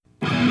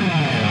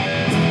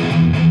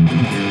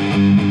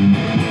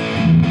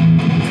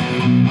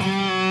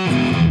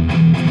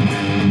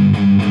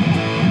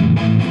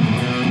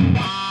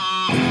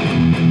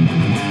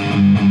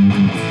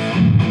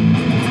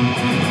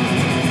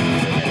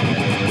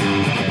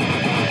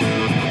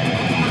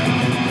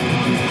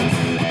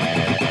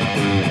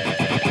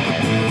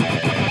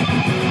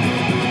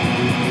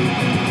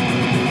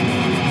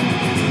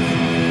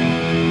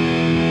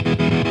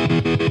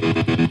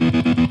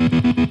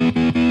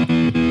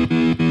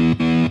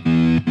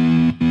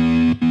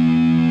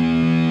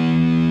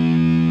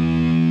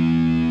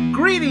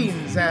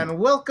and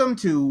welcome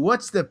to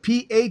What's the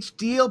PhD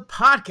Deal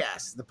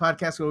podcast, the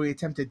podcast where we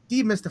attempt to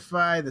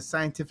demystify the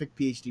scientific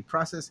PhD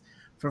process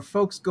for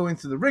folks going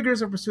through the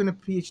rigors of pursuing a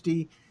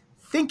PhD,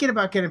 thinking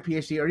about getting a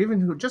PhD, or even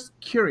who are just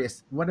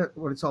curious what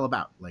it's all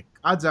about. Like,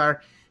 odds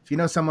are, if you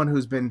know someone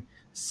who's been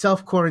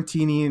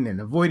self-quarantining and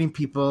avoiding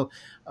people,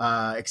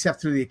 except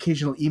through the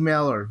occasional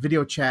email or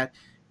video chat,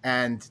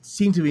 and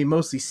seem to be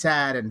mostly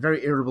sad and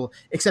very irritable,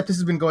 except this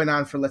has been going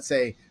on for, let's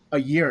say,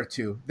 a year or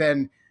two,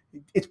 then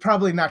it's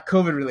probably not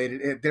COVID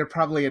related. They're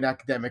probably an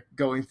academic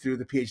going through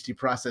the PhD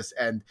process,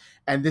 and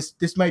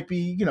this might be,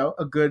 you know,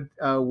 a good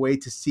way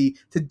to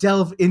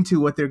delve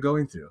into what they're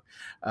going through.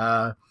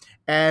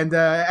 And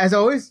as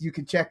always, you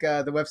can check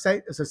the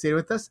website associated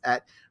with us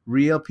at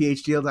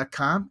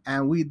realphdl.com,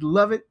 and we'd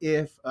love it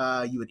if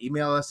you would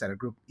email us at a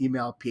group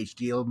email,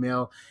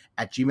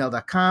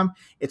 phdlmail@gmail.com.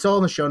 It's all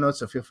in the show notes,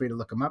 so feel free to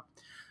look them up.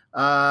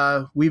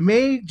 We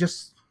may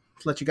just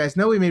let you guys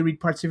know, we may read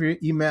parts of your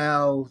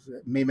email,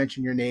 may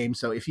mention your name.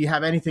 So if you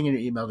have anything in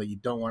your email that you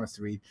don't want us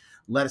to read,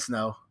 let us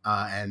know,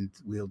 and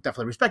we'll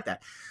definitely respect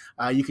that.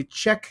 You could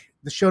check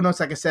the show notes,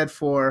 like I said,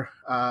 for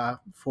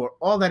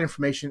all that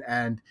information,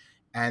 and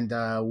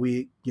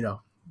we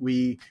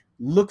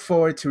look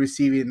forward to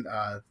receiving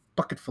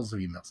bucketfuls of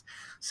emails.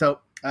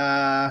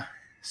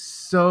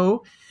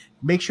 So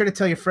make sure to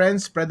tell your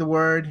friends, spread the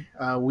word.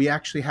 We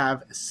actually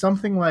have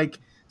something like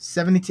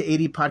 70 to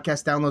 80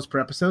 podcast downloads per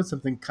episode,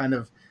 something kind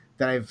of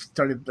that I've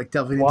started like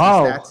delving into the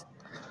stats.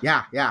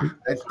 Yeah.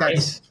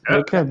 That's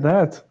look at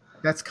that.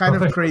 That's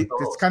kind of crazy.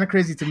 That's kind of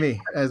crazy to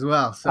me as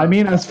well. So, I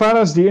mean, as far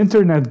as the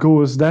internet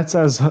goes, that's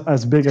as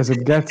big as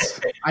it gets.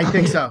 I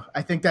think so.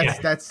 I think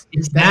that's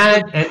it's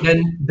that,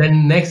 and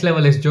then next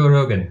level is Joe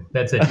Rogan.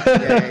 That's it.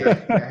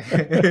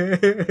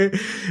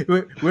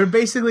 Yeah. We're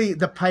basically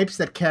the pipes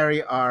that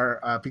carry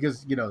our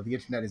because you know the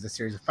internet is a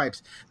series of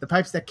pipes. The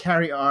pipes that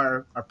carry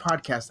our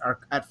podcast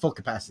are at full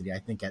capacity. I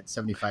think at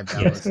 75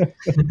 downloads.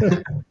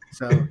 Yes.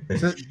 So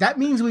that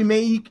means we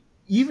may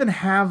even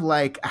have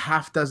like a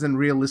half dozen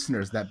real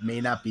listeners that may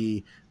not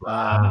be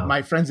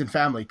my friends and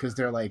family, because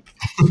they're like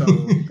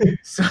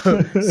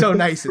so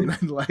nice,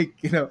 and like,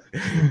 you know,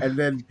 and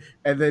then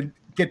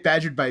get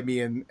badgered by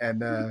me and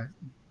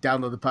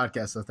download the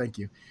podcast. So thank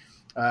you.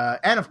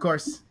 And of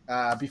course,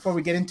 before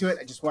we get into it,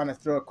 I just want to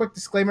throw a quick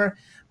disclaimer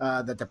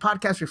that the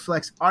podcast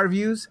reflects our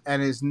views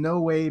and is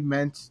no way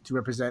meant to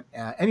represent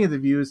any of the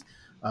views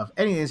of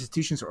any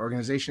institutions or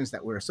organizations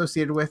that we're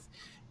associated with.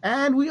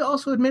 And we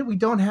also admit we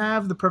don't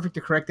have the perfect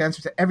or correct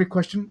answer to every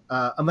question,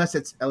 unless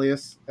it's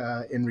Elias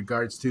in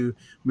regards to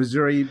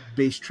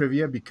Missouri-based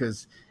trivia,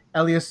 because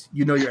Elias,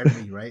 you know your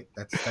enemy, right?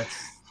 That's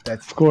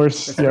of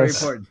course, that's very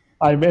important.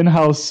 I'm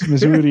in-house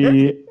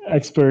Missouri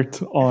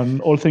expert on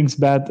all things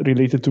bad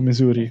related to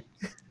Missouri.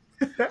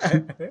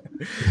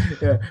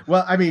 Yeah.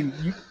 Well, I mean,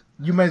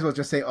 you might as well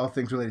just say all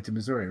things related to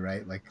Missouri,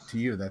 right? Like, to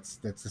you, that's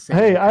the same.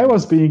 Hey, I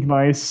was being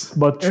nice,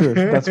 but sure,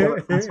 that's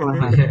what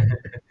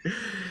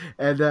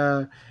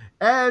I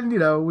And you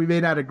know, we may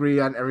not agree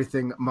on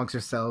everything amongst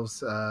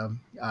ourselves,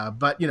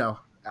 but you know,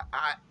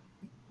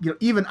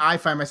 even I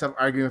find myself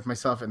arguing with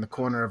myself in the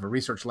corner of a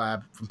research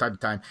lab from time to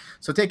time.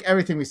 So take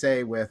everything we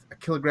say with a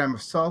kilogram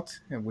of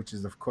salt, which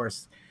is of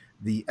course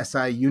the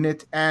SI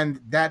unit, and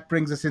that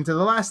brings us into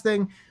the last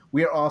thing.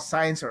 We are all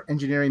science or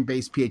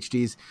engineering-based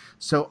PhDs,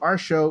 so our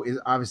show is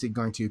obviously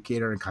going to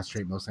cater and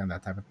concentrate mostly on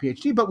that type of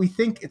PhD, but we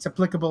think it's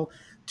applicable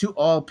to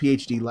all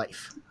PhD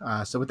life.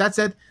 So with that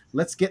said,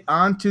 let's get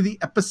on to the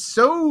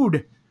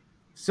episode.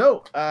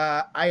 So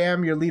I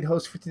am your lead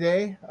host for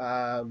today,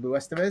 Lou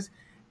Estevez,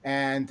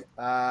 and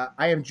I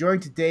am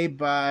joined today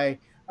by,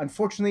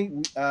 unfortunately,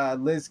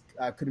 Liz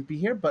couldn't be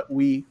here, but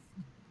to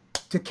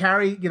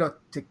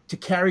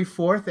carry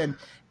forth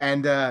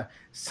and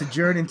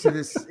sojourn into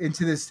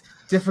this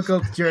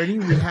difficult journey,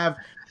 we have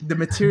the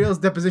materials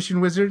deposition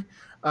wizard,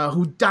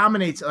 who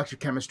dominates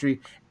electrochemistry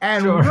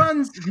and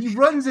runs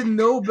in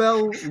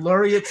Nobel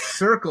laureate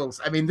circles.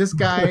 I mean, this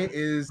guy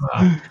is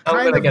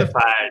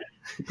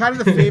kind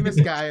of the famous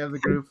guy of the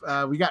group.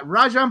 We got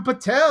Rajan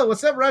Patel.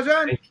 What's up,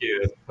 Rajan? Thank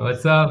you.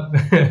 What's up?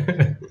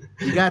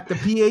 You got the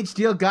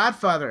PhD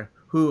godfather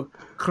who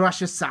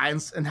crushes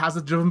science and has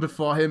it driven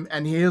before him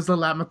and hears the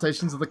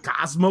lamentations of the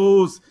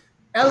cosmos.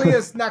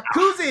 Elias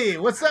Nakuzi.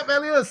 What's up,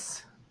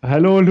 Elias?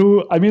 Hello,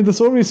 Lou. I mean,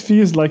 this always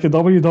feels like a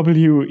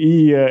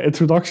WWE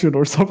introduction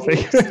or something.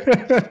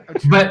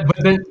 but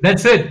then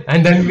that's it.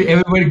 And then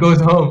everybody goes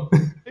home.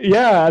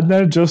 Yeah, and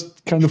then it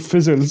just kind of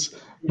fizzles.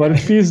 But it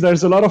feels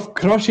there's a lot of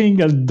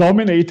crushing and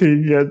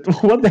dominating. And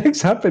what the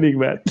heck's happening,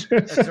 man?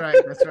 That's right.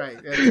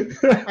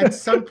 At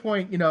some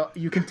point, you know,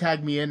 you can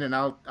tag me in, and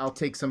I'll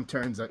take some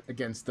turns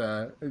against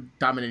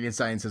dominating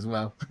science as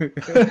well.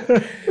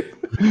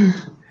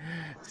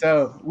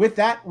 So with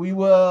that, we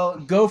will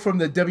go from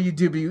the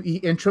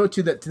WWE intro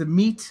to the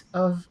meat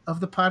of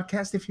the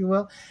podcast, if you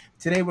will.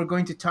 Today, we're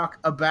going to talk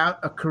about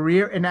a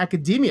career in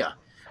academia.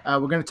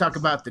 We're going to talk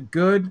about the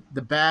good,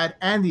 the bad,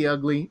 and the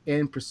ugly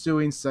in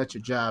pursuing such a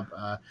job.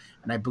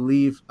 And I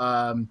believe,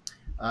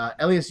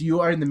 Elias, you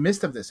are in the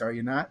midst of this, are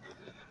you not?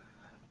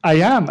 I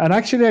am, and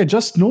actually, I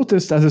just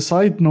noticed as a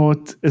side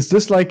note, is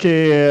this like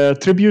a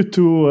tribute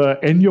to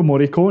Ennio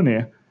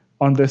Morricone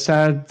on the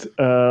sad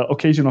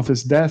occasion of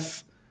his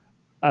death?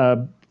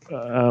 What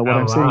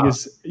I'm saying wow.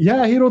 is,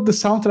 yeah, he wrote the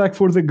soundtrack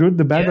for The Good,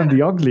 the Bad, and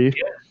the Ugly.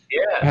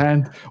 Yeah.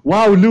 And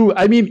wow, Lou,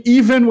 I mean,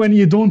 even when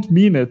you don't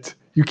mean it,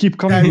 you keep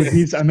coming with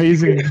these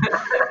amazing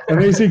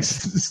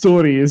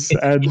stories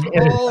and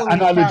Holy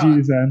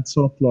analogies and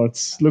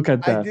subplots. Look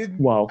at that.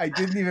 Wow. I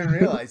didn't even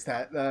realize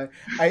that.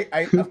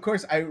 Of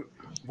course,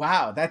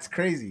 wow, that's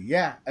crazy.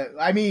 Yeah.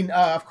 I mean,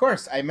 of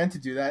course, I meant to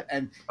do that.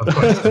 And Of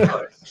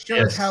course.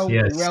 shows how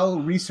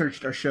well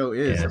researched our show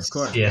is, of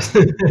course. Yes.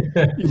 We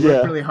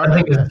worked really hard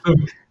on that.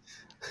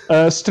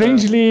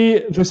 Strangely,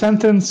 the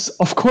sentence,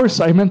 of course,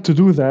 I meant to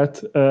do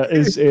that,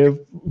 is a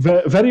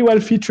very well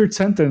featured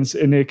sentence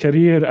in a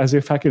career as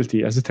a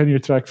faculty, as a tenure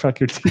track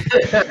faculty.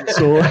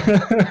 So,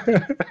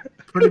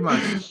 pretty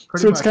much.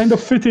 It's kind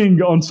of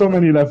fitting on so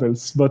many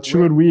levels. But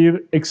sure, we're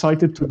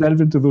excited to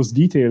delve into those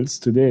details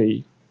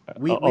today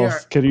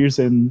of careers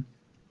in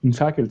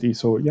faculty.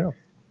 So, yeah.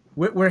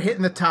 We're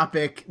hitting the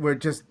topic. We're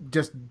just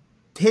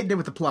hitting it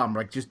with the plum,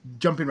 like just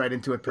jumping right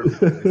into it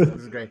perfectly.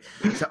 This is great.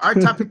 So our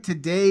topic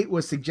today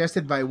was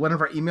suggested by one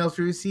of our emails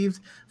we received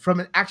from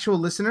an actual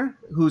listener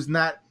who's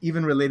not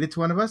even related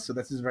to one of us. So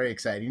this is very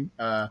exciting.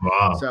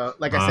 Wow. So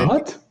like I said,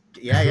 what?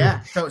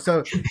 Yeah.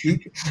 So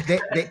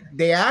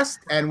they asked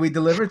and we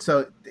delivered.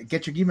 So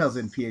get your emails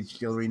in,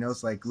 PhD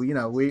Rinos. Like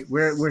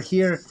we're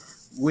here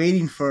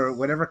waiting for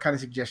whatever kind of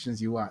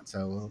suggestions you want.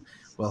 So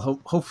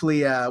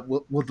hopefully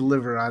we'll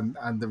deliver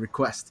on the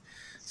request.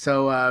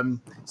 So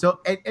and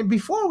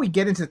before we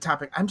get into the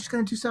topic, I'm just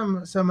going to do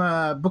some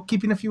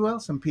bookkeeping, if you will,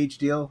 some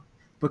PhD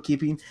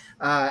bookkeeping,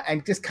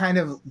 and just kind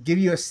of give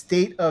you a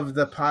state of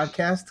the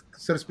podcast,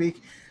 so to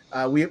speak.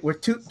 We're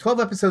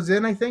 12 episodes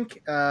in, I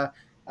think, or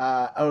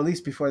at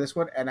least before this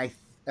one, and I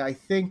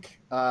think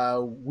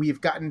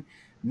we've gotten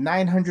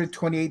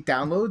 928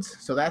 downloads.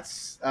 So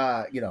that's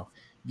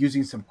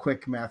using some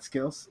quick math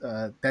skills.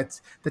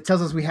 That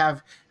tells us we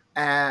have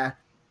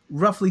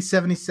roughly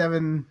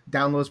 77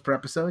 downloads per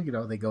episode.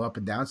 They go up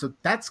and down, so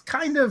that's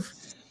kind of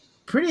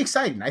pretty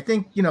exciting. I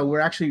think we're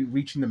actually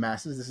reaching the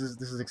masses. This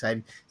is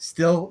exciting.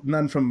 Still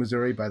none from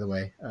Missouri, by the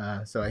way.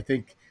 So I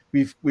think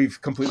we've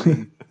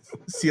completely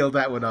sealed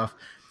that one off.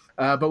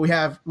 But we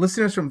have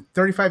listeners from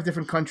 35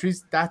 different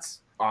countries. That's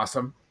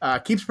awesome.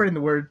 Keep spreading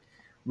the word.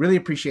 Really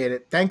appreciate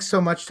it. Thanks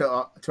so much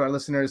to our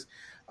listeners.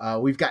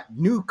 We've got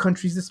new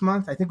countries this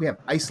month. I think we have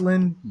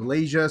Iceland,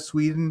 Malaysia,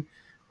 Sweden.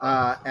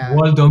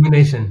 World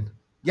domination.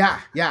 Yeah.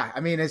 I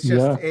mean, it's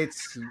just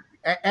it's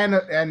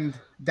and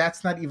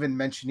that's not even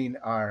mentioning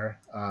our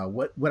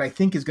what I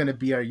think is going to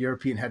be our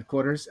European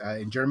headquarters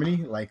in Germany.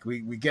 Like we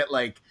get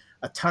like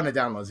a ton of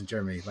downloads in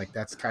Germany. Like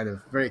that's kind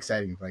of very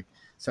exciting. Like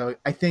so,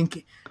 I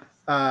think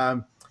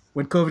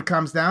when COVID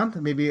calms down,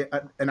 maybe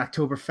an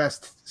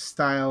Oktoberfest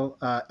style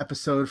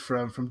episode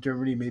from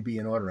Germany may be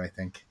in order, I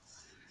think.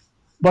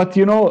 But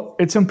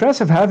it's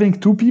impressive having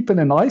 2 people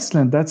in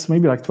Iceland. That's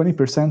maybe like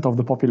 20% of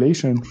the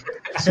population.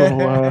 So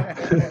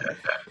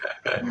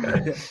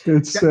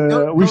it's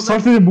we've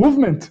started a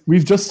movement.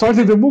 We've just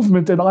started a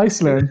movement in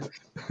Iceland.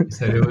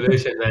 It's a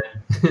revolution, man.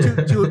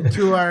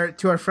 to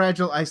our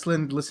fragile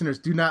Iceland listeners,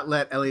 do not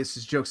let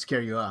Elias's jokes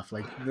scare you off.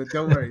 Like,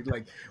 don't worry.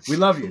 Like, we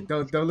love you.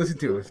 Don't listen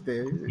to it.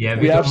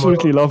 We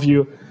absolutely love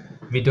you.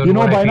 We don't.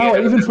 By now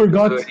I even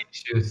forgot.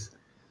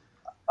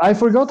 I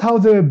forgot how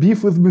the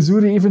beef with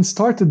Missouri even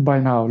started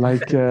by now.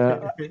 Like,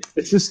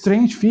 it's a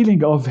strange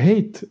feeling of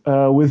hate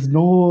with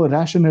no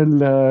rational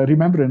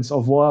remembrance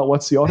of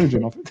what's the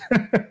origin of it.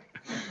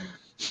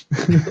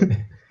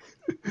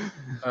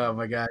 Oh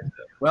my God.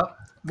 Well,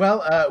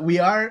 we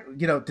are,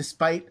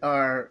 despite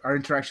our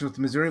interaction with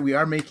Missouri, we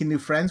are making new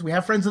friends. We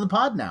have friends of the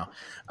pod now.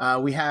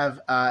 We have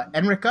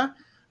Enrica,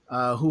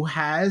 who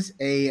has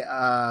a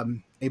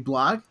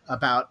blog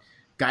about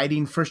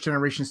guiding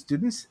first-generation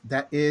students.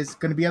 That is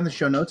going to be on the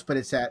show notes, but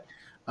it's at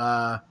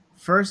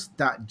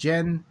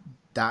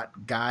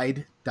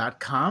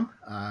first.gen.guide.com.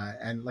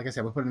 And like I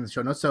said, we'll put it in the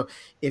show notes. So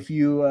if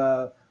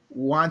you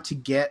want to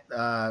get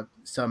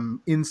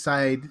some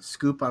inside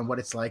scoop on what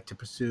it's like to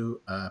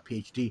pursue a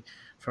PhD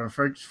from a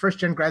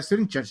first-gen grad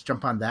student, just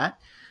jump on that.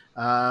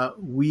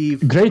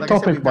 Great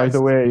topic, by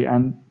the way.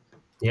 And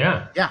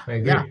I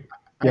agree.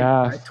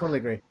 I totally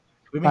agree.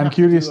 I'm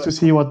curious to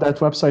see what that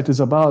website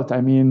is about.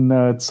 I mean,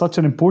 it's such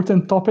an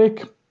important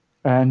topic,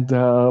 and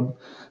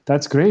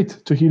that's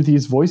great to hear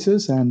these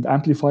voices and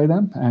amplify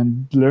them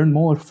and learn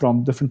more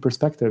from different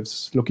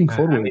perspectives. Looking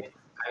forward.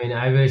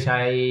 I wish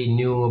I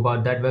knew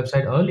about that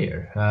website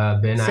earlier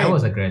when I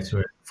was a grad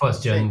student,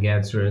 first-gen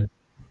grad student.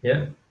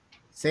 Yeah.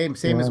 Same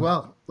as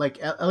well. Like,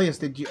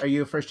 Elias, are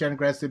you a first-gen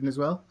grad student as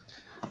well?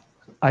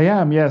 I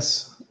am,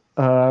 yes.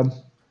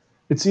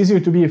 It's easier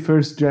to be a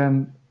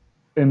first-gen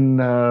in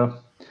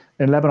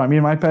Lebanon. I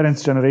mean, my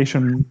parents'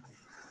 generation,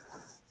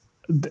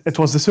 it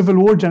was the Civil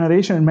War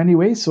generation in many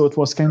ways, so it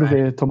was kind of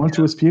a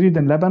tumultuous period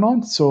in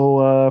Lebanon.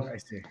 So,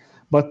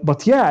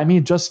 but yeah, I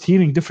mean, just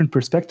hearing different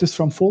perspectives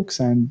from folks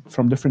and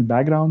from different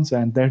backgrounds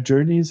and their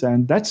journeys,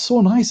 and that's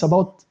so nice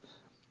about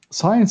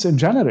science in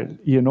general.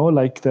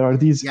 Like there are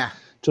these Yeah.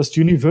 just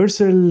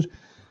universal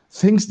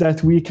things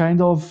that we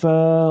kind of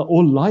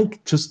all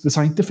like, just the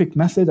scientific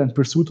method and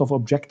pursuit of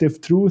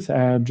objective truth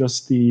and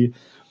just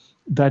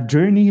that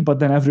journey, but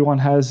then everyone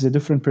has a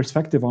different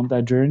perspective on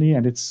that journey,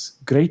 and it's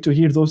great to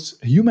hear those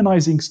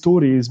humanizing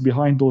stories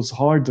behind those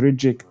hard,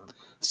 rigid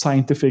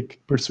scientific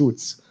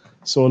pursuits.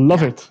 So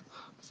love it.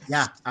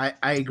 Yeah, I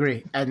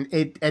agree, and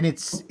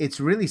it's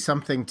really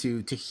something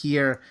to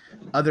hear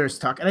others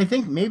talk, and I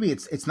think maybe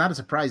it's not a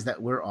surprise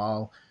that we're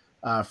all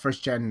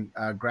first gen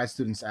grad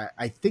students.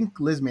 I think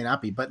Liz may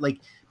not be, but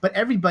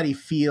everybody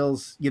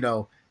feels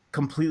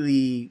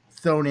completely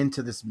thrown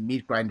into this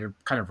meat grinder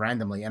kind of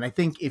randomly, and I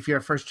think if you're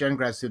a first gen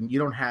grad student, you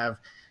don't have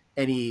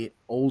any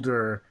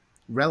older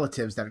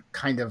relatives that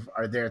kind of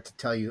are there to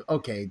tell you,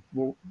 okay,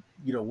 well,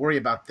 worry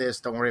about this,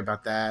 don't worry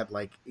about that.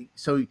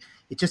 So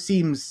it just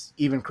seems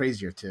even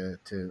crazier to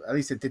at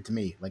least it did to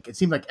me. Like, it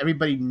seemed like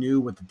everybody knew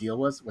what the deal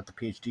was, what the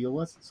PhD deal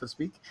was, so to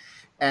speak.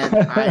 And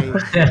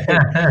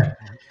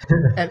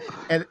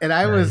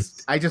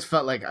I just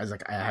felt like I was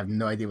like, I have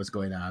no idea what's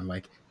going on.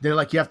 Like, they're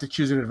like, you have to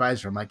choose an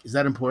advisor. I'm like, is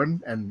that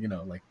important? And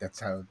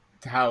that's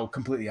how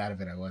completely out of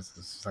it I was.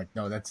 It's just like,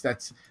 no,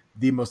 that's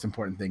the most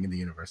important thing in the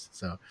universe.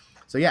 So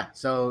yeah.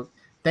 So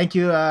thank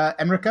you,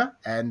 Enrica,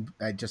 and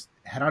I just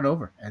head on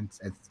over and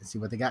see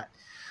what they got.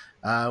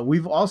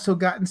 We've also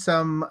gotten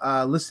some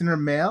listener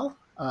mail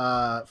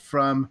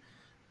from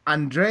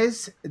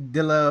Andres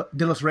de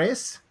los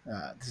Reyes.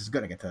 This is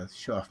good. I get to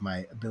show off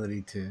my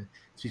ability to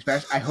speak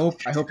Spanish. I hope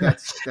that's okay.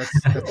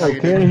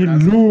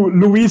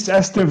 Luis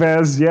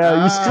Estevez.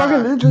 Yeah, you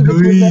struggled a little bit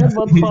with that,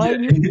 but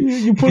fine.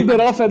 You pulled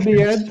it off at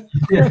the end.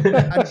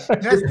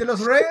 Andres de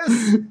los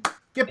Reyes.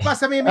 ¿Qué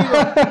pasa, mi amigo?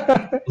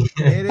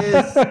 It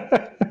is.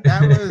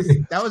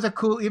 That was a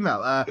cool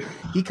email.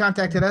 He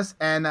contacted us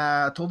and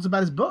told us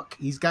about his book.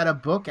 He's got a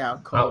book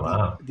out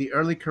called The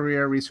Early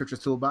Career Researcher's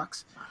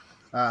Toolbox.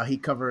 He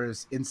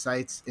covers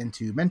insights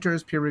into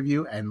mentors, peer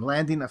review, and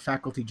landing a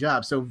faculty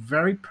job. So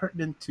very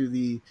pertinent to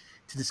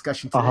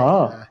discussion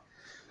today.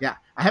 Yeah,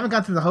 I haven't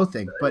gone through the whole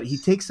thing, but he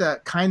takes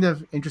a kind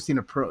of interesting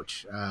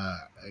approach.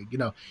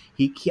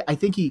 I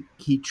think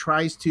he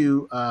tries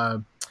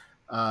to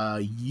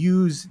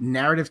use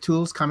narrative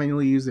tools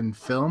commonly used in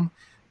film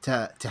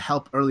to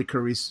help early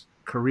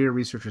career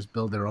researchers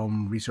build their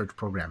own research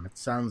program. It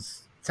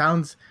sounds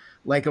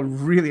like a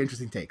really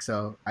interesting take.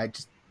 So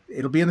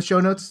it'll be in the show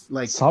notes.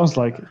 Sounds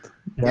like it.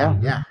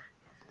 Yeah.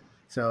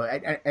 So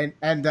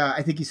and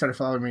I think he started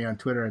following me on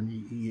Twitter, and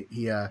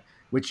he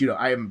which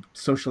I am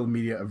social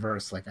media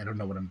averse. Like, I don't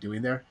know what I'm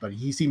doing there, but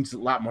he seems a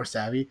lot more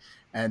savvy.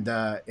 And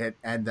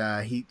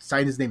he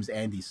signed his name as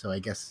Andy. So I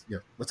guess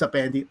what's up,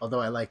 Andy?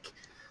 Although I like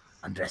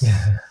Andres.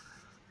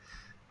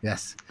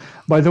 Yes.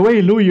 By the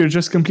way, Lou, you're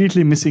just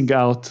completely missing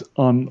out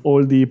on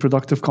all the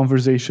productive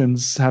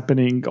conversations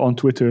happening on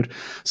Twitter.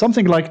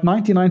 Something like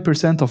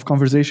 99% of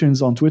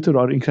conversations on Twitter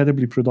are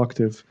incredibly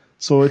productive.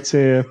 So it's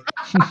a...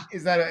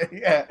 Is that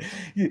yeah.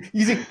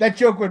 You see, that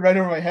joke went right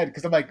over my head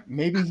because I'm like,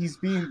 maybe he's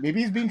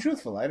being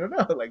truthful. I don't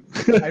know. Like,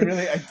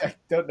 I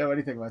don't know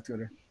anything about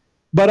Twitter.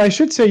 But I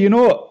should say,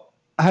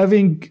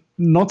 having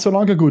not so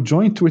long ago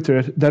joined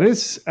Twitter, there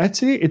is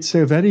actually it's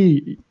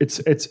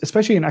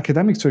especially in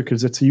academic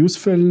circles, it's a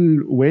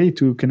useful way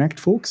to connect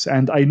folks.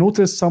 And I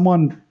noticed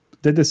someone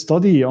did a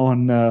study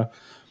on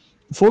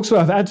folks who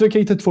have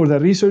advocated for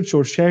their research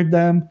or shared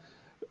them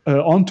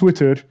on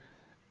Twitter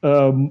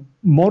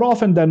more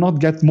often than not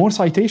get more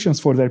citations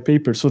for their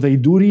papers, so they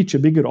do reach a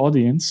bigger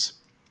audience.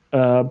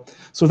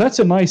 So that's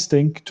a nice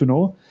thing to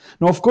know.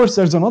 Now, of course,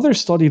 there's another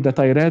study that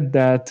I read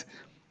that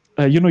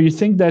you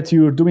think that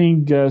you're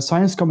doing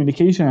science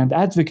communication and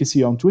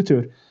advocacy on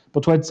Twitter,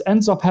 but what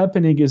ends up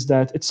happening is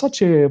that it's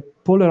such a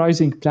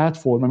polarizing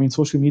platform. I mean,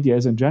 social media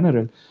is in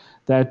general,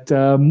 that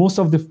most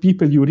of the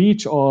people you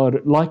reach are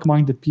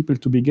like-minded people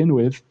to begin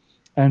with.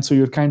 And so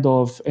you're kind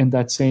of in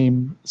that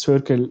same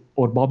circle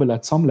or bubble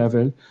at some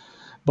level.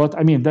 But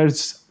I mean,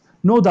 there's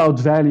no doubt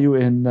value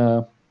in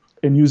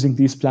using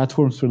these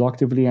platforms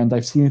productively, and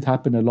I've seen it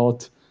happen a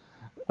lot.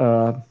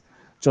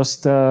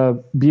 Just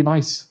be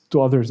nice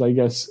to others, I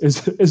guess,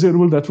 is a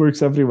rule that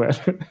works everywhere.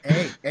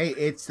 hey,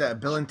 it's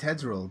Bill and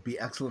Ted's rule: be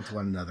excellent to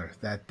one another.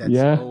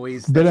 That's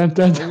always Bill and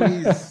Ted.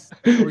 always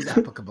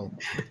applicable.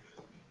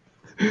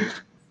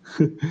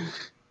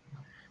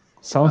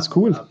 Sounds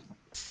cool.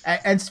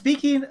 And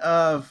speaking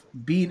of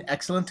being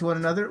excellent to one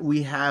another,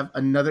 we have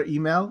another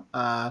email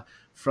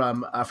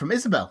from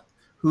Isabel,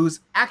 who's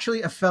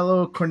actually a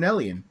fellow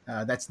Cornellian.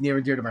 That's near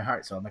and dear to my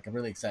heart. So I'm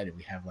really excited.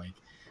 We have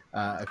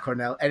a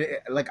Cornell, and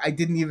I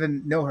didn't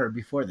even know her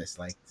before this.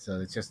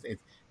 So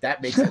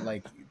that makes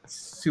it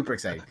super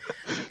exciting.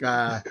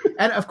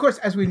 And of course,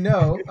 as we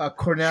know,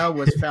 Cornell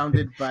was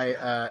founded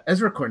by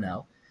Ezra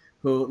Cornell,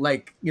 who,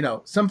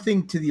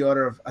 something to the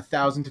order of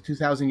 1,000 to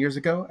 2,000 years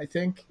ago, I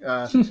think,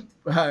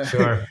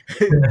 Sure.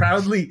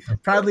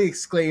 proudly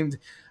exclaimed,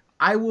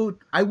 I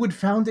would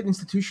found an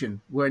institution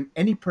where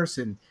any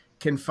person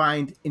can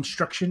find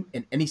instruction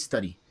in any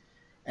study.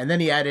 And then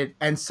he added,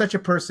 and such a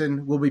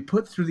person will be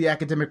put through the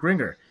academic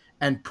ringer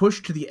and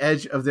pushed to the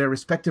edge of their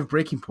respective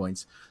breaking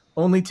points,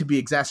 only to be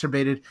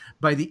exacerbated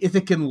by the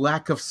Ithacan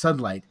lack of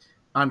sunlight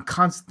on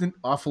constant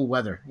awful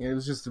weather. It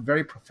was just a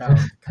very profound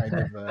kind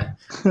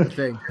of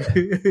thing.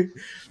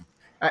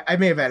 I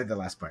may have added the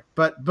last part,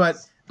 but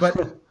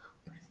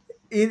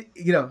it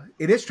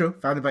it is true.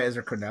 Founded by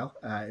Ezra Cornell,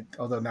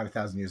 although not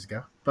 1,000 years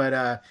ago. But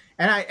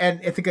and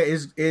Ithaca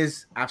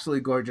is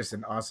absolutely gorgeous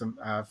and awesome.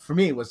 For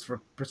me, it was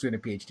for pursuing a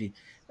PhD,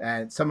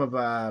 and some of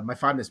my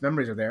fondest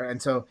memories are there.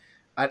 And so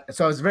I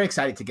was very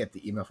excited to get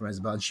the email from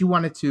Isabel, and she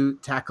wanted to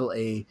tackle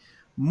a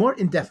more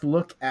in-depth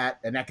look at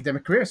an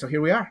academic career. So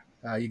here we are.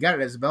 You got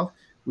it, Isabel.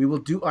 We will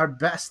do our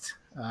best.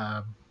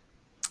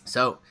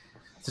 So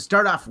to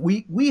start off,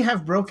 we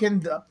have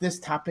broken up this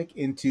topic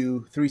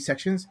into 3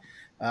 sections,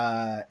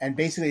 and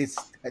basically it's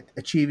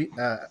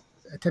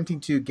attempting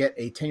to get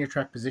a tenure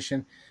track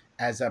position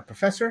as a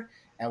professor,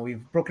 and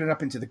we've broken it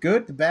up into the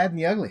good, the bad, and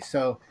the ugly.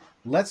 So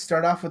let's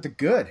start off with the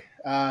good.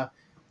 I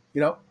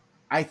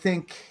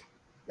think.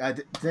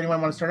 Does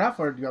anyone want to start off,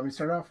 or do you want me to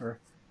start off, or?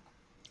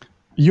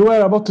 You were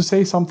about to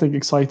say something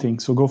exciting,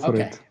 so go for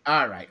it.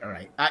 All right.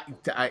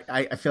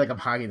 I feel like I'm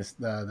hogging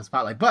the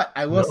spotlight, but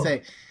I will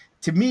say,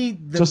 to me,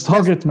 just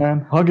hug it,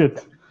 man. Hug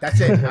it.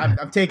 That's it.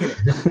 I'm taking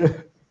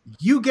it.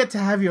 You get to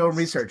have your own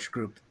research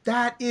group.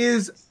 That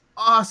is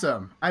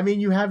awesome. I mean,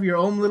 you have your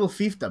own little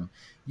fiefdom.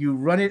 You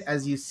run it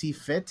as you see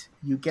fit.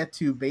 You get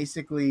to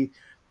basically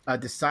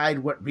decide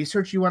what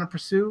research you want to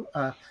pursue.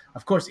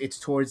 Of course, it's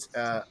towards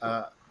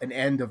an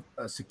end of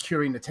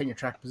securing the tenure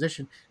track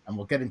position, and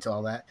we'll get into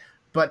all that.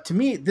 But to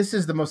me, this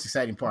is the most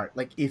exciting part.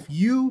 Like, if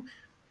you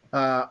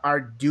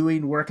are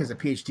doing work as a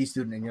PhD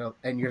student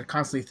and you're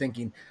constantly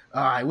thinking,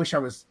 I wish I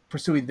was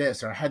pursuing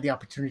this, or I had the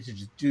opportunity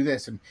to do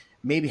this, and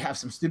maybe have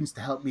some students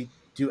to help me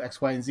do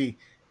X, Y, and Z,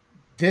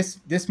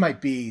 this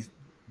might be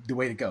the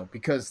way to go.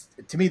 Because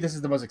to me, this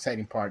is the most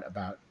exciting part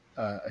about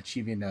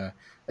achieving a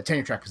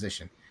tenure track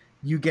position.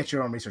 You get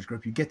your own research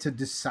group. You get to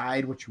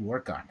decide what you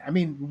work on. I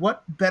mean,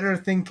 what better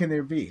thing can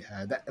there be?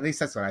 At least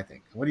that's what I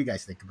think. What do you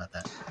guys think about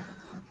that?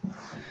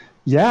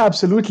 Yeah,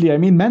 absolutely. I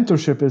mean,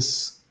 mentorship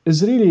is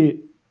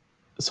really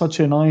such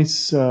a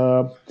nice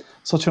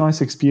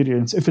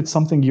experience if it's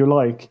something you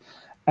like.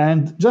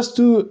 And just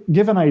to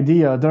give an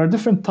idea, there are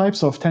different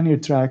types of tenure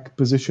track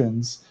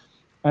positions,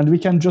 and we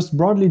can just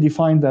broadly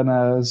define them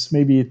as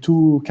maybe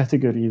 2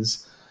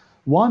 categories.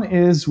 One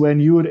is when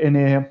you're in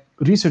a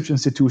research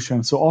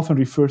institution, so often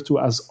referred to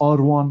as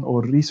R1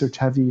 or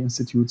research-heavy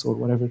institutes or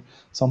whatever,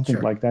 something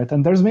Sure. like that.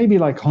 And there's maybe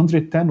like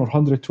 110 or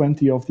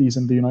 120 of these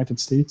in the United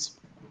States.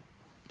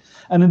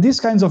 And in these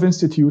kinds of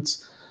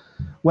institutes,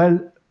 well,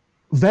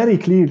 very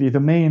clearly the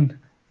main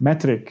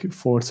metric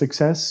for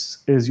success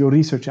is your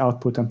research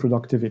output and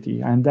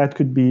productivity. And that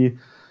could be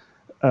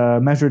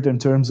measured in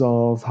terms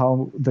of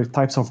how the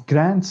types of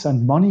grants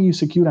and money you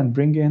secure and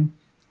bring in,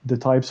 the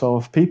types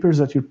of papers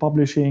that you're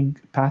publishing,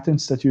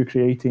 patents that you're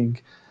creating,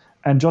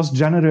 and just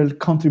general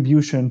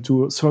contribution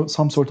to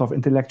some sort of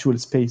intellectual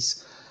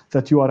space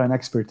that you are an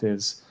expert in.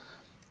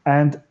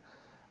 And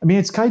I mean,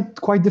 it's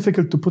quite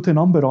difficult to put a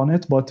number on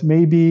it, but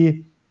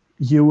maybe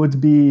you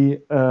would be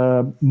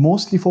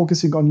mostly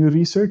focusing on your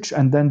research,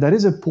 and then there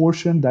is a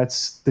portion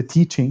that's the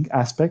teaching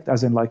aspect,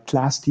 as in like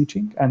class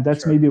teaching, and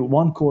that's maybe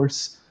 1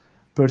 course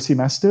per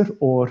semester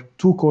or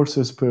 2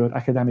 courses per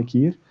academic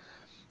year.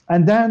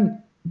 And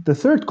then the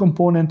third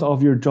component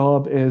of your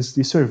job is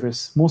the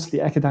service,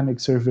 mostly academic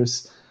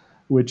service,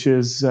 which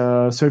is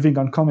serving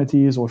on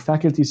committees or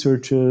faculty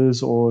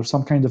searches or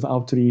some kind of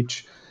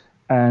outreach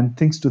and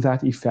things to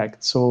that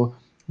effect. So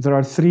there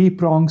are 3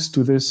 prongs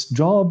to this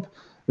job: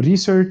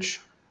 research,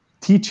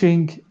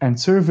 teaching, and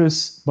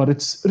service, but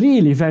it's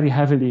really very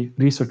heavily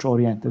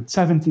research-oriented,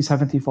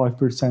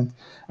 75%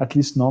 at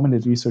least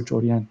nominally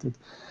research-oriented.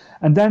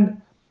 And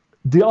then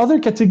the other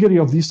category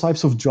of these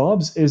types of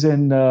jobs is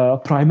in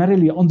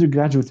primarily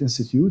undergraduate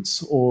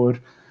institutes or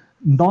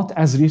not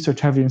as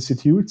research-heavy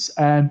institutes.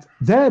 And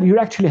there you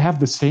actually have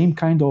the same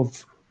kind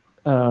of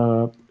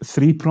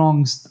 3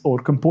 prongs or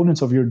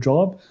components of your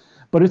job,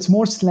 but it's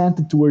more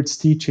slanted towards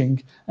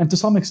teaching and to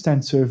some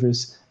extent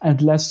service,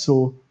 and less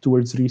so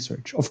towards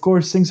research. Of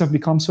course, things have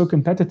become so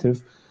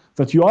competitive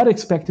that you are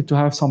expected to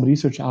have some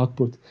research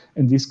output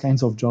in these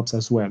kinds of jobs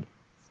as well.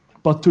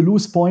 But to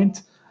Lou's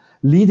point,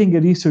 leading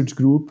a research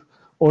group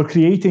or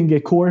creating a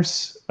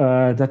course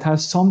that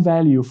has some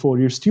value for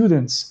your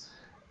students,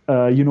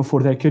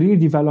 for their career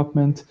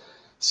development,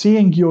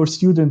 seeing your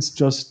students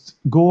just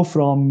go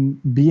from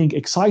being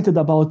excited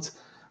about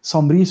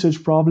some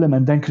research problem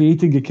and then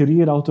creating a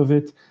career out of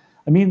it.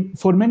 I mean,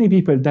 for many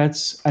people,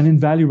 that's an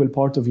invaluable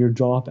part of your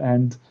job,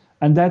 and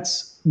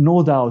that's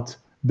no doubt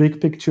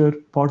big picture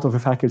part of a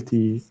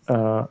faculty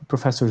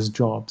professor's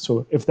job.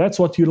 So if that's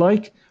what you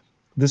like,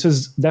 this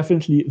is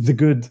definitely the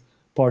good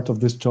part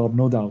of this job,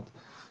 no doubt.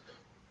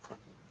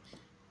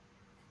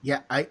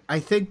 Yeah, I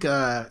think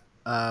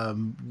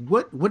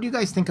what do you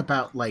guys think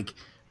about like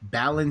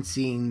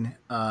balancing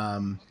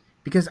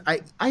because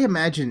I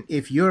imagine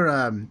if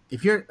you're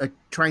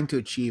trying to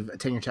achieve a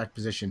tenure track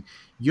position,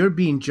 you're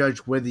being judged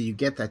whether you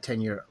get that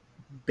tenure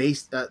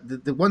based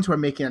the ones who are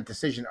making that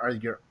decision are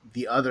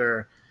the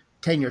other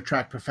tenure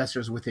track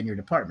professors within your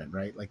department,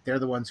 right? Like they're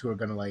the ones who are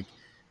going to like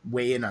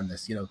weigh in on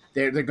this. You know,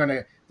 they're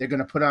gonna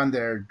put on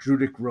their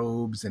druidic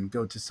robes and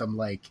go to some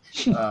like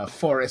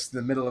forest in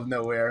the middle of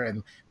nowhere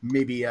and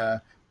maybe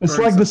It's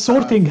burn like some the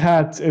stuff. sorting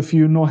hat, if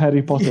you know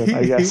Harry Potter,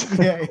 I guess.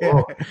 Yeah.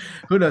 Oh,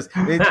 Who knows?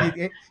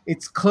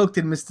 It's cloaked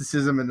in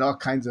mysticism and all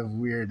kinds of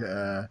weird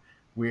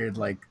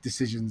like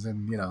decisions,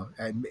 and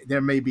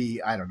there may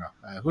be, I don't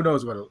know, who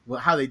knows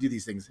how they do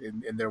these things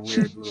in their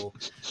weird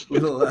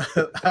little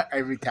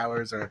ivory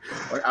towers or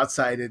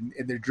outside in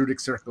their druidic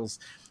circles,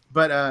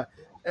 but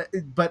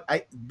but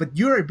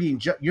you're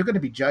going to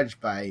be judged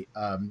by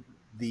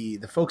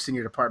the folks in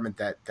your department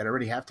that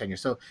already have tenure.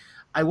 So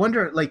I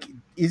wonder, like,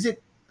 is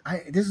it?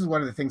 This is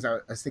one of the things I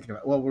was thinking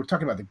about. Well, we're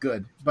talking about the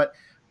good, but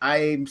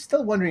I'm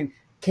still wondering: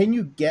 can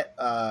you get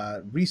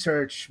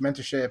research,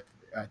 mentorship,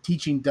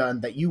 teaching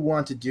done that you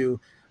want to do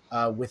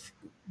with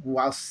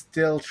while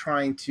still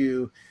trying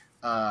to,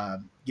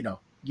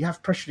 you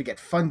have pressure to get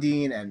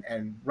funding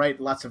and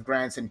write lots of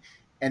grants, and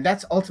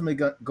that's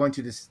ultimately going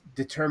to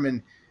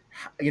determine,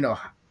 you know,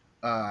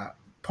 uh,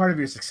 part of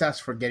your success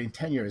for getting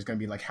tenure is going to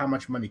be like how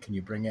much money can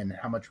you bring in,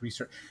 how much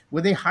research.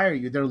 When they hire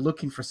you, they're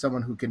looking for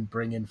someone who can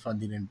bring in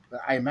funding, and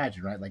I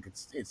imagine, right, like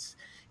it's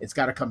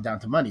got to come down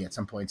to money at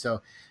some point.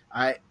 So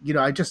I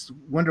just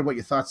wonder what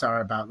your thoughts are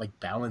about like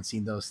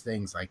balancing those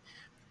things, like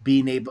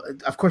being able,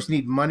 of course you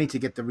need money to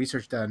get the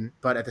research done,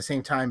 but at the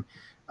same time,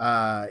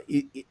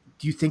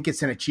 do you think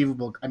it's an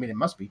achievable, I mean it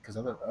must be because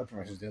other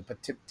professors do it,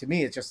 but to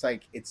me it's just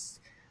like it's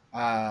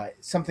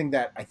something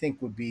that I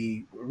think would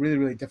be really,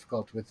 really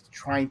difficult with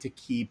trying to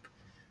keep,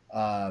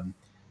 um,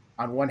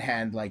 on one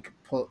hand, like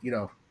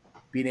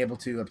being able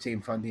to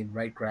obtain funding,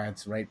 write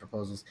grants, write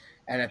proposals,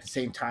 and at the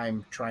same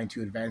time trying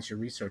to advance your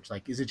research.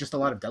 Like, is it just a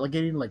lot of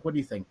delegating? Like, what do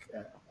you think,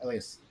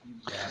 Elias?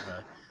 You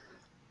have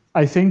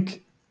I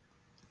think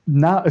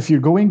now, if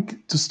you're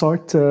going to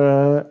start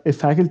a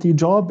faculty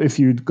job, if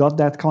you got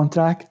that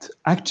contract,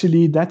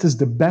 actually, that is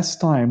the best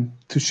time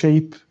to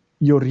shape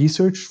your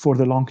research for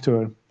the long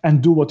term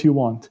and do what you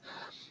want.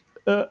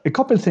 A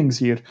couple things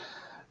here.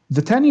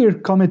 The tenure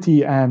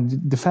committee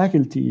and the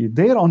faculty,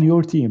 they're on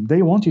your team.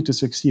 They want you to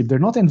succeed. They're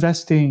not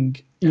investing.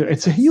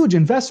 It's a huge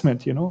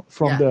investment,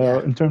 from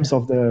in terms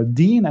of the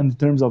dean and in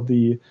terms of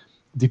the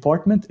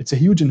department. It's a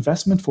huge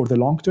investment for the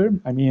long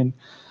term. I mean,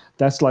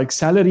 that's like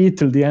salary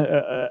till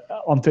the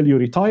until you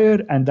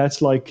retire, and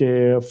that's like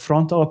a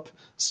front up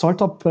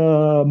startup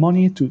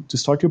money to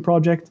start your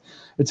project.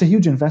 It's a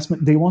huge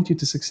investment. They want you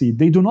to succeed.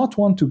 They do not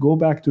want to go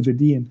back to the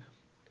dean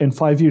in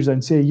 5 years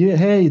and say, yeah,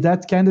 hey,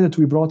 that candidate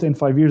we brought in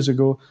 5 years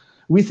ago,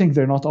 we think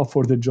they're not up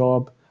for the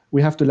job.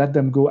 We have to let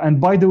them go.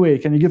 And by the way,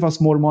 can you give us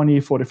more money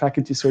for a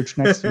faculty search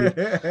next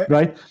year?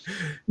 Right?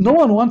 No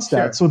one wants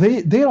that. Sure.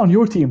 So they're on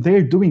your team.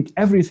 They're doing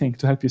everything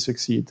to help you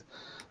succeed.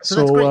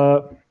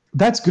 So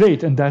that's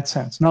great in that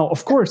sense. Now,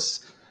 of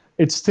course,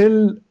 it's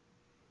still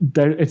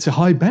there. It's a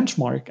high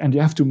benchmark and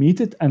you have to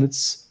meet it, and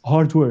it's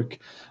hard work.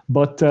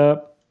 But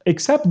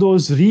except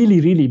those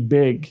really, really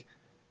big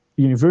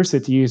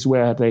universities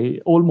where they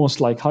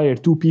almost like hire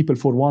two people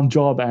for one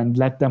job and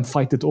let them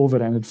fight it over,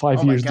 and in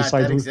 5 years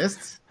decide that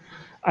exists.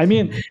 I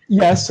mean,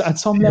 yes, at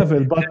some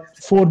level, but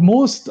for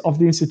most of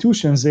the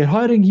institutions, they're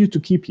hiring you to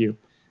keep you.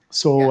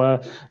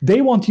 So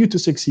they want you to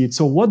succeed.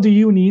 So what do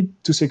you need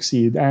to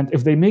succeed? And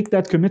if they make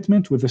that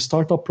commitment with a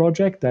startup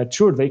project, that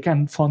sure, they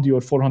can fund your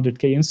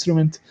 400K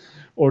instrument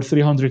or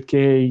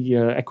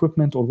 300K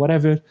equipment or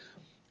whatever,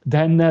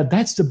 then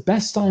that's the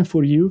best time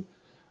for you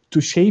to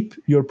shape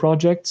your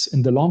projects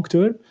in the long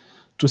term,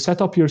 to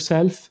set up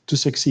yourself to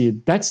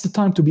succeed. That's the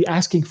time to be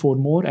asking for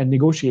more and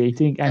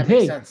negotiating. And that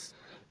makes hey, sense.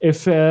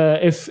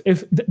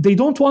 If they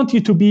don't want you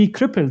to be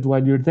crippled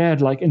while you're there,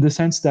 like in the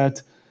sense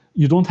that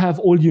you don't have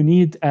all you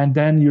need and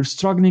then you're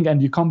struggling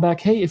and you come back,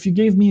 hey, if you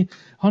gave me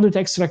 100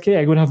 extra K,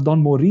 I would have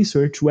done more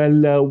research.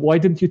 Well, why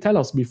didn't you tell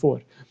us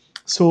before?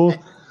 So,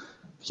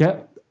 yeah,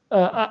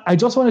 I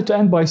just wanted to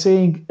end by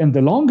saying in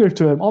the longer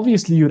term,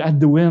 obviously you're at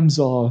the whims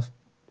of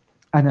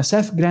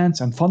NSF grants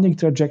and funding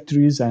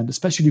trajectories, and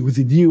especially with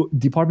the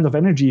Department of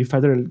Energy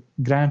federal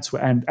grants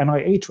and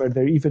NIH, where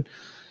they're even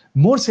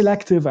more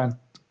selective and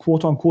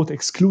quote unquote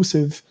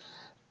exclusive.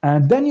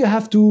 And then you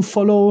have to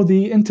follow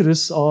the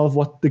interests of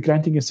what the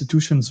granting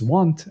institutions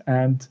want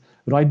and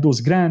write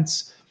those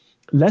grants,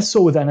 less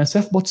so with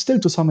NSF, but still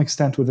to some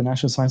extent with the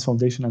National Science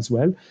Foundation as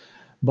well.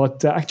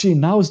 But actually,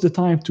 now is the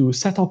time to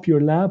set up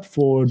your lab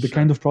for the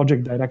kind of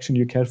project direction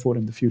you care for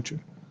in the future.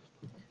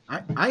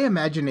 I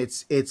imagine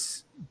it's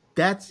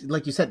that's,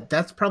 like you said,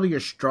 that's probably your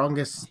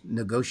strongest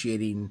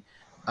negotiating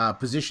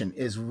position,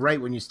 is right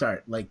when you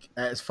start, like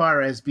as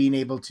far as being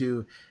able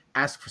to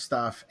ask for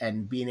stuff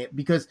and being it,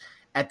 because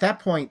at that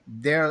point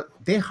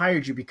they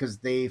hired you because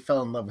they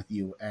fell in love with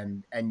you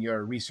and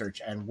your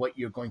research and what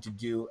you're going to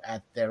do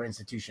at their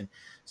institution.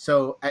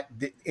 So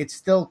it's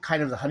still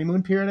kind of the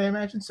honeymoon period, I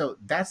imagine. So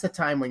that's the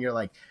time when you're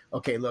like,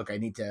 okay, look, I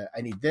need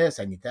this,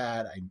 I need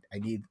that, I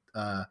need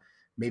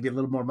maybe a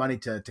little more money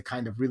to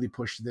kind of really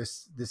push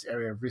this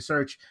area of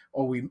research,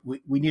 or we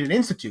need an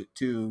institute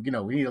to,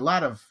 we need a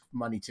lot of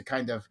money to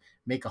kind of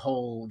make a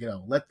whole,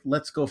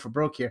 let's go for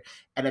broke here.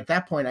 And at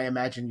that point, I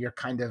imagine you're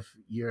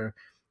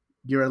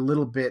a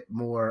little bit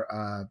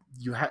more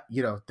you have,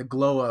 the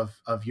glow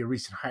of your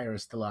recent hire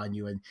is still on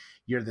you, and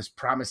you're this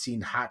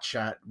promising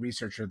hotshot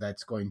researcher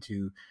that's going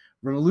to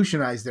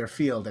revolutionize their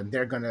field, and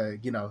they're going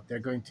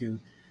to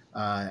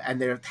and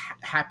they're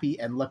happy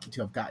and lucky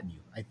to have gotten you.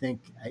 I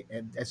think,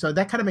 and so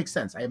that kind of makes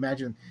sense, I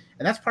imagine,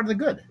 and that's part of the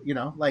good,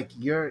 like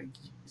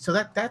so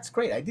that's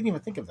great. I didn't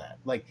even think of that.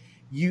 Like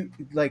you,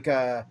 like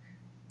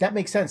that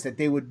makes sense that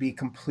they would be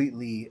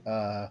completely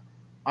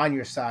on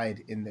your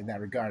side in that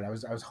regard. I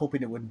was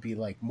hoping it wouldn't be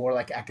like more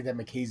like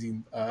academic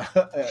hazing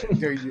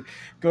during you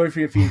going for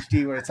your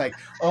PhD, where it's like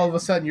all of a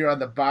sudden you're on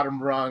the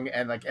bottom rung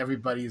and like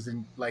everybody's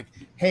in like,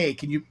 hey,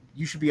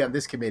 you should be on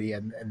this committee,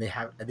 and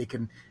they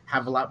can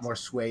have a lot more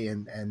sway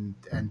and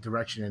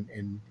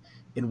direction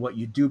in what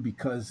you do,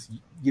 because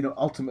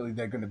ultimately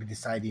they're going to be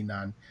deciding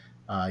on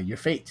your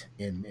fate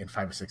in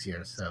 5 or 6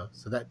 years.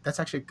 So that's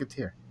actually good to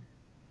hear.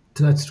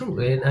 That's true,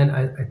 and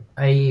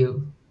I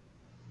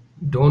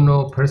don't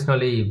know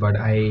personally, but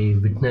I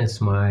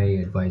witnessed my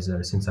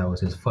advisor, since I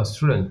was his first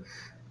student,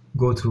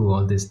 go through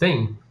all this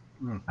thing.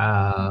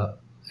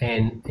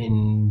 And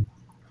in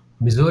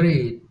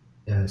Missouri,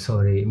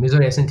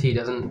 Missouri S&T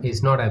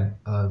is not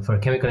a for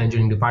chemical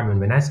engineering department.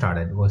 When I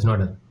started, was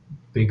not a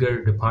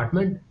bigger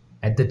department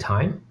at the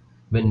time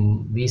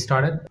when we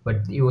started, but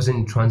it was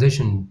in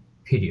transition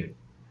period,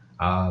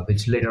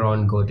 which later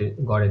on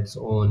got its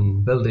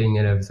own building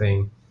and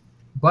everything.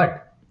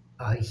 But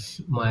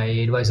my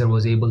advisor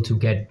was able to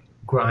get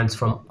grants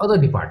from other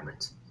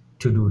departments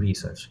to do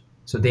research.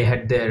 So they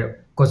had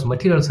because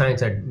material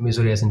science at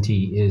Missouri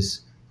S&T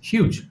is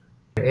huge.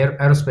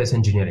 Aerospace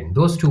engineering,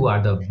 those two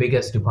are the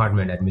biggest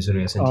department at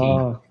Missouri S&T,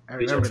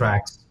 which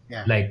attracts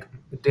like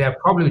they are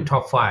probably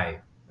top 5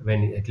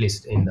 when at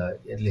least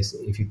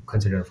if you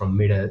consider from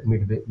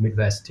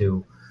Midwest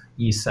to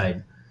East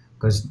side,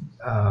 because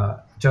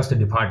just the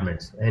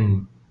departments.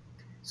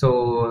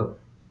 So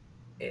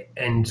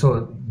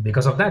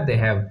because of that, they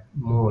have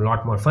a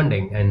lot more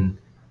funding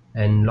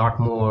and lot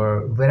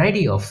more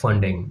variety of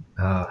funding,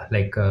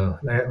 like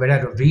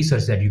variety of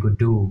research that you could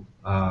do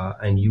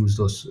and use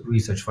those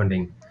research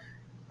funding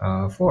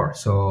for.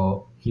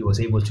 So he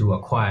was able to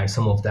acquire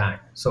some of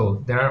that.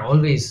 So there are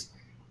always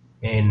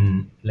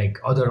like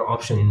other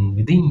option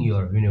within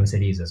your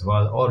universities as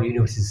well, or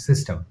university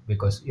system,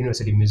 because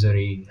University of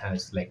Missouri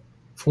has like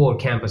 4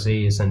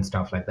 campuses and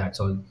stuff like that.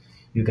 So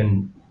you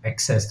can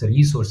access the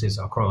resources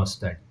across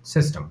that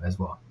system as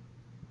well.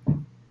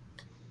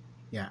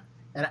 Yeah,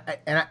 and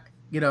I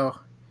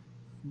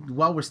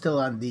while we're still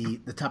on the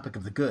topic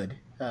of the good,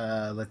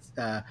 let's.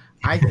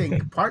 I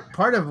think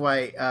part of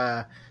why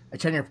a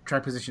tenure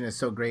track position is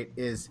so great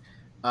is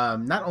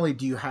not only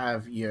do you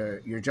have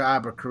your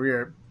job or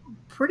career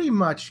pretty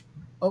much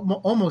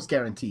almost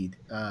guaranteed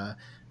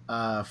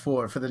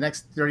for the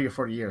next 30 or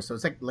 40 years. So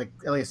it's like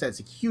Elias said, it's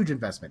a huge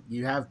investment.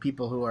 You have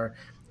people who are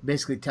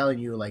basically telling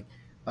you like,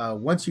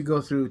 once you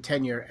go through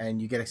tenure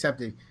and you get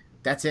accepted,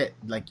 that's it.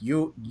 Like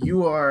you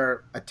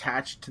are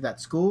attached to that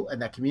school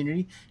and that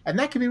community, and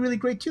that can be really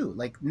great too.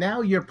 Like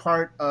now you're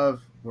part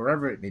of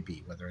wherever it may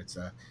be, whether it's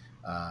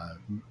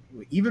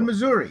even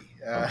Missouri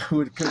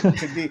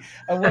could be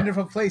a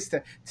wonderful place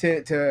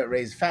to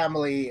raise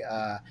family,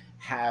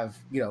 have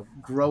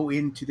grow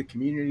into the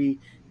community,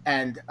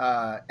 and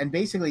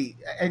basically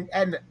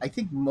and I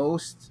think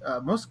most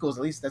schools,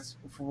 at least that's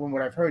from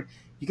what I've heard,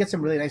 you get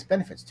some really nice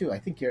benefits too. I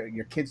think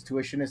your kids'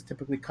 tuition is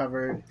typically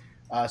covered.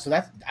 So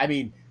that's, I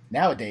mean,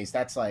 nowadays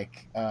that's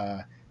like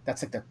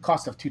the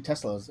cost of 2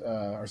 Teslas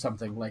or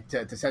something, like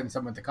to send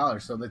someone to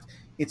college. So that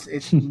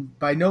it's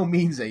by no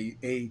means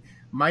a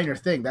minor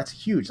thing. That's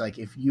huge. Like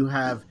if you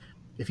have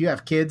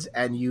kids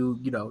and you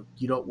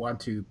don't want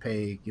to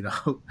pay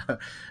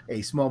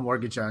a small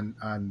mortgage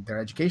on their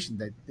education,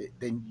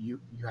 then you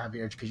have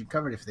your education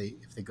covered if they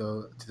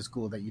go to the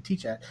school that you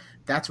teach at.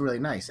 That's really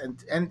nice,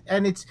 and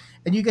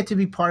you get to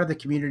be part of the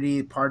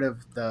community, part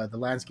of the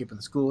landscape of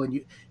the school,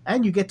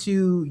 and you get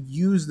to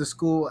use the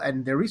school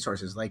and their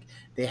resources. Like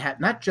they have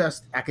not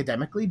just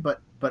academically,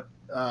 but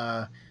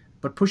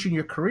pushing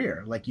your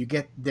career. Like you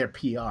get their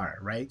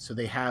PR, right? So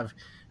they have,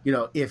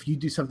 if you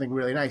do something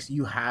really nice,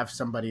 you have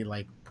somebody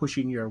like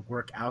pushing your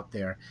work out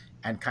there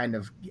and kind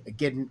of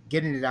getting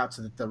it out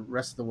so that the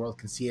rest of the world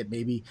can see it.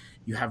 Maybe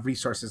you have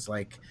resources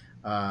like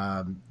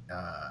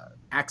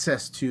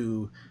access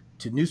to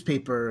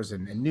newspapers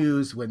and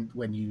news when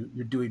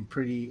you're doing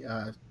pretty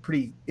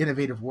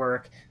innovative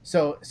work.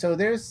 So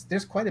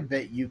there's quite a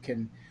bit you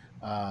can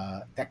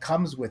that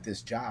comes with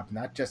this job,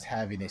 not just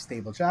having a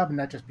stable job and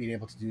not just being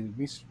able to do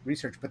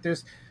research, but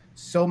there's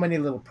so many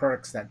little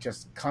perks that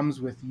just comes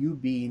with you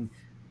being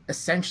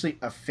essentially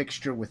a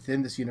fixture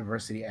within this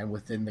university and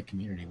within the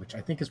community, which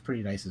I think is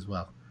pretty nice as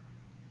well.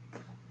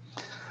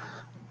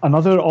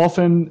 Another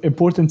often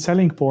important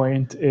selling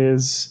point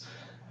is,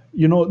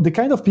 the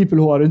kind of people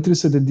who are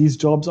interested in these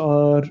jobs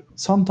are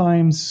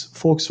sometimes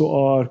folks who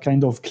are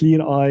kind of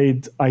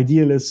clear-eyed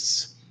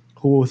idealists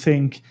who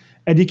think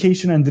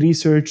education and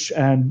research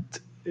and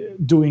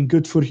doing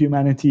good for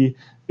humanity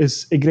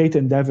is a great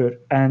endeavor.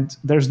 And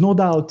there's no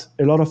doubt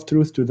a lot of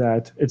truth to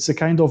that. It's a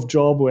kind of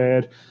job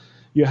where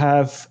you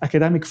have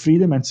academic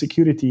freedom and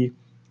security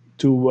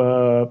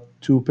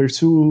to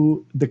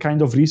pursue the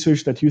kind of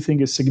research that you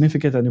think is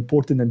significant and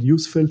important and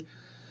useful.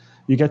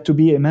 You get to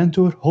be a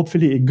mentor,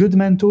 hopefully a good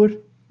mentor.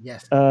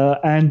 Yes.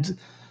 And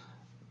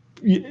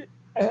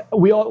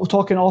we are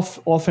talking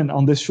often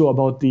on this show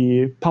about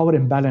the power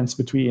imbalance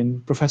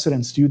between professor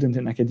and student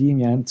in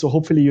academia. And so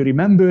hopefully you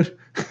remember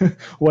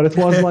what it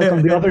was like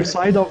on the other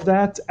side of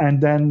that,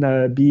 and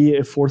then be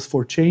a force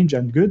for change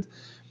and good.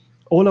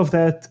 All of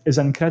that is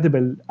an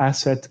incredible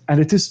asset, and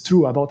it is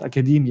true about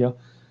academia.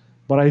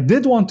 But I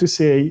did want to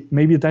say,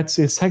 maybe that's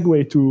a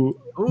segue to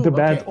the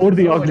bad or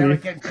the ugly. Now we're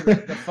getting to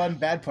the fun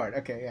bad part.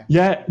 Okay, yeah.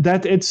 Yeah,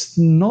 that it's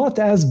not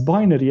as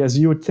binary as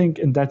you would think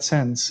in that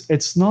sense.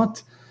 It's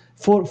not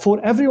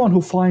for everyone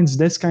who finds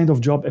this kind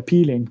of job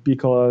appealing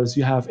because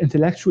you have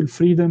intellectual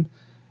freedom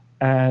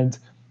and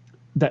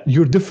that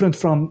you're different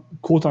from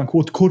quote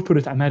unquote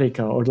corporate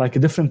America or like a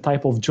different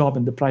type of job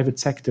in the private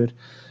sector.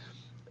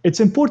 It's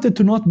important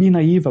to not be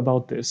naive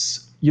about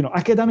this.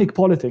 Academic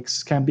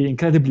politics can be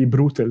incredibly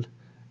brutal.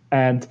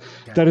 And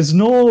there is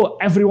no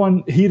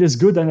everyone here is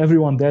good and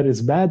everyone there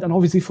is bad. And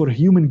obviously for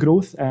human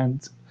growth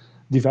and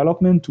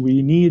development,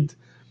 we need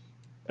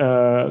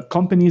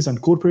companies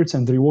and corporates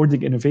and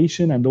rewarding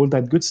innovation and all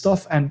that good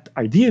stuff. And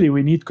ideally,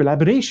 we need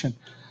collaboration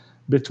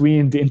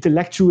between the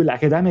intellectual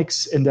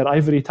academics in their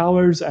ivory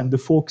towers and the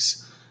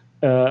folks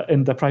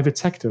in the private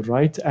sector,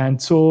 right?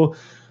 And so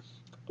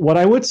what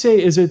I would say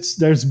is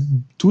there's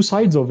two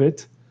sides of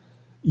it.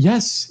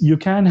 Yes, you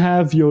can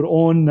have your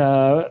own,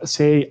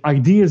 say,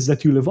 ideas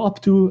that you live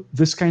up to.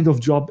 This kind of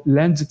job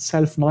lends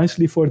itself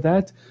nicely for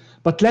that.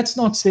 But let's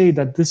not say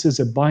that this is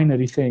a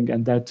binary thing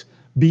and that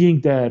being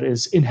there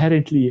is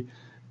inherently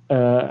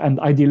an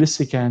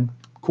idealistic and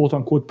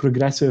quote-unquote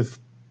progressive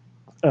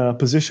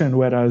position,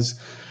 whereas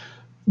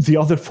the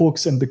other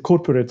folks in the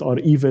corporate are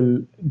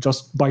evil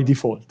just by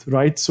default,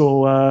 right?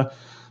 So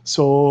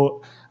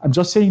I'm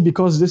just saying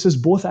because this is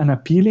both an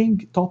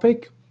appealing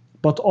topic,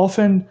 but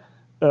often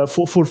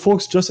for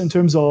folks just in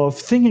terms of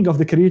thinking of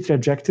the career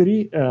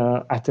trajectory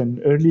at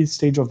an early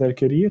stage of their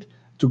career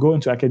to go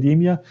into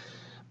academia,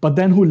 but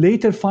then who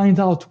later find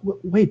out,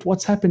 wait,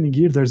 what's happening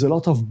here? There's a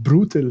lot of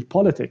brutal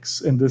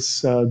politics in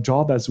this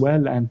job as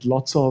well, and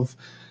lots of,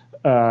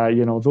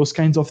 those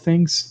kinds of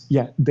things.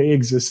 Yeah, they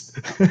exist,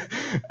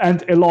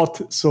 and a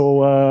lot.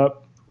 So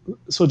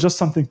just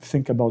something to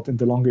think about in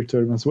the longer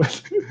term as well.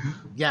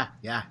 Yeah.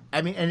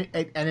 I mean, and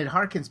it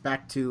harkens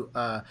back to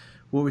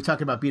what we're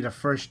talking about being a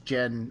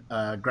first-gen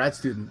grad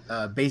student.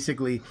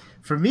 Basically,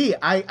 for me,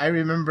 I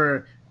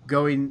remember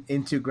going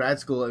into grad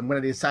school, and when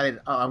I decided,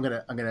 I'm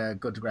gonna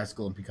go to grad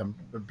school and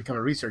become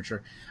a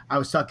researcher, I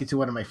was talking to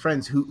one of my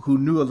friends who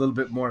knew a little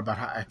bit more about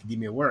how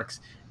academia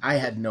works. I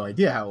had no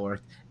idea how it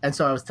worked, and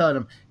so I was telling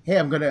him, "Hey,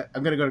 I'm gonna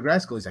go to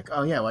grad school." He's like,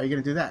 "Oh yeah, why are you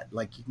gonna do that?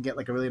 Like, you can get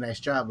like a really nice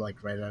job,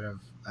 like right out of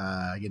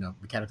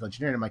mechanical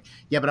engineering." I'm like,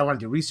 "Yeah, but I want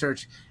to do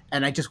research,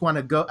 and I just want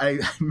to go." I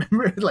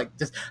remember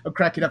I'm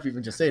cracking up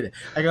even just saying it.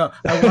 I go,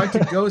 "I want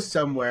to go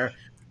somewhere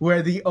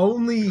where the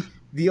only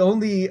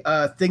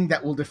thing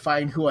that will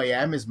define who I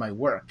am is my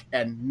work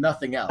and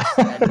nothing else,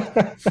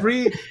 and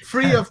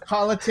free of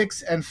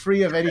politics and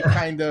free of any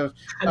kind of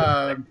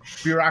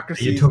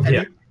bureaucracy."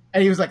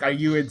 And he was like, "Are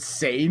you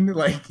insane?"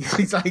 Like,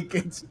 he's like,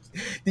 the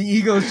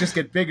egos just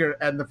get bigger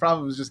and the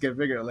problems just get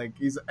bigger. Like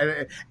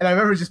and I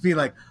remember just being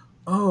like,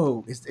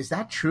 "Oh, is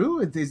that true?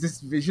 Is this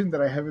vision that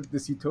I have,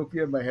 this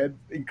utopia in my head,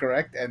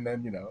 incorrect?" And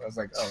then I was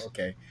like, "Oh,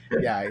 okay,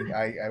 yeah."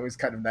 I was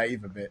kind of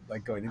naive a bit,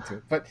 like going into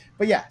it, but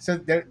yeah. So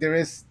there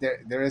is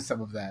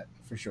some of that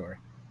for sure.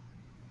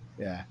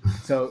 Yeah.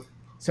 So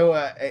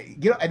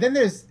and then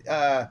there's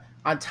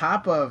on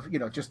top of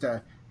just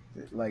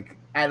like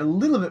add a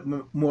little bit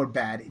more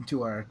bad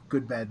into our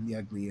good, bad, and the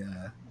ugly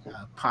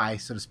pie,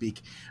 so to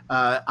speak.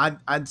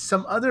 On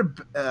some other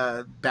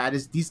bad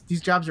is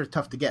these jobs are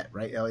tough to get,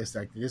 right, Elias?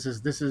 Like this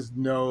is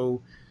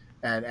no,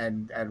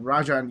 and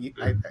Rajan,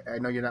 I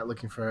know you're not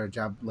looking for a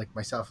job like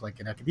myself, like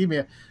in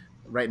academia,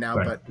 right now,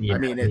 right. But yeah, I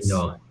mean it's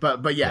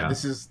but yeah.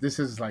 this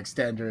is like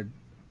standard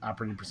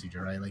operating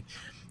procedure, right? Like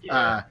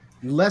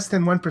less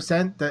than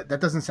 1%.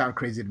 That doesn't sound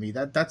crazy to me.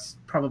 That's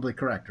probably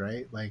correct,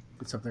 right? Like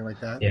it's something like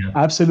that. Yeah,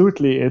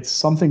 absolutely. It's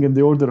something in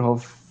the order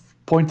of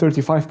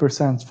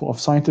 0.35% of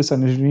scientists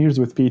and engineers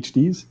with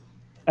PhDs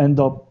end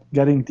up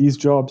getting these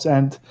jobs.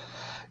 And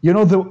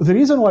the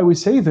reason why we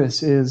say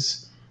this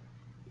is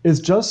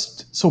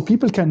just so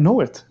people can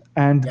know it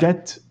and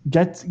get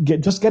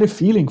a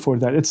feeling for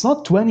that. It's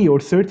not 20 or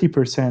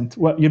 30%.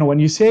 Well, when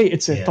you say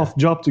it's a tough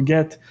job to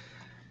get,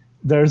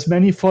 there's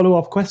many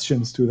follow-up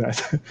questions to that.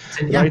 It's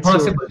an Right?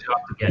 impossible job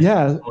to get.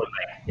 Yeah. More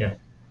like, yeah.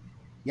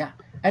 Yeah,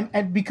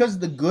 and because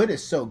the good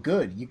is so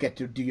good, you get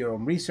to do your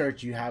own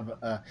research. You have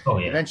Oh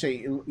yeah.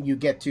 eventually you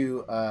get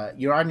to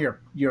you're on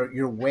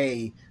your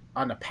way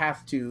on a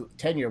path to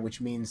tenure,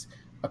 which means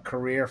a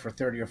career for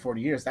 30 or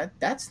 40 years.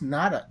 That's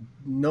not a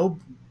no.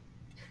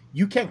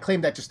 You can't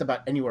claim that just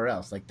about anywhere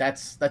else. Like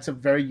that's a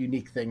very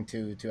unique thing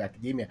to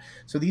academia.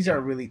 So these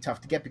are really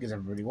tough to get because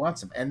everybody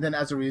wants them. And then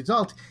as a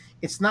result,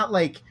 it's not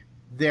like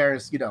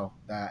there's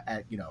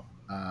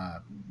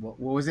what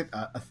was it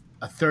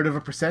a third of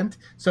a percent.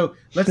 So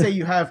let's say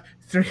you have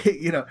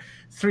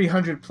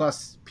 300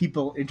 plus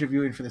people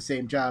interviewing for the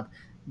same job.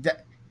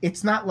 That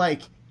it's not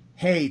like,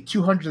 hey,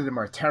 200 of them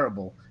are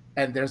terrible,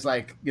 and there's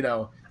like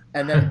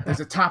and then there's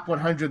a top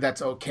 100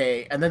 that's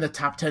okay, and then the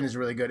top 10 is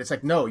really good. It's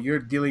like, no, you're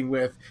dealing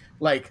with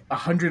like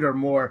 100 or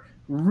more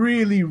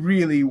really,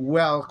 really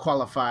well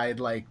qualified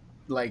like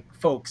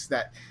folks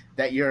that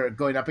you're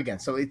going up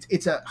against. So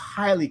it's a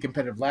highly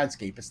competitive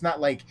landscape. It's not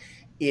like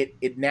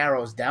it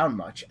narrows down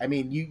much. I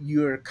mean,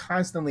 you're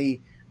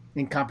constantly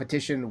in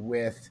competition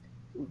with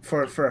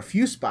for a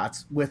few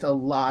spots with a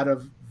lot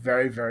of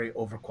very, very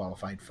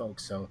overqualified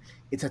folks. So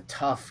it's a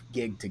tough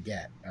gig to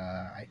get.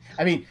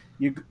 I mean,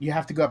 you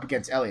have to go up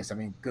against Elias. I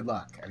mean, good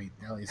luck. I mean,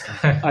 Elias.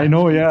 I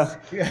know, yeah.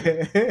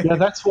 Yeah,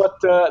 that's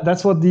what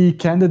the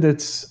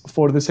candidates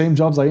for the same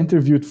jobs I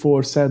interviewed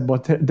for said,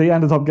 but they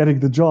ended up getting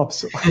the job.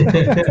 So.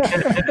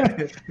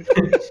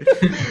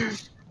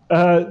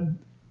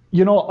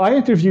 I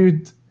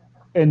interviewed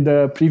in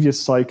the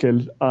previous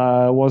cycle.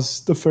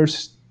 Was the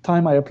first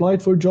time I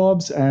applied for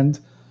jobs, and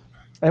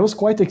I was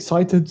quite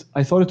excited.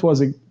 I thought it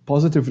was a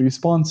positive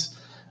response.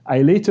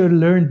 I later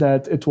learned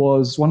that it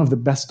was one of the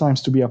best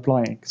times to be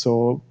applying.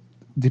 So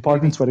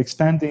departments were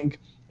expanding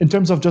in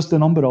terms of just the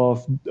number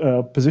of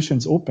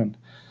positions open.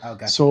 Oh,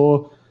 gotcha.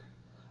 So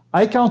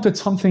I counted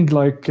something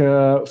like,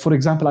 for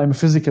example, I'm a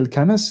physical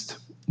chemist.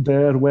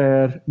 There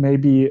were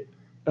maybe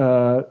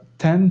 10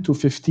 to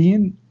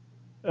 15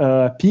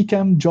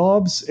 PChem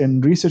jobs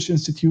in research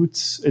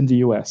institutes in the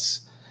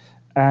US.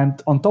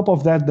 And on top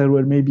of that, there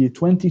were maybe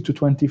 20 to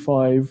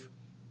 25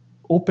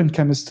 open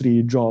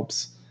chemistry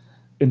jobs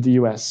in the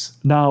US.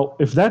 Now,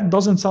 if that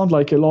doesn't sound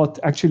like a lot,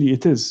 actually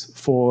it is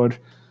for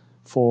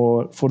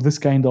this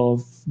kind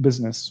of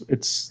business.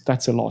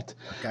 That's a lot.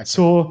 Gotcha.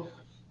 So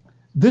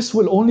this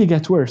will only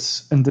get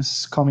worse in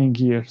this coming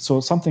year. So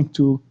something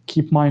to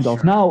keep mind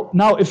of.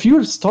 Now, if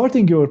you're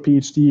starting your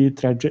PhD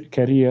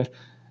career,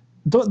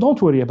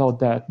 don't worry about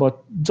that.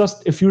 But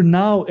just if you're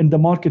now in the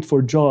market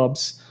for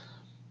jobs,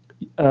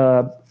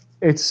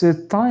 it's a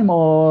time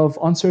of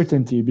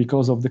uncertainty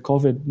because of the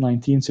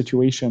COVID-19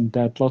 situation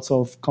that lots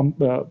of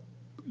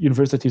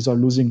universities are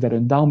losing their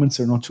endowments.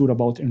 They're not sure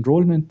about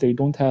enrollment. They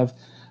don't have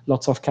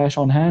lots of cash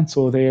on hand,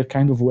 so they're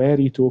kind of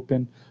wary to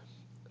open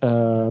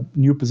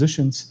new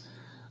positions.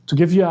 To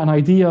give you an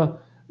idea,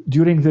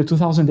 during the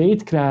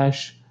 2008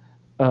 crash,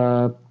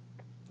 the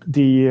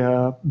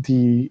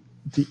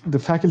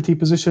faculty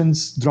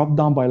positions dropped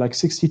down by like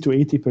 60 to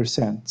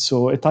 80%.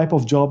 So a type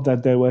of job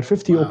that there were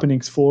 50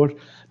 openings for,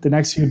 the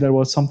next year there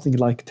was something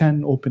like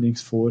 10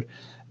 openings for.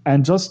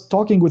 And just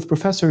talking with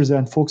professors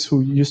and folks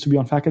who used to be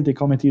on faculty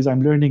committees,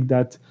 I'm learning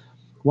that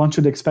one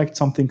should expect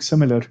something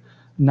similar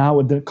now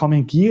in the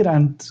coming year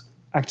and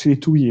actually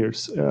 2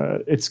 years.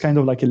 It's kind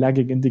of like a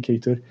lagging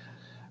indicator.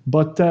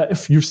 But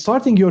if you're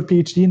starting your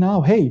PhD now,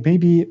 hey,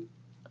 maybe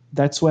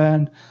that's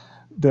when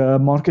the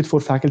market for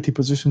faculty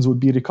positions would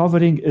be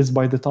recovering, is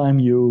by the time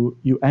you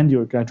end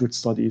your graduate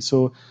studies.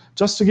 So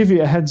just to give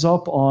you a heads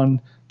up on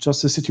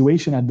just the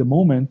situation at the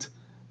moment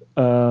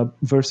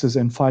versus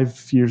in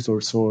 5 years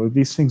or so,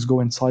 these things go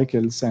in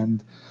cycles.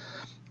 And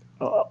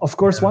of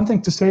course, one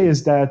thing to say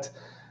is that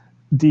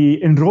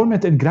the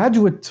enrollment in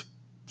graduate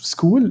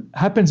school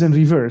happens in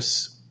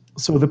reverse.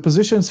 So the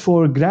positions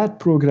for grad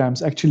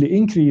programs actually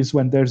increase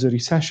when there's a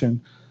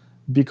recession,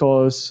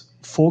 because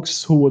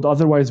folks who would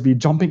otherwise be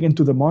jumping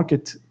into the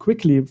market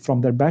quickly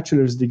from their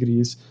bachelor's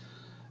degrees,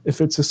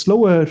 if it's a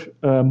slower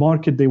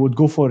market, they would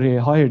go for a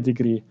higher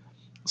degree.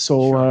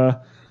 So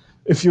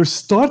if you're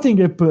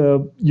starting up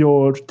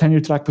your tenure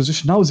track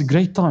position, now is a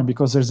great time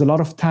because there's a lot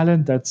of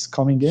talent that's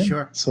coming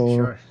in.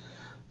 So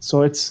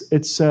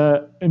it's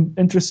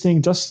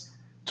interesting just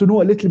to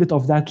know a little bit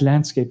of that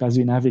landscape as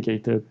you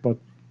navigate it. But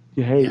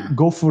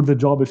go for the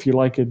job if you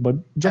like it, but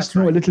just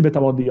know a little bit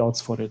about the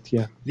odds for it.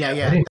 Yeah.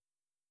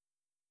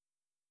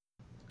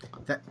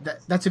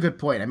 That's a good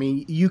point. I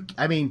mean,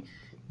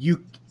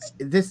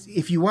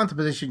 if you want the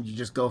position, you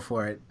just go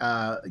for it.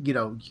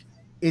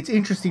 It's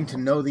interesting to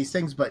know these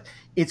things, but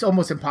it's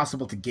almost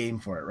impossible to game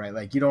for it, right?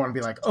 Like, you don't want to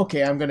be like,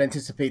 okay, I'm going to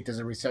anticipate there's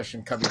a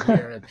recession coming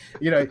here, and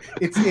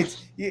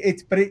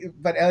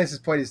but Elias's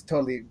point is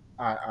totally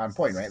on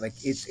point, right? Like,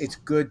 it's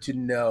good to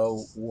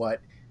know what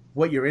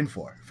you're in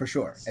for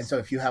sure. And so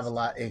if you have a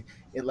lot,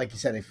 like you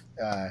said, if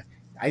I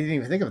didn't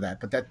even think of that,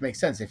 but that makes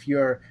sense. If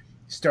you're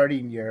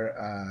starting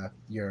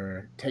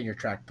your tenure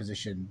track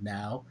position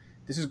now,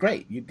 this is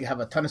great. You have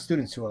a ton of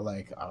students who are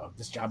like, oh,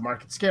 this job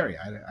market's scary.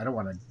 I don't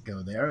want to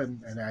go there,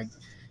 and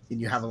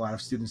you have a lot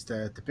of students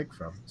to pick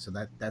from. So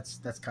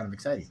that's kind of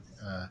exciting.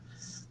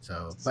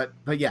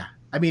 But yeah,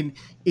 I mean,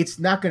 it's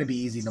not going to be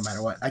easy no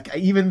matter what. Like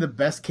even the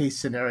best case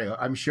scenario,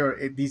 I'm sure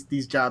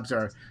these jobs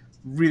are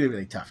really,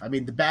 really tough. I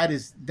mean, the bad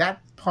is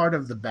that part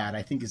of the bad,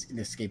 I think, is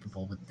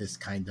inescapable with this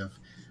kind of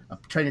a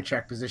trainer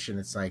track position.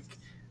 It's like,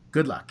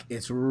 good luck.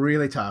 It's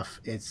really tough.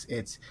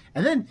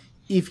 And then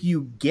if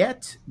you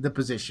get the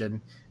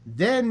position,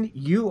 then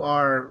you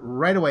are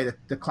right away,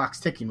 the clock's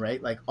ticking,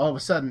 right? Like all of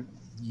a sudden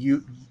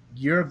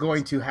you're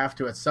going to have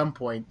to, at some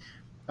point,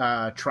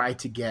 try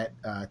to get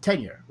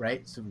tenure,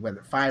 right? So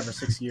whether 5 or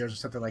 6 years or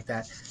something like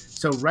that.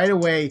 So right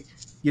away,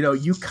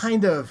 you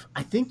kind of,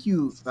 I think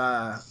you,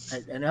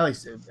 and Ellie,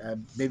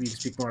 maybe you can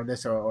speak more on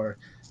this, or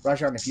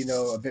Rajan, if you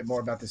know a bit more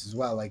about this as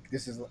well. Like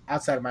this is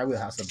outside of my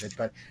wheelhouse a bit,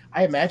 but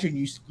I imagine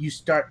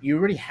you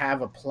already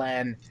have a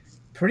plan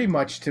pretty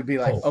much to be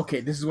like,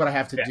 okay, this is what I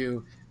have to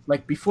do.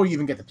 Like before you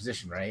even get the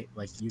position, right?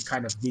 Like you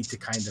kind of need to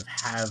kind of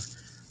have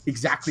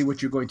exactly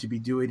what you're going to be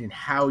doing and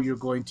how you're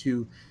going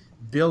to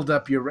build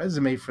up your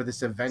resume for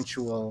this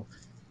eventual,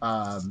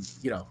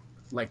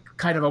 like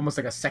kind of almost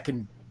like a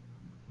second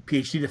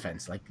PhD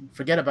defense. Like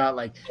forget about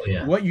like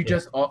what you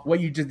just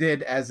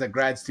did as a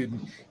grad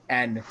student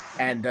and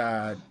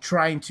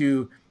trying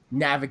to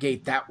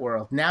navigate that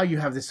world. Now you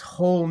have this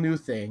whole new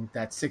thing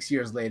that 6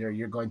 years later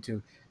you're going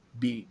to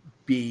be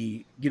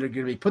going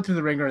to be put through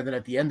the ringer, and then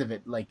at the end of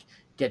it, like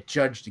get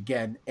judged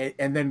again,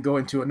 and then go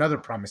into another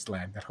promised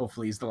land that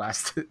hopefully is the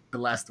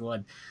last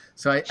one.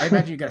 So I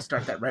imagine you got to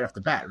start that right off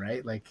the bat,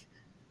 right? Like,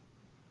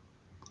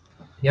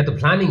 yeah, the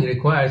planning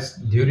requires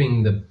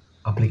during the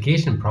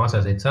application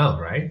process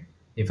itself, right?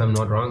 If I'm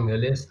not wrong,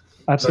 Elias.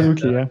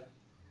 Absolutely, yeah.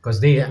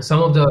 Because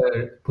some of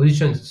the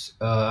positions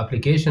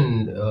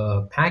application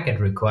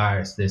packet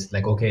requires this,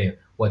 like, okay,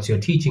 what's your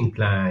teaching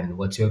plan?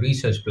 What's your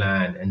research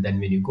plan? And then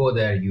when you go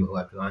there, you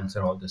have to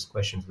answer all these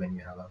questions when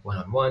you have a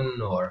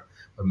one-on-one or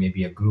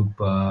maybe a group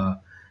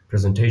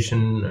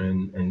presentation,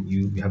 and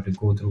you have to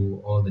go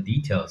through all the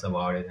details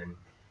about it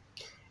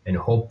and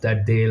hope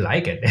that they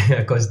like it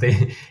because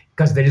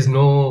there is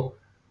no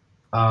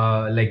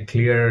like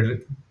clear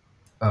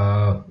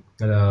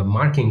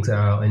markings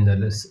in the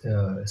list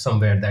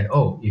somewhere that,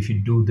 oh, if you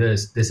do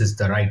this is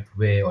the right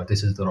way or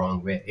this is the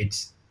wrong way.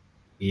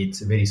 It's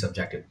very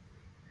subjective.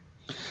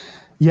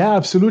 Yeah,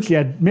 absolutely.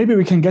 And maybe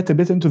we can get a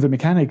bit into the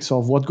mechanics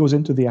of what goes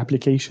into the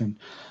application.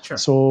 Sure.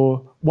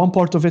 So one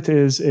part of it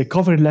is a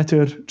cover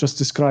letter just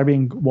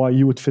describing why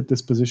you would fit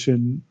this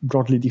position,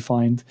 broadly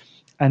defined.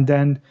 And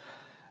then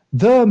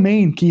the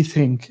main key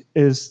thing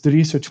is the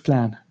research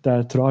plan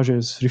that Raj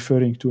is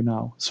referring to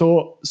now.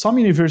 So some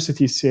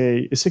universities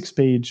say a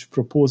 6-page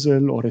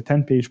proposal or a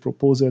 10-page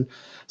proposal.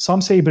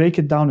 Some say break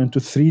it down into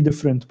 3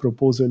 different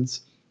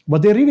proposals.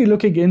 What they're really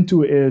looking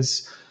into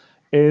is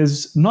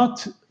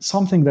not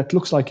something that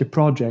looks like a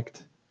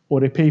project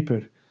or a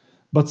paper,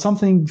 but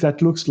something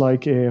that looks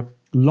like a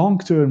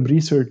long-term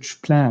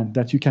research plan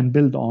that you can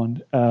build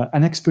on,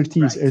 an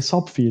expertise, a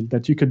subfield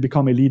that you could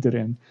become a leader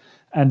in,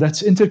 and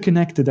that's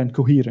interconnected and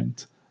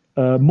coherent.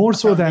 More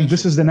so than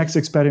this is the next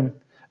experiment.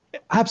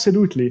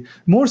 Absolutely.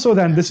 More so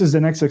than this is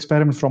the next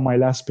experiment from my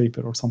last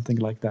paper or something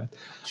like that.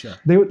 Sure.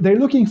 They're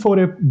looking for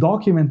a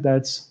document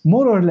that's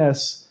more or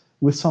less,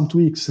 with some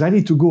tweaks,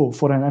 ready to go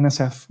for an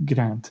NSF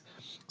grant.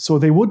 So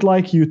they would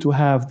like you to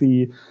have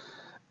the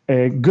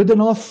good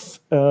enough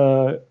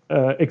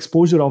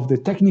exposure of the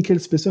technical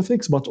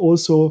specifics, but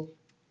also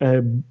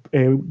a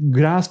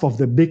grasp of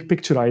the big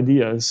picture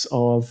ideas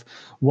of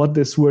what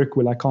this work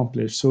will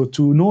accomplish. So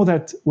to know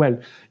that, well,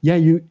 yeah,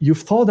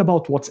 you've thought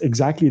about what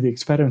exactly the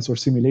experiments or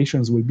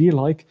simulations will be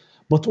like,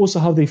 but also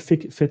how they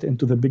fit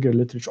into the bigger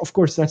literature. Of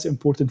course, that's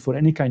important for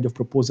any kind of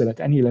proposal at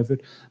any level,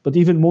 but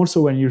even more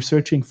so when you're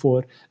searching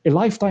for a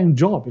lifetime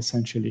job,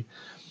 essentially.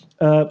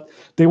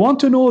 They want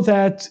to know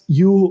that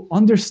you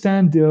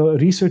understand the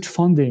research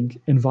funding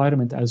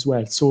environment as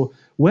well. So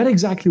where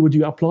exactly would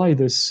you apply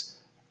this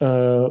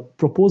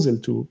proposal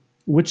to?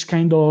 Which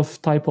kind of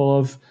type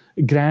of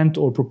grant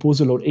or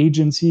proposal or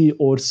agency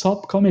or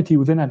subcommittee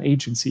within an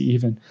agency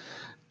even,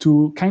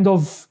 to kind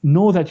of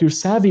know that you're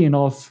savvy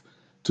enough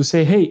to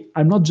say, hey,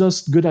 I'm not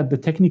just good at the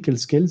technical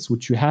skills,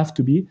 which you have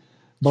to be,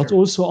 but Sure.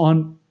 also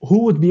on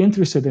who would be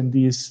interested in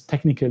these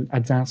technical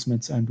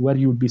advancements and where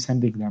you would be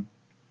sending them.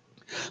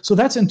 So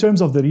that's in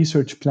terms of the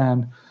research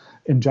plan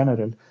in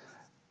general.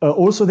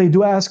 Also, they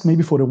do ask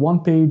maybe for a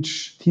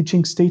 1-page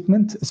teaching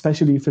statement,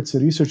 especially if it's a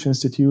research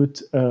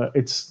institute.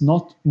 It's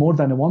not more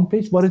than a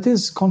 1-page, but it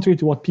is, contrary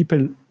to what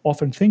people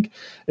often think,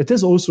 it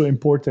is also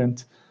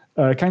important,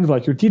 kind of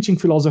like your teaching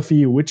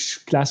philosophy,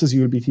 which classes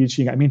you will be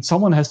teaching. I mean,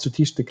 someone has to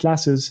teach the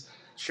classes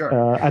Sure.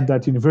 At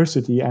that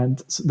university,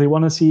 and they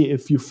want to see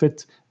if you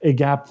fit a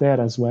gap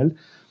there as well.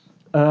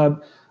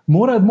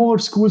 More and more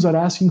schools are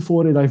asking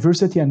for a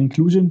diversity and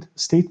inclusion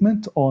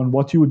statement on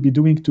what you would be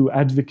doing to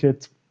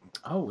advocate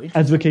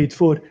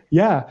for.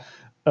 Yeah.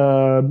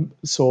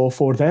 So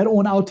for their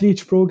own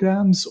outreach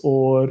programs,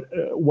 or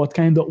what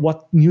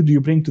new do you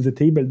bring to the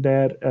table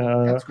there?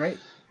 That's great.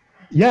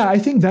 Yeah, I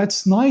think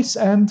that's nice,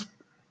 and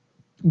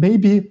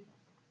maybe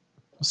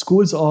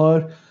schools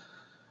are,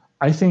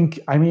 I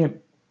mean,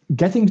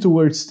 getting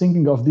towards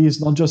thinking of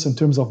these not just in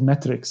terms of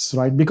metrics,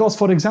 right? Because,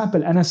 for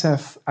example,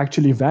 NSF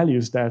actually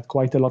values that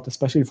quite a lot,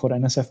 especially for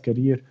NSF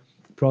career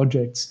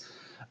projects,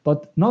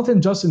 but not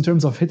in just in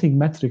terms of hitting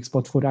metrics,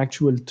 but for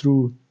actual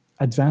true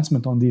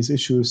advancement on these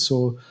issues.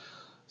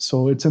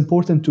 So it's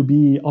important to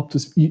be up to.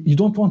 You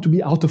don't want to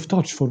be out of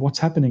touch for what's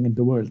happening in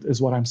the world,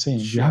 is what I'm saying.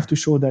 Sure. You have to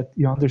show that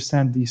you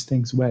understand these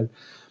things well.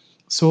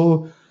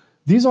 So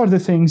these are the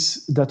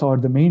things that are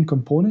the main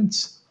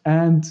components.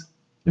 And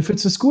if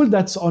it's a school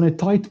that's on a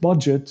tight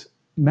budget,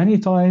 many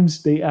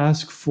times they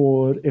ask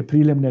for a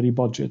preliminary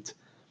budget.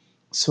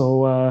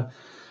 So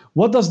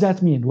what does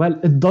that mean? Well,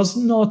 it does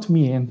not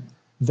mean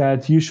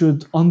that you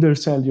should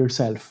undersell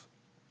yourself.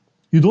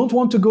 You don't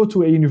want to go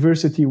to a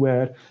university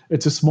where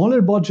it's a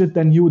smaller budget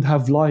than you would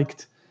have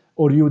liked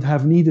or you would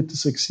have needed to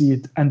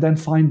succeed, and then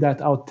find that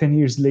out 10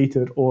 years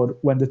later, or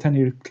when the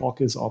 10-year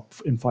clock is up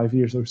in 5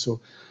 years or so.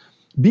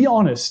 Be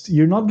honest,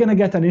 you're not going to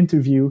get an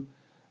interview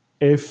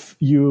if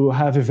you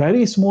have a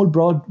very small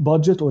broad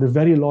budget or a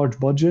very large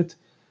budget.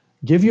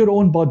 Give your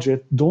own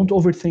budget, don't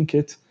overthink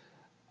it,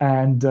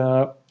 and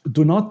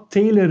do not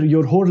tailor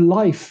your whole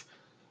life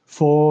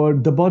for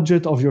the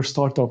budget of your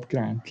startup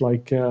grant.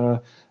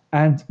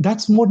 And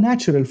that's more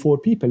natural for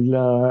people,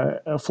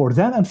 for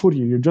them and for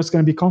you. You're just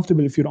going to be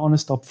comfortable if you're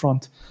honest up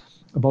front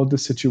about the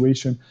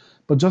situation.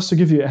 But just to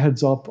give you a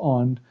heads up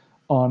on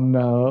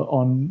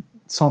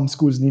some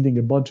schools needing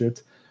a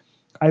budget,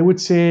 I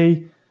would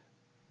say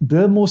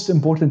the most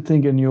important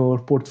thing in your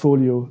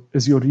portfolio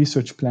is your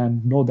research plan,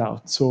 no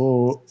doubt.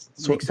 So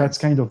that's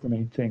kind of the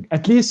main thing,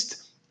 at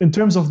least in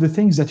terms of the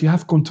things that you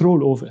have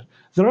control over.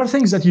 There are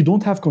things that you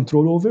don't have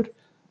control over,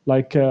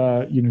 like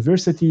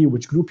university,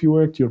 which group you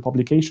worked, your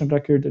publication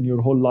record, and your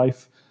whole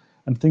life,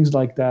 and things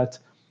like that.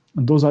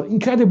 And those are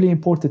incredibly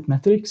important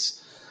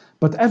metrics.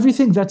 But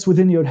everything that's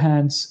within your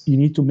hands, you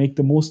need to make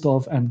the most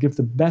of and give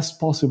the best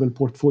possible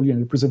portfolio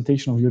and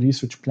representation of your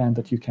research plan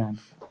that you can.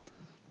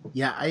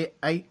 Yeah,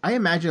 I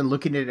imagine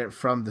looking at it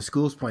from the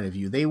school's point of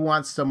view. They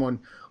want someone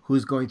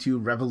who's going to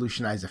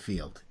revolutionize a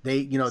field.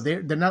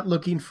 They're not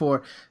looking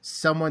for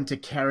someone to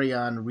carry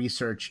on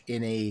research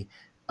in a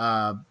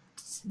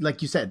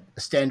like you said, a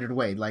standard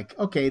way. Like,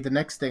 okay, the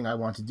next thing I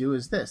want to do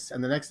is this,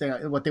 and the next thing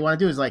what they want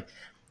to do is like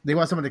they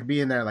want someone to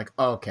be in there like,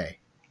 oh, okay,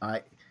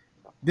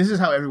 this is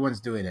how everyone's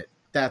doing it.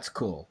 That's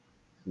cool.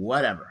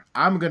 Whatever.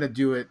 I'm going to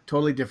do it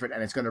totally different,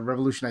 and it's going to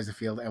revolutionize the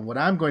field. And what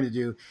I'm going to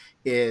do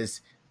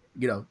is,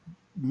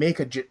 make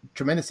a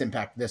tremendous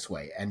impact this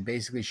way, and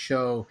basically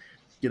show,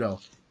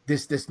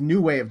 this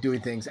new way of doing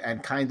things,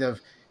 and kind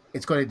of,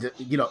 it's going to,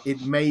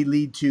 it may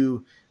lead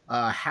to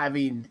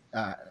having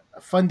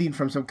funding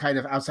from some kind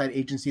of outside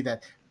agency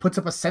that puts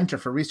up a center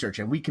for research,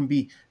 and we can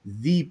be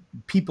the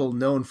people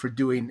known for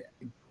doing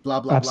blah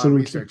blah Absolutely.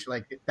 blah research.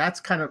 Like, that's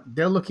kind of,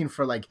 they're looking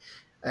for like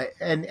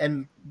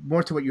and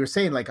more to what you were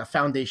saying, like a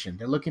foundation.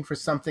 They're looking for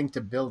something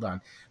to build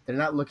on. They're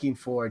not looking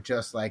for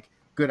just like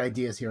good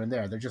ideas here and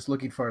there. They're just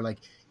looking for like,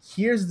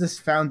 here's this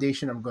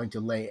foundation I'm going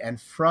to lay,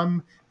 and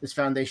from this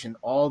foundation,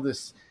 all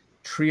this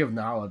tree of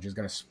knowledge is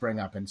going to spring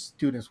up, and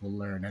students will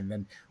learn, and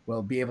then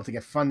we'll be able to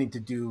get funding to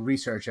do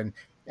research, and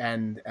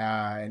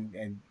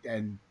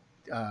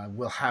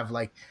we'll have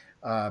like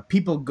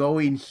people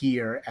going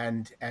here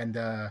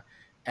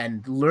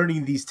and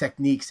learning these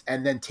techniques,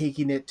 and then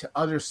taking it to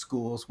other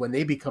schools when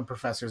they become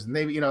professors, and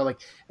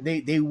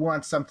they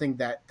want something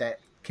that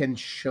can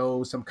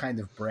show some kind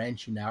of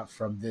branching out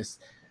from this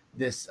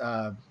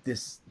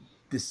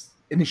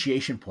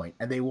initiation point,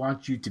 and they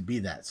want you to be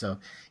that. So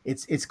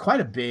it's quite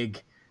a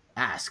big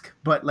ask,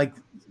 but like,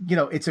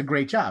 it's a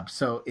great job.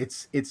 So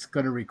it's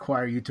going to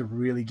require you to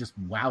really just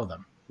wow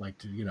them, like,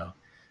 to,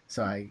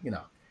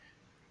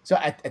 so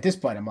at this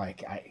point I'm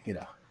like,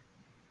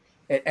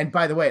 and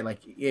by the way, like,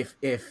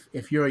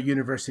 if you're a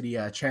university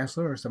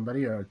chancellor or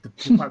somebody, or the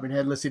department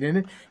head listening in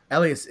it,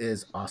 Elias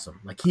is awesome.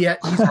 Like, he's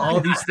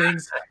all these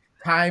things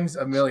times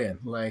a million,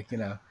 like,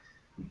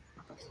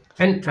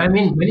 And I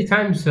mean, many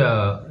times,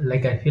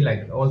 like, I feel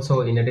like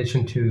also, in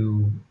addition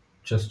to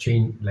just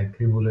change, like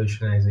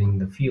revolutionizing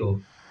the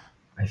field,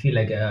 I feel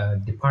like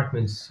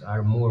departments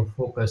are more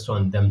focused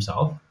on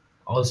themselves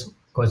also,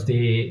 because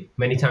they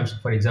many times,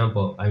 for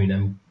example, I mean,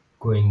 I'm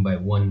going by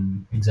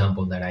one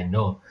example that I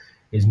know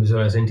is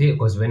Missouri SNT,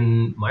 because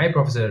when my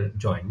professor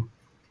joined,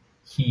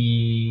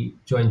 he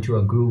joined to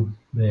a group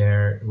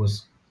where it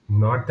was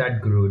not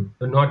that good,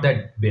 not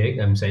that big,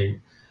 I'm saying,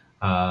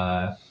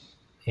 uh,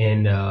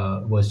 and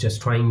was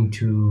just trying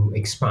to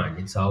expand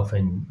itself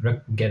and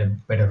get a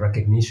better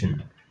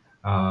recognition.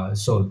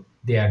 So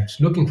they are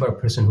looking for a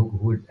person who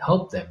would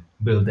help them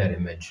build that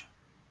image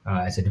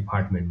as a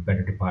department,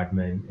 better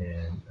department,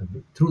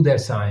 and through their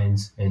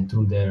science and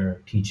through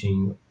their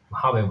teaching.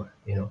 However,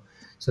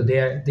 so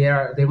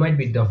there might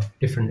be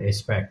different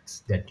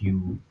aspects that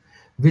you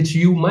which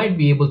you might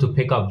be able to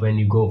pick up when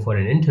you go for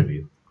an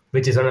interview,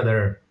 which is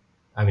another,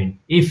 I mean,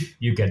 if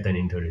you get an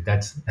interview,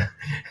 that's,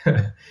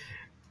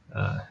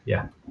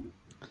 yeah.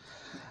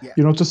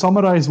 To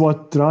summarize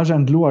what Raj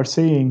and Lou are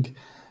saying,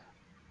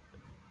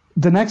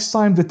 the next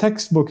time the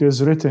textbook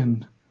is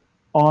written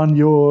on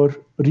your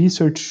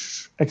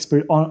research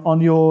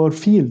on your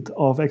field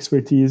of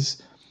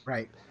expertise,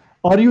 Right.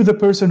 Are you the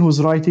person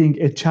who's writing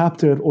a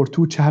chapter or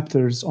 2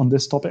 chapters on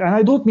this topic? And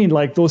I don't mean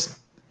like those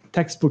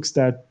textbooks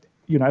that,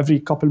 every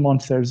couple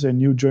months there's a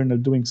new journal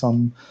doing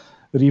some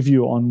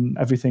review on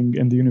everything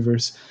in the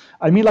universe.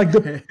 I mean like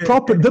the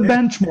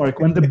benchmark,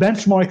 when the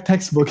benchmark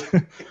textbook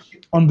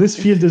on this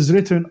field is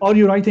written, are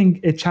you writing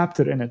a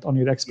chapter in it on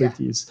your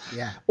expertise?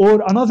 Yeah.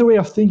 Or another way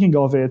of thinking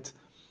of it,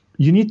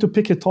 you need to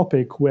pick a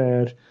topic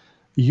where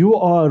you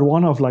are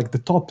one of like the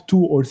top 2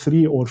 or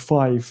 3 or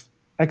 5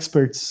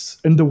 experts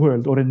in the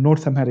world or in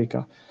North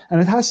America.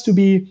 And it has to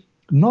be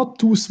not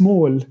too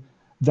small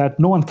that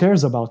no one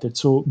cares about it.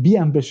 So be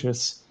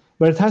ambitious,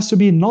 but it has to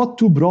be not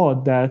too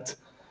broad that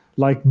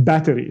like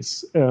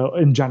batteries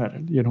in general,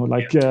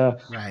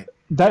 Right.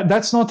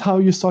 That's not how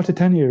you start a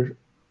tenure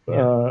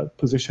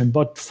position,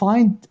 but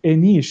find a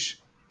niche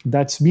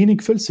that's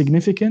meaningful,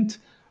 significant,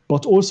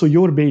 but also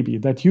your baby,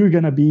 that you're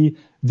going to be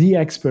the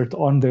expert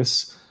on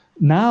this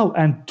now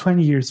and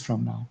 20 years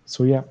from now.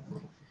 So, yeah.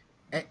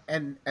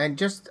 And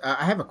just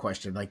I have a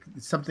question, like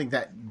something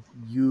that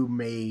you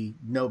may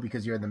know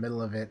because you're in the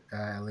middle of it,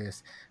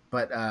 Elias.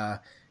 But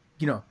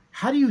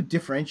how do you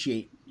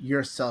differentiate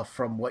yourself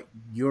from what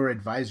your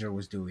advisor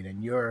was doing,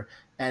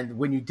 and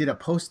when you did a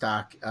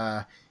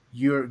postdoc,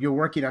 you're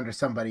working under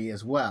somebody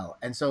as well,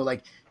 and so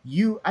like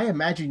I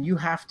imagine you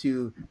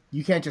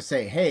can't just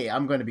say, hey,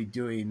 I'm going to be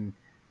doing,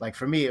 like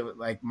for me,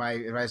 like my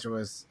advisor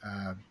was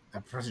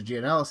Professor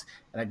Gianellis,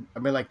 and I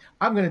mean like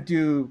I'm going to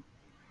do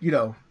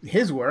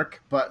his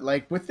work, but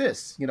like with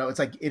this, it's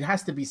like it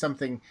has to be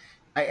something.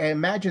 I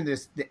imagine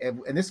this,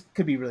 and this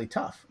could be really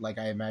tough. Like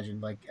I imagine,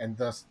 like, and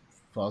thus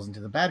falls into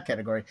the bad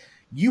category.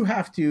 You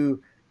have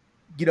to,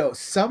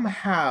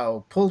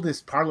 somehow pull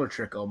this parlor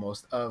trick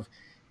almost of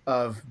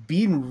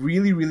being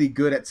really, really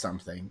good at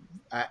something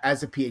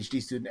as a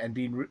PhD student,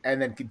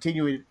 and then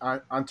continue it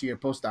onto your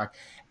postdoc,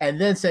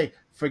 and then say,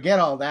 forget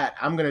all that.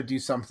 I'm going to do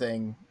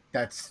something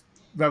that's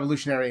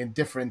revolutionary and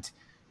different.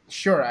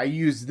 Sure, I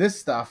use this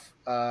stuff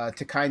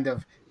to kind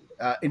of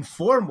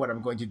inform what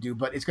I'm going to do,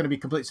 but it's going to be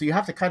complete. So you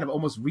have to kind of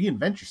almost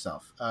reinvent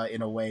yourself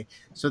in a way,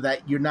 so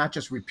that you're not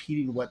just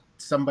repeating what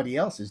somebody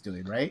else is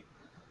doing, right?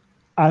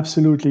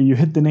 Absolutely, you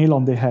hit the nail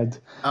on the head.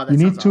 Oh, that you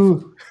need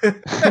to.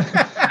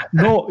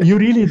 No, you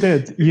really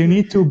did. You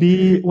need to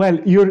be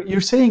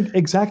You're saying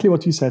exactly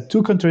what you said.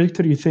 2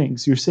 contradictory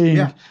things. You're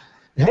saying,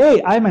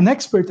 hey, I'm an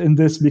expert in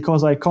this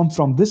because I come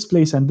from this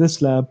place and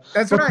this lab.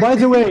 That's but right. By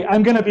the way,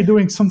 I'm going to be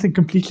doing something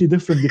completely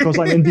different because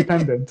I'm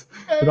independent,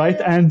 right?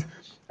 And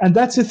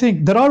that's the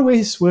thing. There are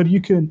ways where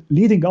you can,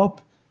 leading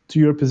up to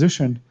your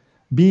position,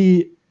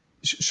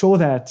 show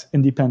that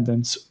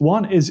independence.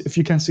 One is if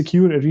you can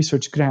secure a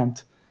research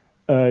grant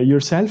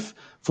yourself,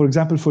 for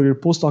example, for your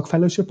postdoc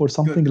fellowship or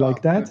something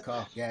like that. Good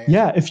call.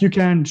 Yeah, if you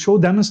can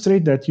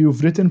demonstrate that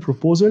you've written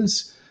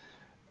proposals,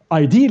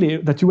 ideally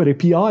that you were a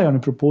PI on a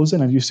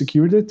proposal and you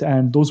secured it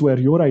and those were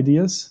your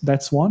ideas,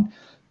 that's one.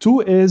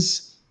 2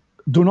 is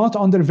do not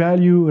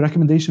undervalue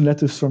recommendation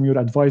letters from your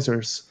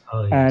advisors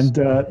and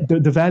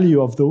the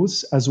value of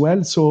those as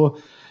well. So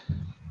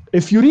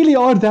if you really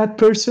are that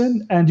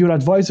person and your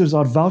advisors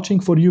are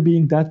vouching for you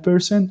being that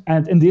person,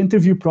 and in the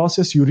interview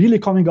process you're really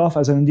coming off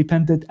as an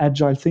independent,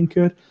 agile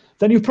thinker,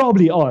 then you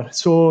probably are.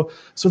 So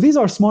these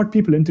are smart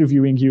people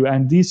interviewing you,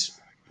 and these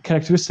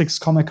characteristics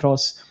come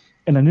across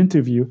in an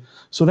interview.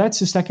 So that's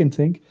the second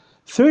thing.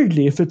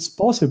 Thirdly, if it's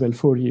possible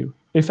for you,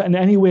 if in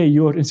any way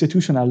your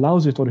institution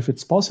allows it, or if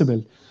it's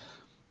possible,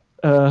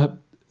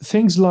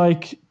 things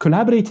like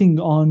collaborating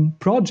on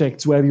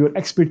projects where your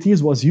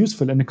expertise was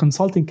useful in a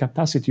consulting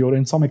capacity or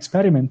in some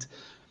experiment,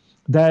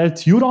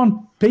 that you're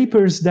on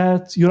papers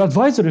that your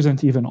advisor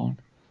isn't even on,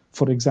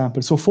 for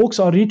example. So folks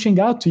are reaching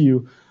out to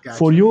you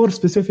for your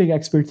specific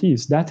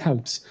expertise. That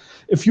helps.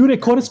 If you're a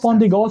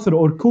corresponding author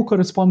or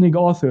co-corresponding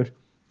author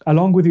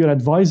along with your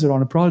advisor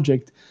on a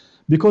project,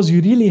 because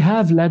you really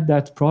have led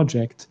that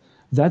project,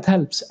 that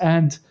helps.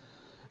 And,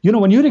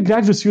 when you're a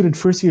graduate student,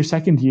 first year,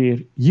 second year,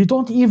 you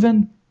don't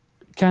even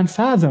can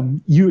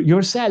fathom you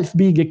yourself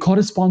being a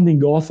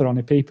corresponding author on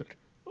a paper.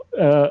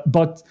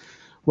 But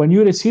when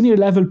you're a senior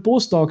level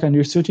postdoc and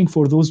you're searching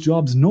for those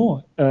jobs,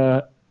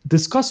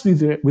 discuss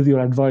with your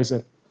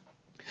advisor.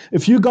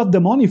 If you got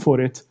the money for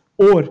it,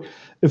 or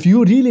if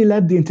you really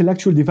led the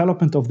intellectual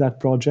development of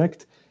that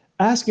project,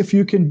 ask if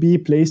you can be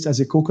placed as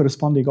a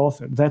co-corresponding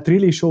author. That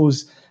really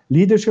shows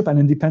leadership and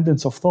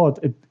independence of thought.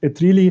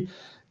 It really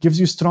gives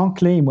you strong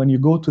claim when you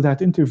go to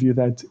that interview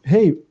that,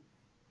 hey,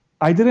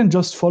 I didn't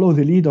just follow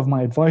the lead of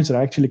my advisor.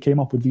 I actually came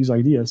up with these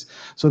ideas.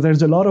 So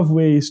there's a lot of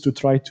ways to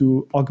try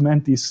to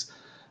augment this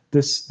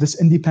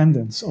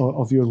independence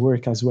of your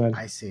work as well.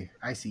 I see.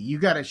 You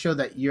got to show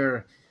that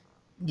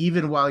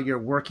even while you're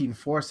working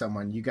for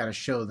someone, you got to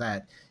show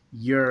that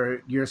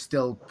you're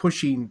still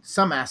pushing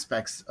some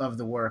aspects of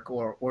the work,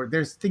 or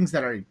there's things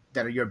that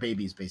are your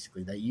babies,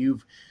 basically, that you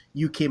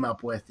came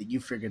up with, that you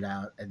figured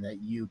out, and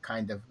that you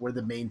kind of were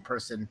the main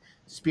person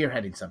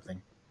spearheading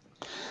something.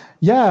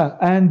 Yeah,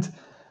 and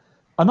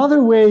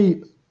another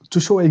way to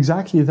show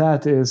exactly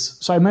that is,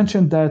 so I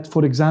mentioned that,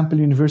 for example,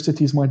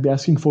 universities might be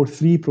asking for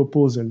 3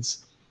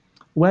 proposals.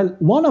 Well,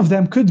 one of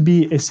them could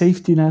be a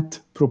safety net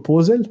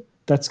proposal.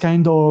 That's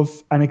kind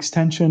of an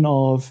extension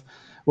of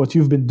what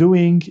you've been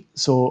doing.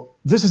 So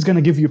this is going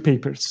to give you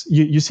papers.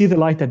 You see the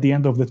light at the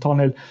end of the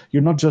tunnel.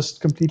 You're not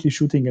just completely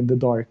shooting in the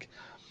dark.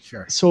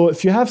 Sure. So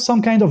if you have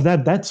some kind of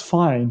that, that's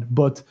fine.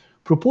 But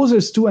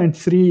proposals 2 and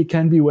 3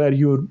 can be where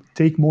you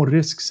take more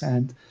risks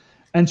and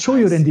show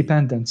your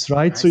independence,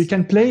 right? So you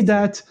can play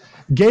that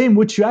game,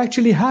 which you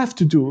actually have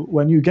to do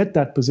when you get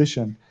that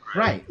position.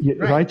 Right.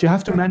 Right. You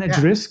have to manage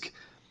risk.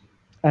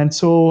 And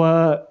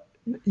so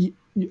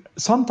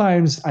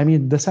sometimes, I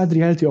mean, the sad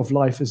reality of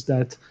life is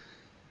that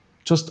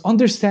just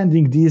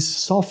understanding these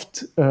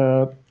soft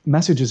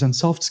messages and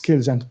soft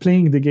skills and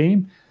playing the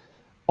game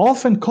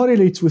often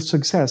correlates with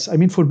success. I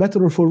mean, for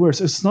better or for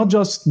worse, it's not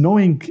just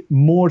knowing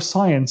more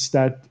science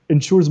that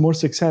ensures more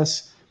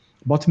success,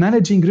 but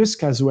managing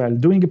risk as well.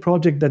 Doing a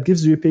project that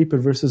gives you a paper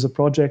versus a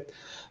project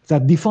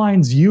that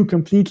defines you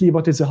completely,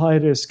 but is a high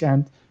risk,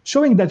 and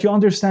showing that you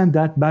understand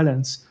that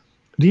balance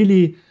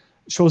really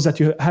shows that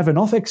you have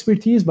enough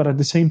expertise, but at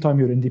the same time,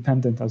 you're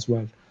independent as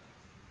well.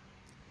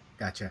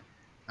 Gotcha.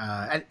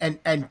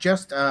 And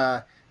just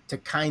to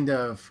kind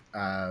of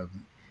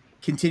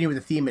continue with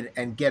the theme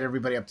and get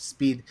everybody up to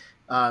speed,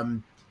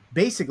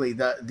 basically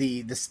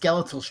the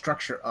skeletal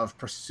structure of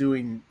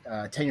pursuing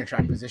a tenure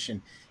track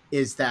position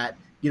is that,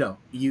 you know,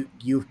 you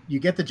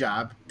get the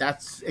job.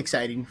 That's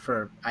exciting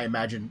for, I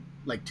imagine,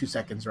 like 2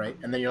 seconds, right?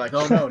 And then you're like,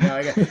 oh no, now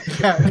I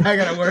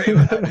gotta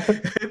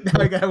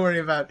worry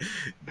about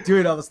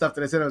doing all the stuff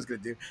that I said I was gonna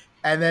do.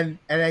 And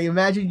I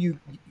imagine you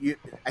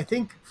I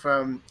think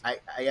I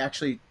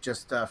actually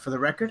just for the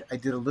record, I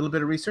did a little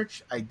bit of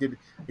research. I did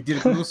a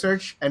Google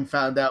search and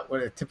found out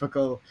what a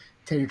typical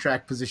tenure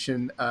track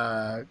position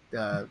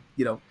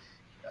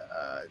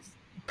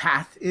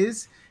path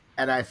is,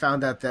 and I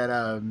found out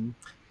that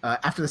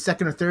after the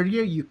second or third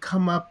year, you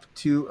come up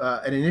to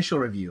an initial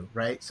review,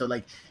 right? So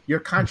like your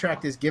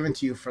contract is given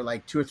to you for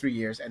like 2 or 3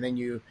 years, and then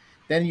you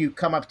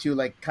come up to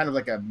like kind of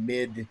like a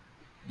mid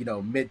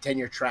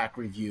tenure track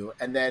review,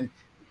 and then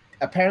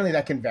apparently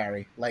that can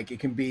vary. Like it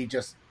can be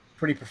just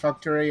pretty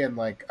perfunctory and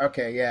like,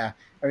 okay, yeah,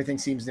 everything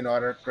seems in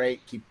order,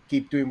 great,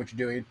 keep doing what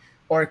you're doing.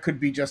 Or it could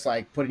be just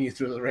like putting you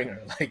through the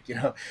ringer, like, you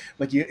know,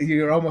 like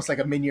you're almost like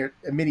a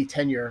mini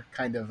tenure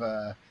kind of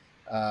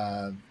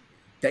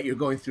that you're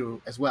going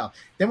through as well.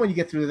 Then when you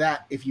get through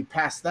that, if you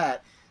pass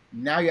that,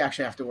 now you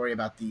actually have to worry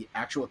about the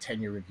actual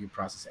tenure review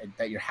process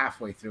that you're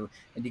halfway through,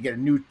 and you get a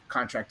new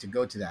contract to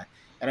go to that.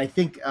 And I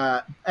think,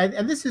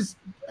 and this is,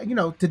 you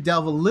know, to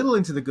delve a little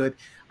into the good,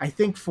 I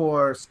think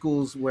for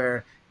schools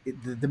where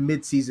the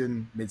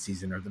mid-season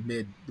or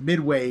the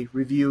midway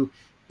review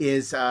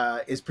is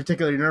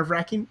particularly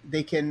nerve-wracking,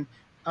 they can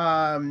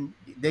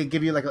they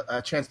give you like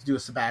a chance to do a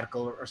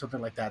sabbatical or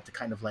something like that to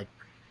kind of like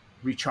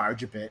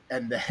recharge a bit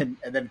and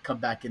then come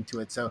back into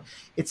it. So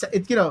it's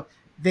you know,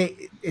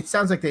 it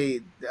sounds like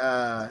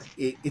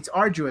it's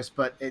arduous,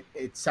 but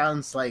it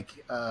sounds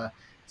like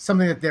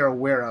something that they're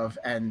aware of,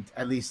 and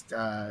at least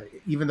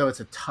even though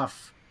it's a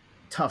tough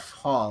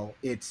haul,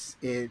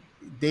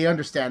 they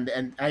understand,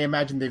 and I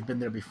imagine they've been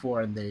there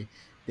before, and they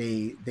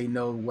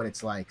know what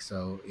it's like.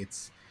 So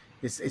it's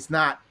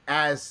not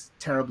as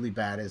terribly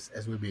bad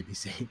as we may be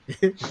saying.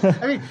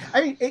 I mean,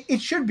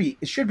 it should be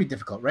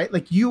difficult, right?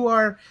 Like you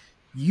are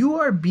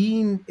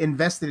being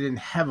invested in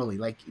heavily.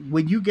 Like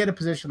when you get a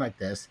position like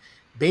this,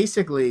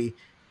 basically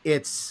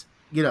it's,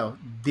 you know,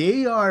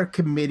 they are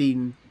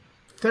committing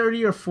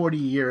 30 or 40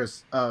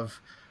 years of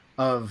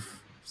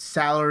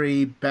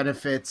salary,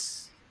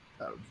 benefits,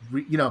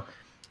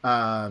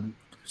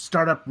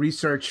 startup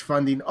research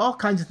funding, all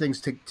kinds of things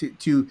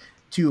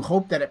to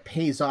hope that it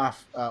pays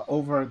off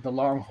over the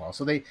long haul.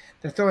 So they're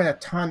throwing a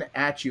ton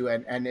at you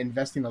and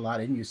investing a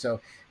lot in you.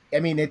 So I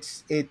mean, it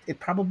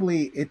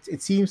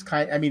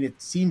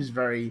seems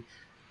very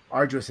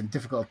arduous and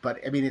difficult, but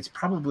I mean, it's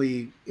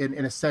probably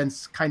in a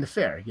sense kind of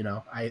fair, you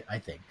know. I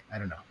think. I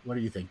don't know. What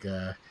do you think?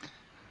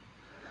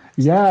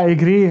 Yeah, I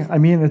agree. I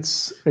mean,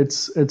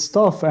 it's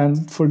tough,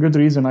 and for good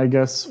reason, I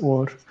guess.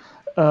 Or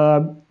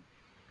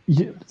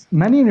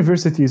many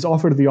universities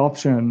offer the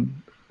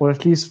option, or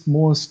at least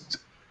most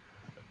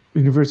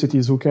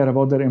universities who care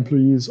about their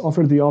employees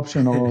offer the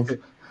option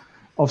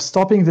of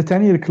stopping the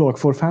tenure clock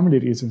for family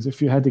reasons,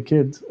 if you had a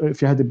kid,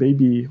 if you had a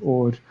baby,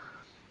 or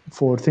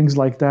for things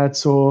like that.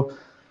 So,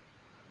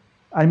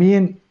 I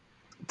mean,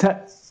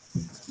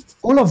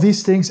 all of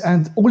these things,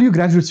 and all you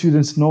graduate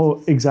students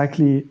know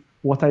exactly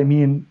what I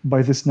mean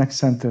by this next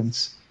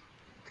sentence.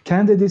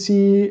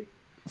 Candidacy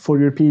for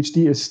your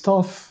PhD is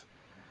tough.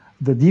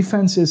 The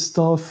defense is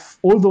tough.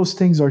 All those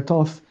things are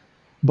tough.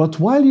 But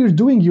while you're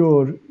doing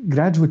your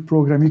graduate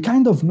program, you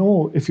kind of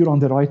know if you're on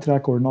the right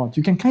track or not.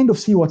 You can kind of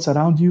see what's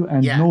around you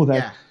and know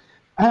that.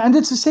 And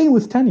it's the same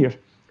with tenure.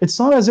 It's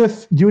not as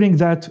if during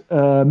that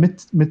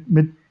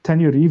mid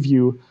tenure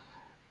review,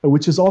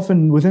 which is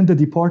often within the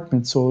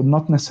department, so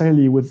not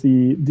necessarily with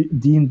the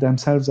dean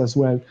themselves as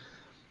well.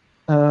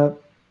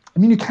 I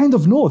mean, you kind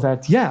of know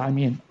that, yeah, I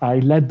mean, I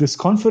led this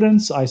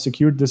conference, I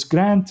secured this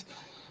grant,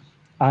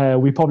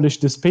 we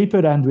published this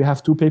paper, and we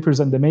have 2 papers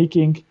in the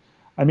making.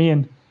 I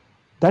mean,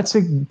 that's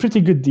a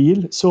pretty good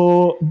deal.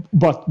 So,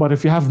 but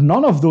if you have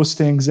none of those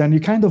things, then you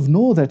kind of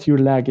know that you're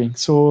lagging.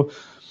 So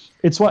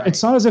it's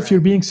not as if you're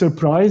being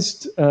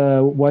surprised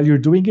while you're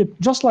doing it,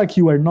 just like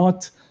you are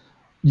not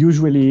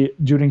usually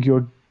during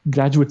your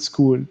graduate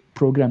school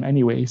program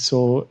anyway.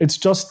 So it's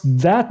just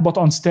that, but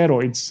on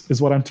steroids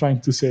is what I'm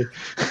trying to say.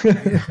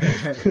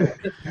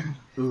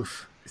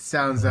 Oof.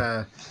 Sounds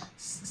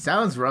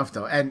rough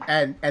though.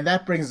 And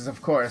that brings us,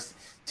 of course,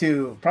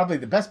 to probably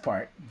the best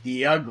part,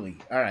 the ugly.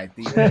 All right.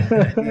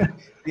 The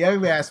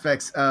ugly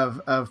aspects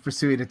of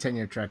pursuing a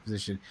tenure track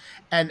position.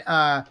 And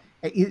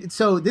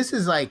so this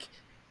is like,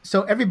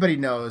 so everybody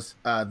knows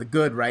the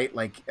good, right?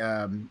 Like,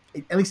 at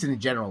least in a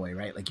general way,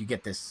 right? Like you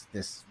get this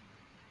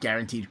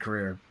guaranteed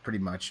career pretty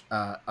much,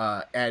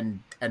 and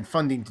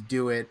funding to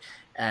do it,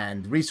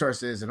 and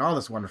resources and all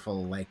this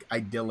wonderful, like,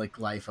 idyllic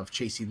life of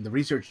chasing the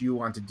research you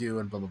want to do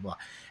and blah, blah, blah.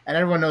 And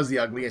everyone knows the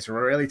ugly. It's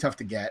really tough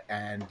to get,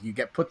 and you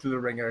get put through the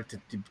ringer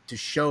to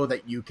show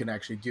that you can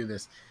actually do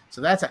this.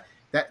 So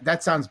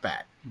that sounds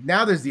bad.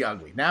 Now there's the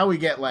ugly. Now we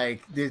get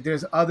like,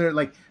 there's other,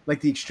 like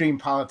the extreme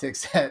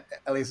politics that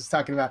Elias was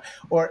talking about.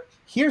 Or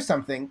here's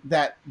something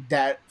that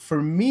for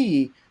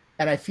me,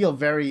 and I feel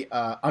very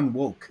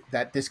unwoke,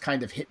 that this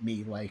kind of hit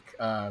me like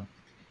a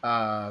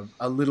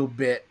little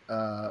bit,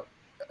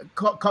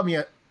 caught me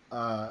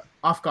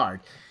off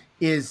guard,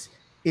 is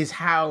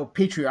how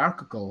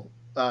patriarchal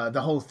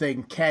the whole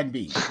thing can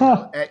be,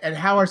 and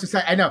how our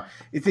society. I know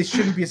it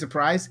shouldn't be a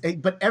surprise,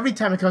 but every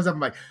time it comes up, I'm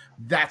like,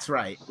 that's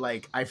right.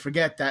 Like, I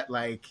forget that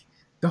like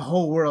the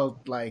whole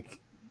world like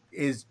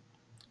is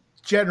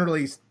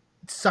generally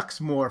sucks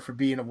more for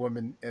being a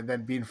woman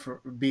than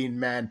being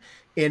man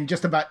in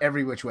just about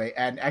every which way.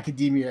 And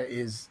academia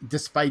is,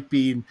 despite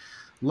being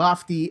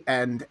lofty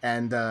and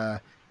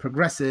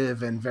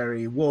progressive and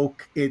very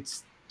woke,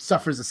 it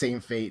suffers the same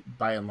fate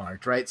by and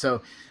large, right?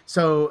 So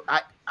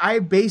I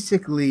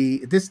basically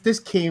this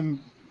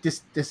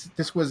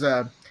was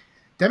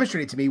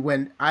demonstrated to me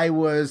when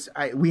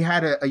we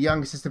had a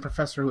young assistant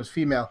professor who was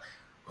female,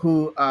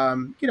 who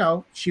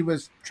she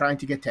was trying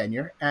to get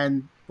tenure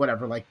and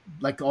whatever,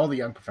 like all the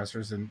young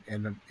professors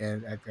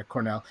at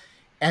Cornell,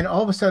 and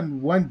all of a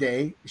sudden one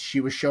day she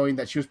was showing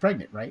that she was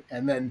pregnant, right?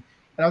 And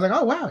I was like,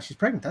 oh wow, she's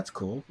pregnant. That's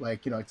cool.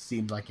 Like, it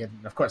seemed like it.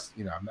 And of course,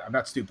 I'm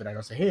not stupid. I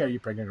don't say, hey, are you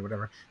pregnant or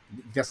whatever.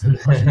 That's the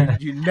question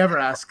you never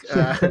ask.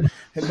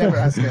 Never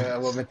ask a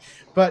woman.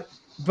 But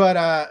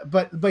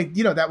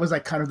that was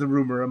like kind of the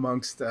rumor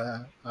amongst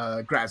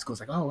grad schools.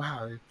 Like, oh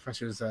wow, the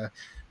professor's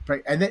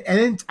pregnant. And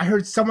then I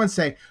heard someone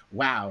say,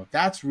 wow,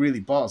 that's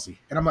really ballsy.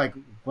 And I'm like,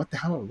 what the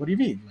hell? What do you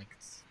mean? Like,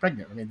 it's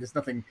pregnant. I mean, there's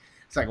nothing.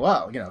 It's like,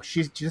 well,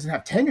 she doesn't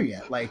have tenure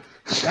yet. Like,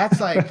 that's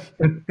like,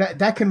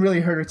 that can really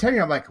hurt her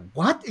tenure. I'm like,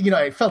 what?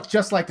 It felt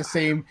just like the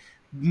same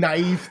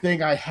naive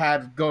thing I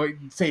had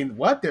saying,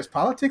 what? There's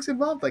politics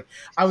involved? Like,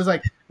 I was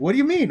like, what do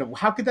you mean?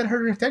 How could that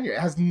hurt her tenure? It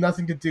has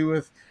nothing to do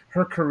with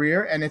her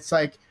career. And it's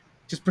like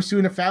just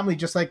pursuing a family,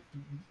 just like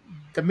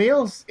the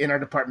males in our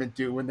department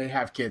do when they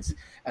have kids.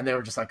 And they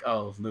were just like,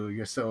 oh, Lou,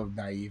 you're so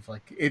naive.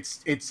 Like,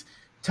 it's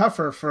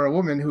tougher for a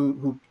woman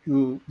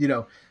who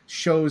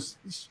shows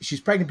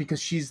she's pregnant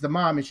because she's the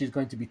mom and she's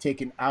going to be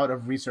taken out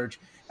of research.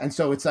 And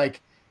so it's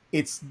like,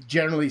 it's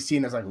generally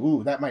seen as like,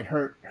 ooh, that might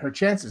hurt her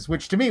chances,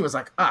 which to me was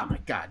like, oh my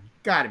God, you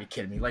gotta be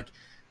kidding me. Like,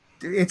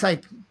 it's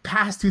like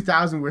past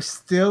 2000, we're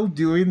still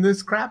doing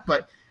this crap,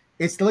 but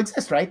it still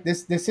exists, right?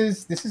 This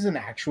is an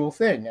actual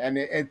thing.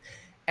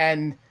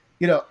 And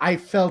I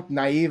felt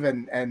naive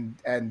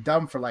and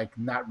dumb for like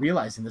not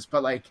realizing this,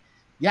 but like,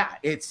 yeah,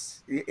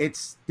 it's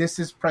this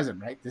is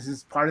present, right? This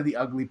is part of the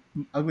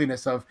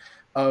ugliness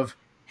of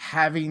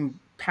having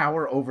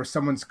power over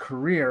someone's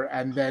career,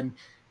 and then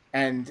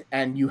and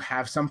you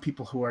have some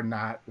people who are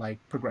not like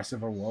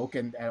progressive or woke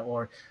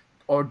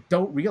or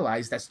don't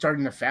realize that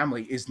starting a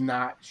family is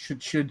not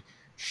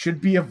should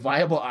be a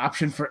viable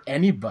option for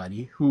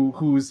anybody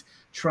who's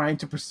trying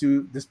to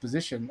pursue this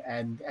position,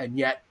 and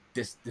yet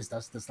this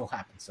still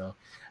happen. So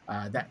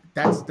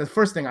that's the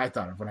first thing I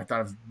thought of when I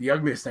thought of the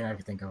ugliest thing I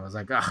could think of. I was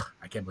like, oh,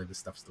 I can't believe this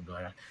stuff's still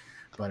going on.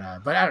 But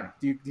I don't know.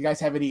 Do you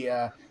guys have any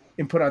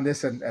input on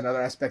this and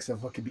other aspects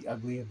of what could be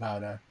ugly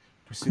about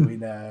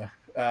pursuing a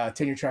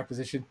tenure track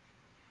position?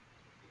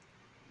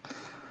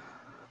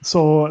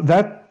 So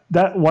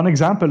that one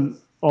example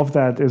of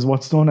that is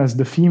what's known as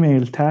the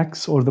female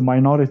tax or the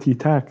minority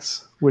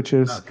tax, which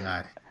is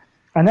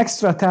an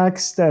extra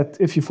tax that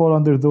if you fall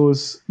under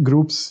those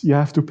groups, you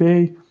have to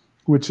pay,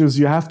 which is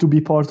you have to be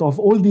part of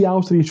all the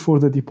outreach for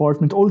the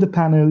department, all the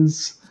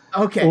panels.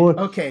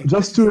 Okay.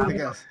 Just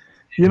to,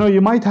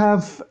 you might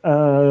have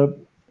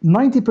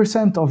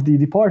 90% of the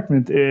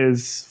department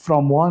is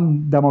from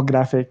one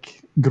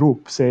demographic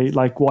group, say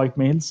like white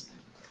males,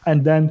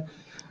 and then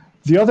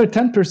the other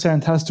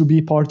 10% has to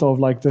be part of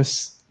like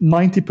this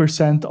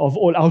 90% of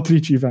all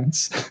outreach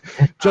events,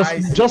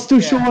 just to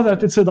show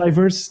that it's a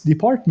diverse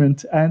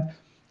department. And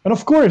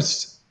of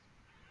course,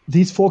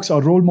 these folks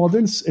are role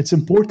models. It's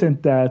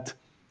important that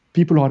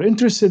people are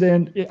interested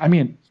in. I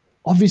mean,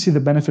 obviously the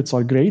benefits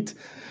are great,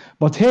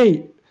 but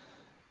hey,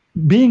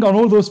 being on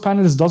all those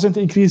panels doesn't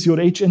increase your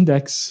H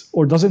index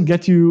or doesn't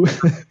get you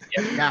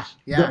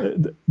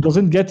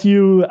doesn't get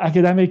you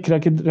academic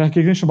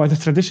recognition by the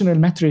traditional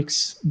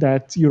metrics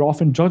that you're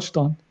often judged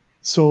on.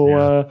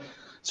 So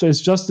so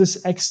it's just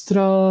this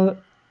extra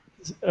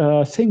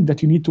thing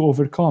that you need to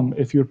overcome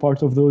if you're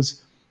part of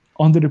those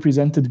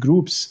underrepresented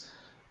groups,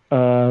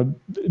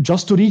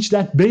 just to reach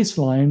that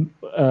baseline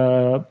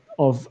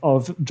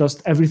of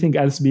just everything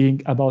else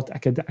being about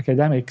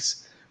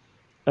academics.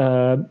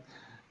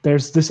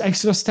 There's this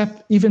extra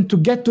step even to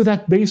get to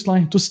that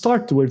baseline to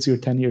start towards your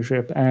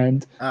tenureship,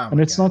 and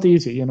it's not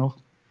easy, you know.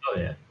 Oh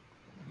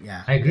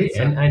yeah, I agree.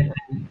 And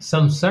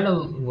some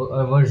subtle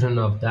version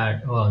of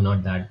that, well,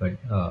 not that, but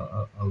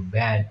a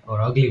bad or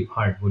ugly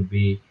part would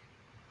be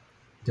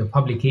the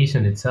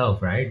publication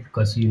itself, right?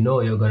 Because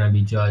you're going to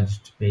be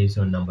judged based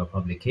on number of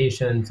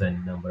publications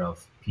and number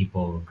of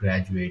people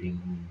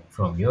graduating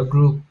from your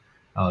group,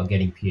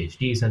 getting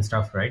PhDs and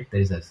stuff, right?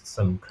 There's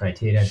some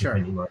criteria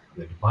depending on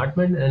your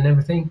department and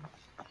everything.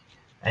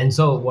 And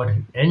so what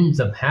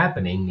ends up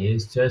happening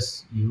is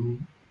just you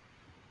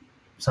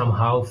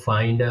somehow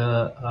find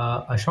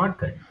a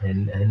shortcut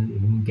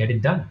and get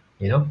it done,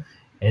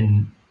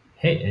 and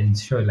hey, and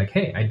sure, like,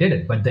 hey, I did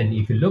it. But then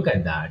if you look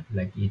at that,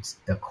 like, it's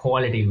the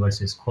quality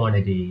versus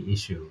quantity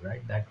issue,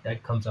 right?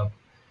 That comes up,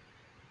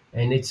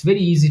 and it's very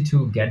easy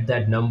to get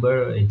that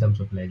number in terms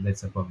of, like,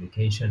 let's say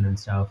publication and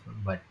stuff.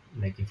 But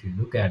like, if you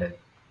look at it,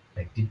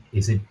 like,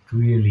 is it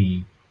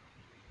really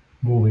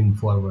moving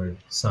forward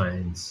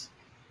science,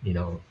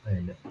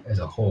 and as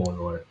a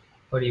whole,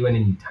 or even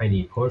in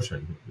tiny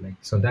portion, like,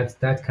 so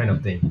that kind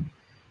of thing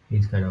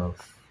is kind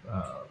of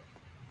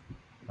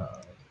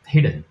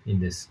hidden in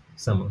this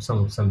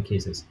some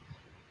cases.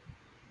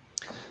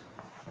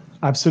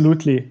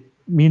 Absolutely. I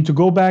mean, to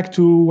go back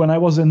to when I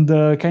was in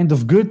the kind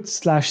of good /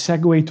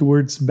 segue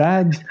towards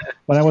bad,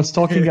 when I was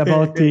talking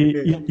about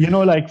the,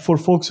 like, for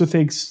folks who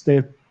thinks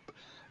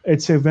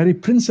it's a very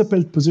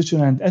principled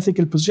position and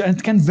ethical position, and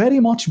it can very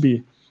much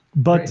be.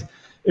 But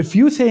if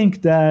you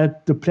think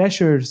that the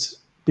pressures,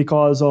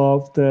 because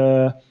of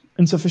the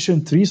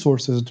insufficient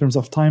resources in terms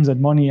of times and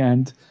money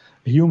and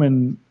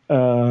human,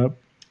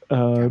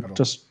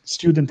 just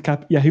student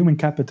human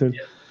capital,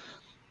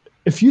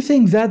 if you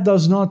think that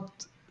does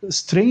not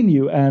strain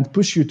you and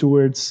push you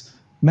towards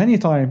many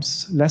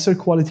times lesser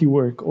quality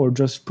work or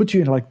just put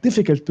you in like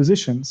difficult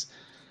positions,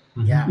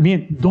 I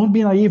mean, don't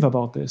be naive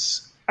about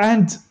this.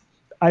 And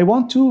I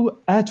want to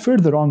add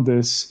further on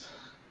this.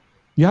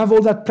 You have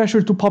all that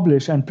pressure to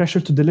publish and pressure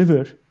to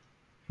deliver.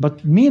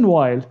 But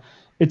meanwhile,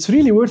 it's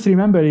really worth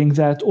remembering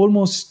that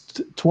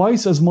almost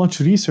twice as much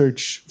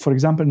research, for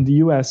example, in the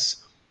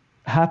US,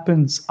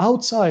 happens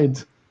outside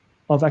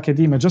of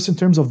academia, just in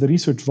terms of the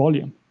research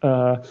volume.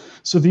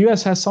 So the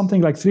US has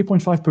something like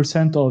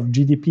 3.5% of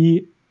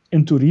GDP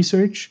into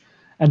research,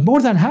 and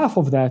more than half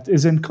of that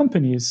is in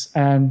companies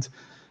and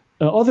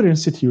other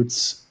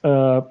institutes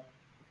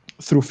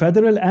through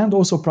federal and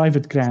also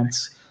private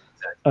grants.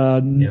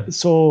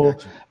 So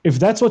if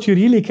that's what you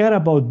really care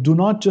about, do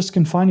not just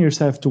confine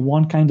yourself to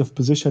one kind of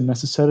position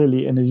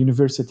necessarily in a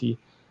university.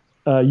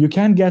 You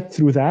can get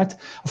through that.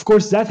 Of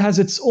course, that has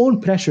its own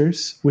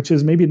pressures, which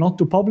is maybe not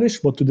to publish,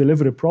 but to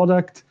deliver a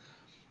product.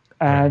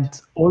 And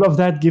all of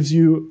that gives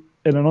you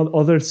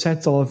another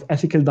set of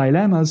ethical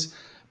dilemmas.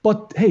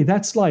 But hey,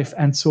 that's life.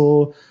 And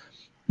so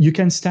you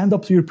can stand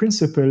up to your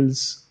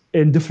principles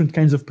in different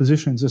kinds of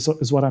positions,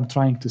 is what I'm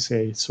trying to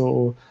say.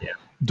 So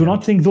do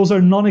not think those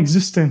are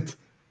non-existent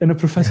in a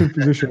professor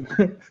position.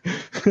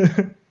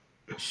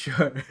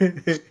 Sure.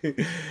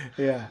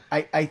 Yeah.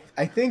 I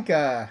think,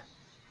 there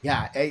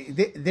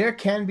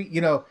can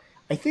be,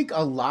 I think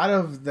a lot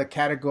of the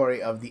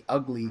category of the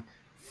ugly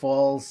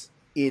falls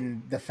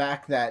in the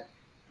fact that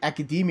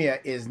academia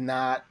is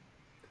not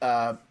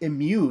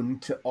immune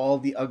to all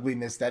the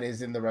ugliness that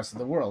is in the rest of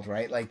the world,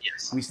 right? Like,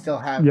 we still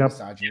have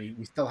misogyny,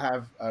 we still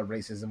have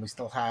racism, we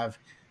still have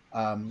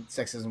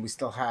sexism, we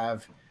still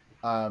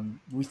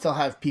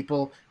have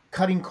people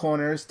cutting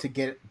corners to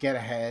get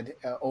ahead,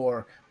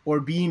 or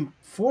being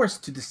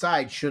forced to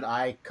decide, should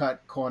I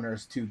cut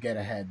corners to get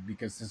ahead,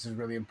 because this is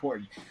really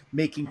important.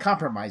 Making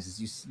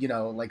compromises,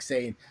 like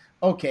saying,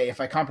 okay, if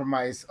I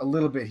compromise a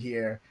little bit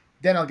here,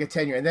 then I'll get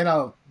tenure, and then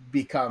I'll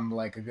become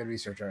like a good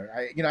researcher.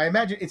 I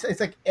imagine it's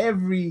like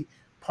every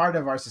part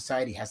of our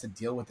society has to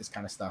deal with this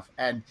kind of stuff,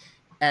 and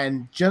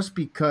just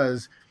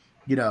because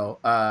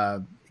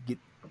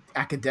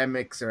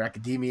academics or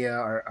academia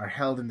are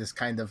held in this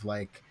kind of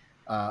like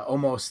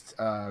almost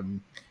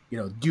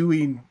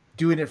doing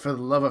it for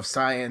the love of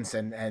science,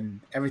 and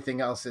everything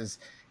else is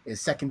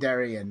is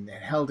secondary and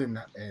held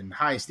in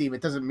high esteem,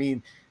 it doesn't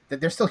mean that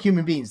they're still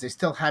human beings. They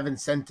still have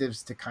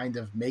incentives to kind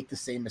of make the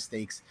same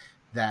mistakes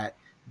that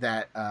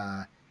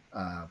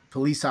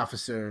police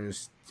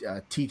officers,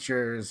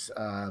 teachers,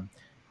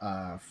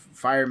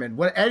 firemen,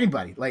 what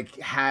anybody like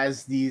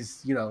has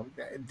these.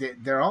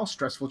 They're all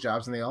stressful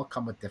jobs, and they all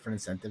come with different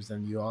incentives.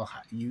 And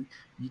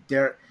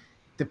they're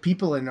the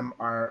people in them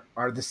are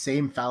the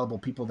same fallible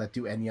people that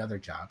do any other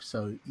job.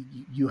 So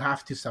you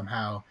have to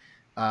somehow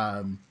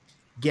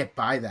get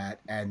by that,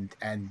 and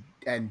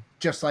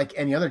just like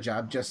any other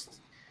job, just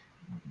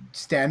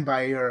stand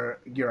by your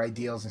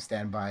ideals and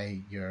stand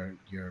by your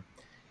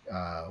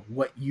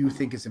what you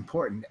think is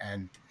important,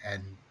 and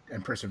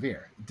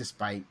persevere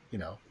despite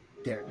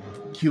there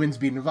humans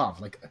being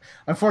involved. Like,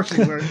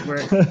 unfortunately,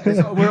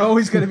 we're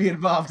always going to be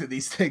involved in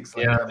these things.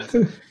 Like,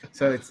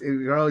 so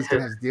we're always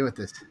going to have to deal with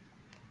this.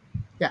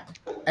 Yeah,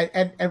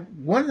 and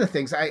one of the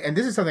things and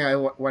this is something I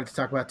wanted to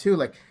talk about too.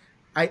 Like,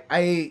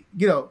 I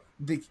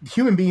the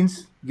human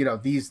beings,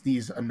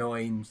 these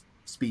annoying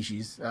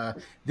species,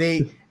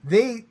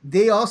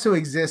 they also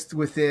exist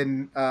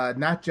within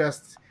not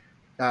just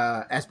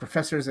as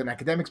professors and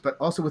academics, but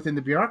also within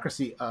the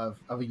bureaucracy of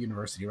a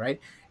university, right?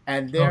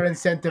 And they're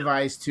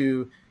incentivized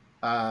to,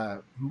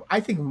 I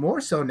think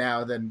more so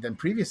now than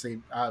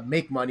previously,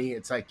 make money.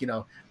 It's like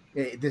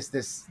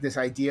this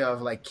idea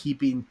of like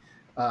keeping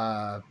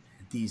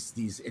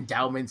these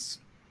endowments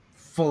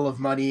full of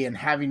money and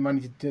having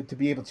money to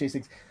be able to chase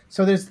things.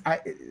 So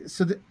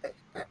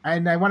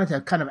and I wanted to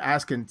kind of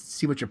ask and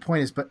see what your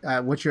point is, but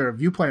what your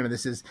viewpoint on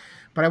this is.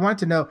 But I wanted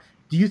to know,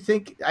 do you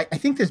think, I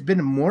think there's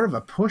been more of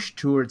a push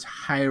towards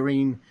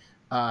hiring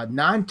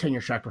non-tenure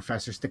track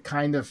professors to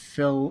kind of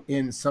fill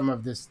in some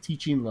of this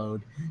teaching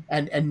load,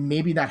 and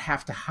maybe not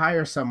have to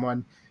hire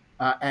someone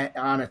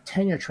on a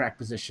tenure track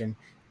position,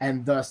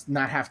 and thus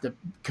not have to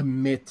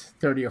commit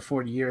 30 or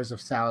 40 years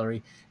of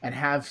salary, and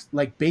have,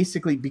 like,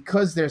 basically,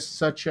 because there's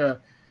such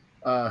a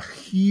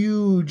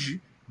huge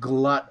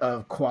glut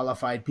of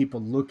qualified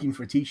people looking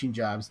for teaching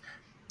jobs.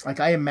 Like,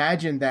 I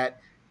imagine that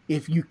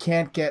if you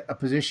can't get a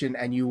position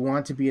and you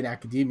want to be in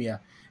academia,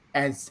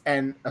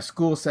 and a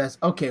school says,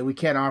 okay, we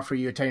can't offer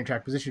you a tenure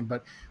track position,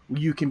 but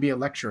you can be a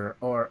lecturer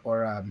or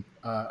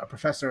a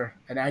professor,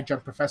 an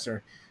adjunct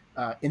professor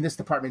in this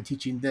department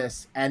teaching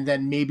this, and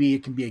then maybe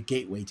it can be a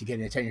gateway to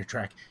getting a tenure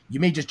track. You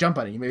may just jump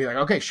on it. You may be like,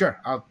 okay, sure,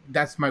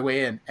 that's my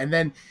way in.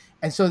 And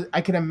so I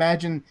can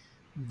imagine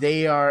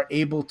they are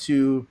able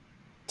to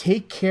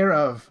take care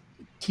of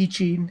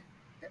teaching,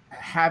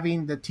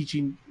 having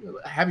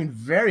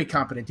very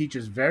competent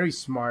teachers, very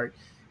smart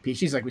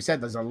PhDs. Like we said,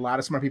 there's a lot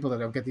of smart people that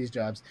don't get these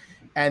jobs,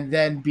 and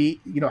then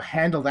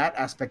handle that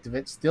aspect of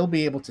it, still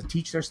be able to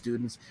teach their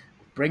students,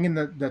 bring in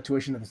the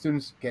tuition that the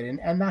students get in,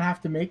 and not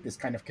have to make this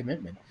kind of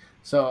commitment.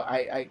 So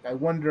I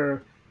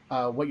wonder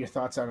what your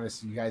thoughts on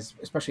this, you guys,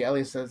 especially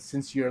Elias,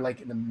 since you're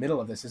like in the middle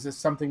of this. Is this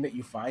something that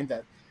you find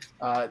that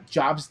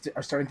jobs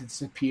are starting to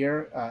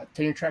disappear,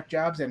 tenure track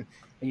jobs, and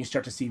you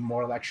start to see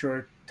more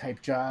lecturer type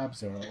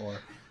jobs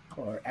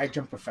or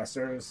adjunct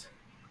professors?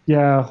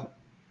 Yeah,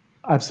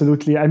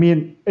 absolutely. I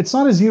mean, it's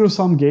not a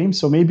zero-sum game,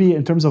 so maybe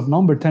in terms of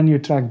number, tenure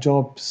track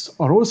jobs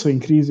are also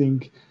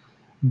increasing,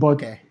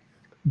 but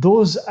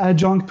those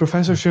adjunct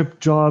professorship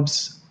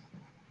jobs,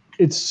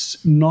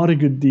 it's not a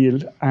good deal,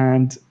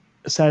 and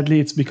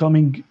sadly it's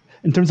becoming,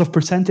 in terms of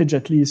percentage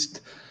at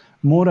least,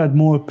 more and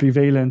more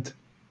prevalent,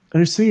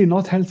 and it's really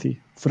not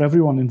healthy for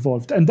everyone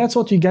involved. And that's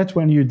what you get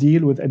when you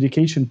deal with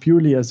education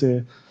purely as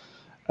a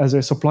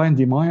supply and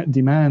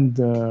demand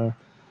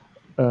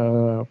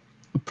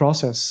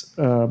process,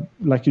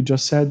 like you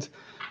just said.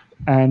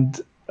 And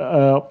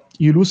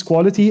you lose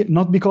quality,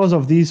 not because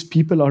of these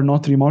people are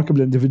not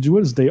remarkable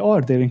individuals.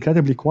 They're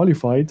incredibly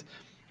qualified,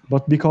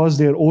 but because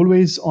they're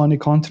always on a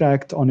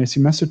contract on a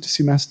semester to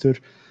semester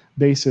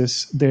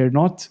basis. They're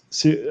not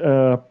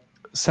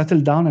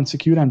settled down and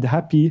secure and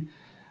happy.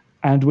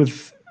 And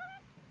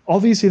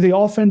obviously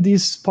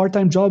these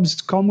part-time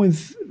jobs come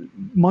with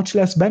much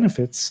less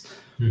benefits.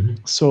 Mm-hmm.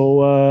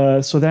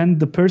 So then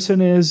the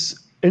person is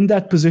in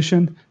that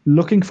position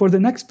looking for the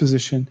next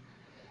position,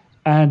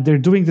 and they're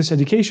doing this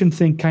education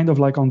thing kind of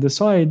like on the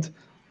side.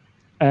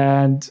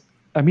 And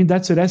I mean,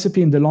 that's a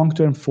recipe in the long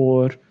term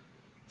for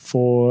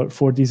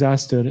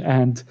disaster.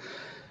 And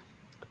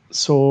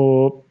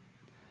so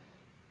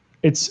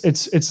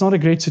it's not a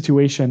great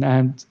situation.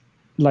 And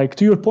like,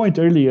 to your point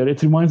earlier,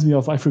 it reminds me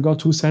of, I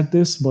forgot who said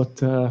this,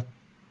 but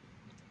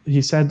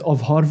he said of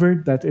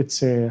Harvard that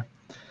it's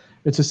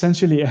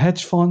essentially a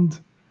hedge fund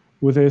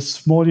with a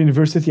small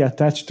university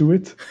attached to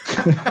it.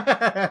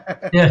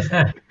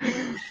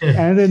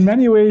 And in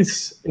many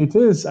ways it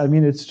is. I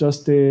mean, it's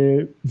just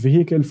a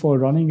vehicle for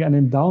running an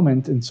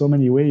endowment in so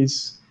many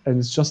ways, and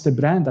it's just a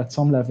brand at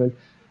some level.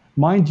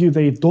 Mind you,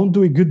 they don't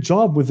do a good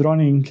job with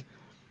running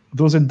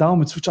those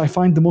endowments, which I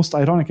find the most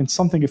ironic, and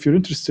something, if you're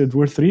interested,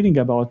 worth reading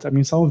about. I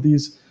mean, some of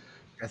these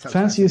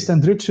fanciest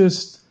and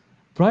richest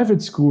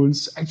private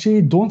schools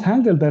actually don't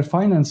handle their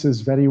finances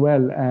very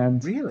well.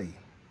 And really?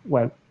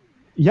 Well,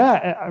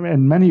 Yeah, I mean,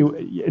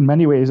 in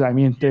many ways. I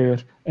mean, they're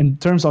in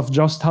terms of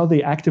just how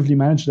they actively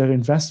manage their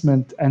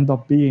investment, end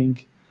up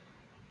being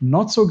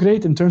not so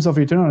great in terms of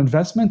return on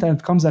investment, and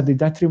it comes at the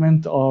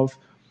detriment of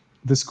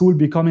the school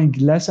becoming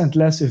less and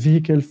less a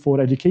vehicle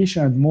for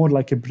education and more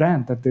like a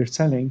brand that they're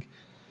selling.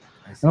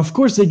 And of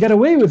course, they get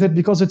away with it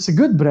because it's a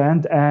good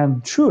brand.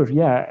 And sure,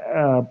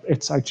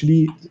 it's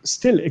actually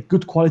still a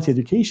good quality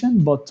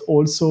education, but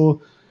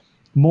also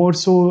more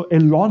so a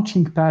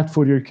launching pad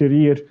for your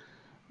career,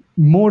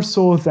 more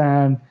so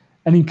than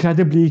an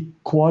incredibly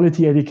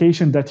quality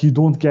education that you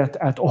don't get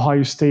at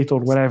Ohio State or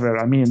whatever.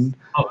 I mean,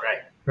 Oh,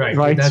 right.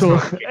 right? That's So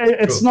not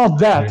it's true. not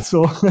that.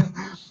 So,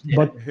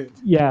 but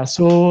yeah.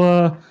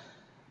 So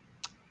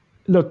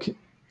look,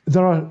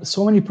 there are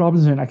so many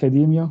problems in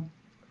academia.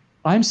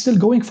 I'm still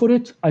going for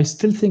it. I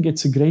still think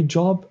it's a great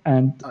job,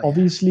 and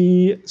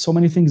obviously, so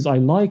many things I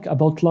like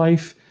about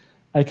life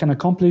I can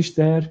accomplish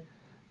there.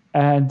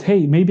 And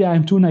hey, maybe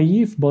I'm too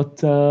naive,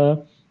 but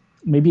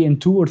maybe in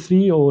 2 or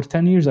 3 or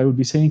 10 years I will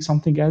be saying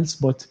something else.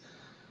 But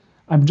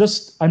I'm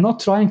not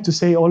trying to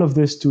say all of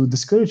this to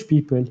discourage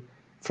people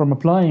from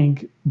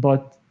applying,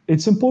 but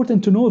it's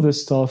important to know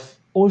this stuff.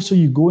 Also,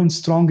 you go in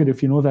stronger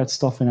if you know that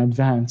stuff in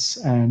advance.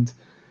 And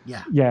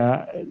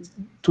yeah,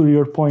 to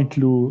your point,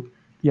 Lou,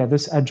 yeah,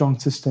 this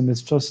adjunct system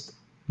is just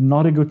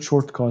not a good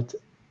shortcut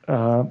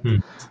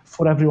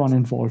for everyone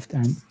involved.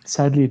 And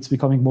sadly, it's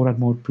becoming more and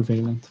more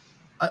prevalent.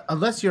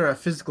 Unless you're a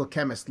physical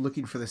chemist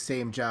looking for the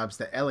same jobs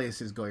that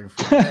Elias is going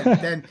for,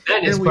 then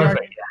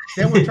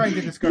we're trying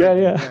to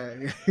discourage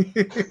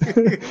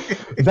it.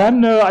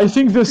 Then I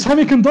think the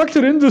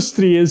semiconductor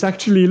industry is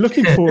actually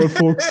looking for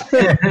folks.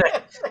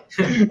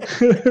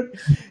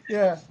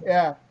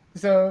 Yeah.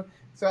 So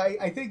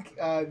I think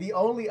the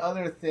only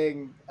other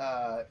thing,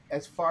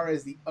 as far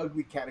as the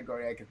ugly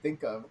category I could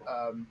think of,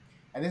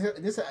 and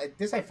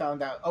this I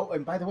found out. Oh,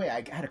 and by the way,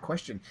 I had a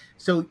question.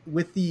 So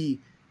with these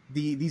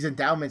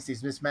endowments,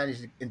 these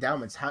mismanaged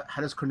endowments, how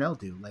does Cornell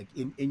do? Like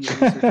in your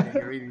research and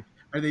your reading,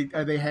 are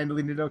they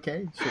handling it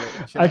okay?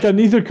 I can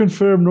neither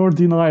confirm nor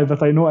deny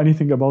that I know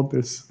anything about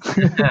this.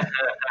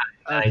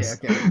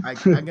 Nice. Okay.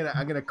 I'm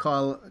gonna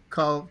call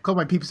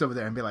my peeps over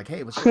there and be like,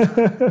 hey, what's going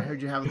on? I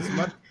heard you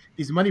have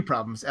these money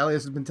problems.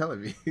 Elias has been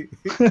telling me.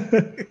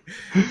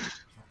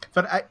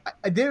 But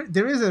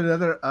there is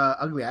another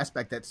ugly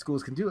aspect that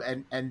schools can do,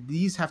 and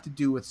these have to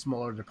do with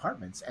smaller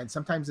departments. And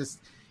sometimes it's,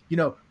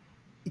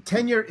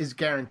 tenure is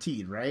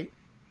guaranteed, right?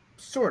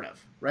 Sort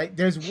of, right?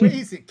 There's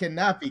ways it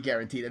cannot be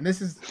guaranteed. And this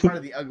is part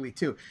of the ugly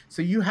too.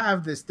 So you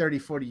have this 30,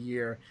 40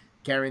 year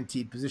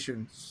guaranteed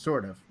position,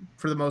 sort of,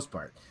 for the most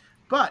part.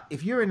 But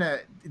if you're this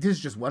is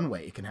just one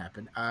way it can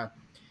happen.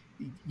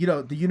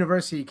 The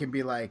university can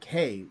be like,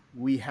 hey,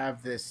 we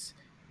have this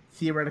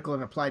theoretical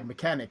and applied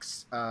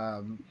mechanics,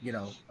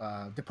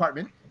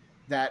 department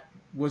that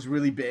was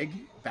really big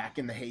back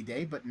in the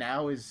heyday, but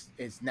now is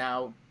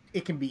now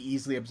it can be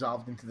easily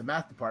absolved into the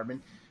math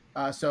department.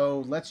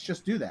 So let's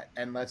just do that,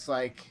 and let's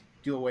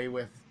do away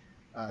with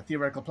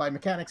theoretical applied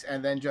mechanics,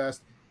 and then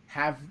just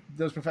have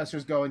those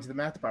professors go into the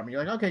math department.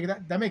 You're like, okay,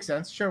 that makes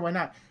sense. Sure, why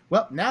not?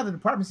 Well, now the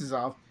department's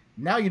dissolved.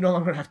 Now you no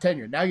longer have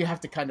tenure. Now you have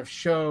to kind of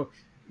show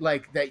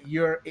that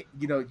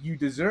you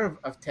deserve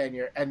of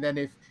tenure, and then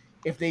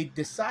if they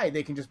decide,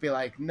 they can just be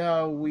like,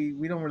 no,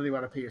 we don't really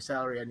want to pay your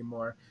salary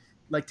anymore.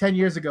 Like 10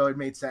 years ago, it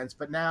made sense,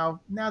 but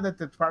now that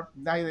the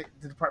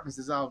department's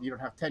dissolved, you don't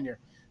have tenure.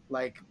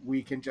 Like,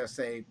 we can just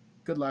say,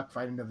 good luck,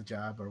 find another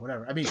job or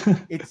whatever. I mean,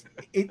 it's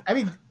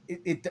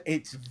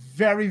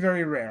very,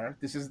 very rare.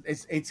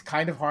 It's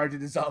kind of hard to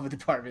dissolve a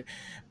department,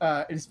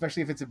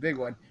 especially if it's a big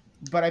one.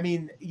 But I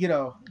mean,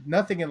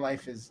 nothing in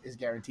life is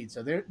guaranteed.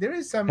 So there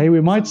is some. Hey, we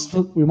might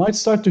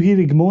start to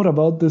hearing more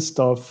about this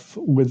stuff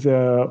with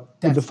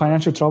the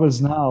financial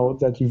troubles now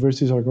that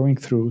universities are going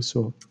through.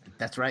 So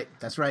that's right.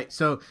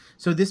 So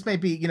this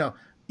might be,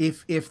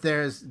 if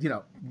there's,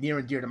 near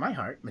and dear to my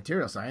heart,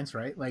 material science,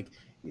 right? Like,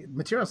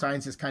 material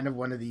science is kind of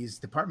one of these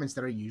departments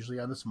that are usually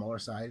on the smaller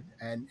side,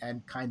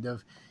 and kind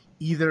of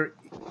either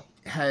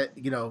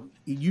it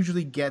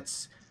usually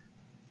gets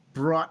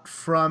brought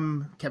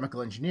from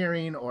chemical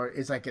engineering, or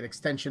is like an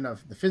extension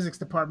of the physics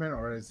department,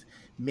 or is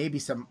maybe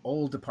some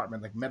old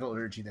department like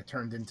metallurgy that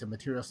turned into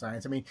material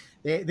science. I mean,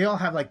 they all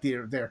have like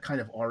their kind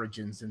of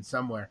origins in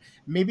somewhere.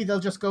 Maybe they'll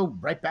just go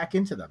right back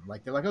into them.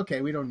 Like, they're like,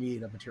 okay, we don't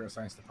need a material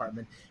science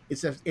department.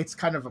 It's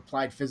kind of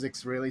applied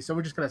physics, really. So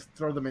we're just going to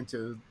throw them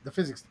into the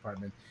physics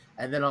department.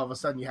 And then all of a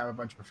sudden you have a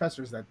bunch of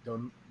professors that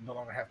no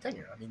longer have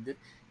tenure. I mean,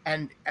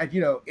 and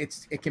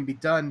it can be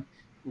done,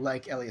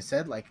 like Elias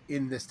said, like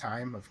in this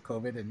time of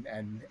COVID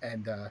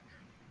and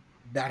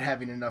not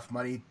having enough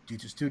money due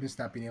to students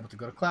not being able to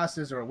go to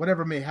classes or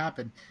whatever may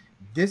happen.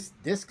 This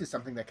is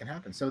something that can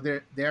happen. So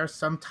there are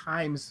some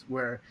times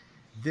where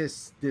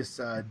this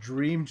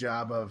dream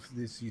job of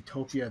this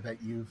utopia that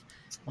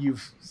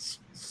you've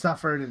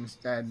suffered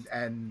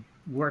and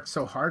worked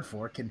so hard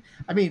for can.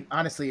 I mean,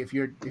 honestly, if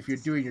you're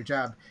doing your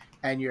job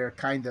and you're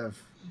kind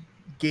of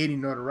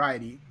gaining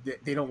notoriety,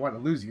 they don't want to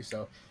lose you.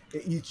 So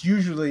it's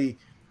usually,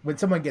 when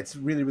someone gets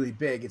really, really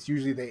big, it's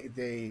usually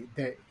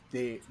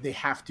they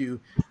have to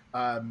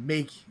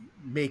make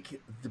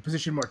the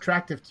position more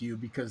attractive to you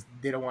because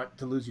they don't want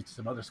to lose you to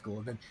some other school.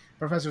 And then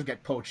professors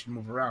get poached and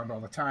move around all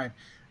the time.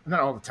 Not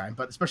all the time,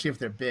 but especially if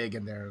they're big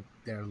and they're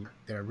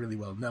really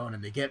well known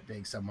and they get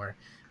big somewhere,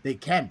 they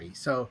can be.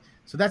 So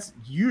that's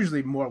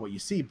usually more what you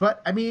see. But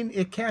I mean,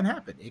 it can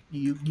happen.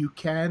 You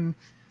can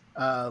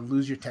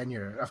lose your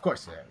tenure. Of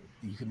course,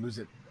 you can lose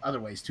it other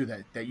ways too.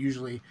 That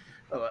usually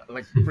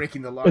like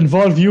breaking the law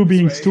involve you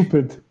being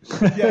stupid.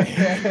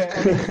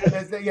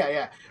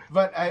 yeah.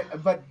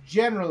 But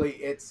generally,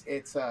 it's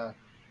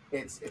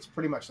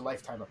pretty much a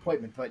lifetime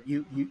appointment. But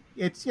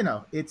it's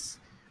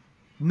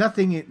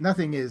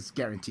nothing is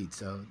guaranteed.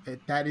 So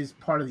that is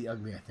part of the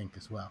ugly, I think,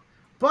 as well.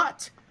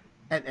 But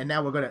and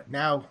now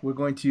we're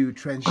going to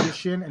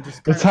transition and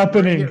just what's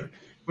happening.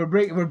 We're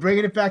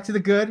bringing it back to the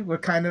good. We're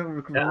kind of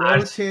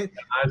rotating.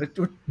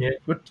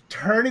 We're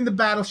turning the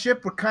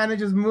battleship. We're kind of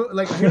just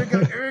like here we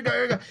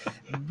go.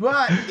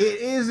 But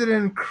it is an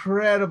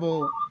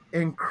incredible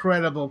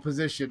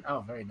position.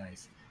 Oh, very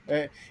nice.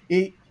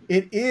 It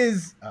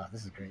is. Oh,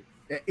 this is great.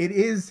 It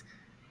is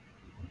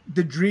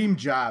the dream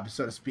job,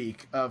 so to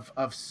speak,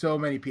 of so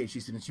many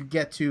PhD students. You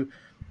get to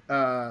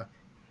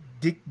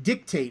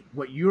dictate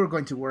what you're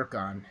going to work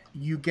on.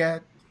 You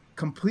get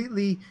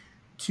completely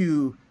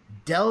to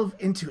delve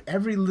into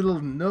every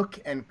little nook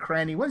and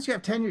cranny. Once you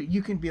have tenure,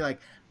 you can be like,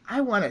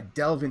 I want to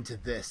delve into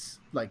this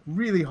like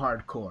really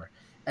hardcore.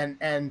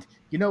 And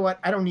you know what?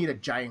 I don't need a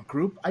giant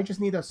group. I just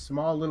need a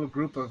small little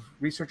group of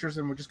researchers,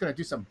 and we're just going to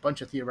do some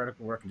bunch of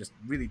theoretical work and just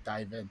really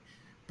dive in.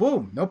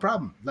 Boom, no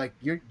problem. Like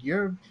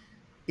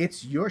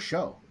it's your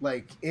show.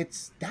 Like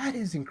that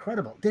is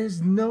incredible.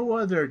 There's no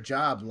other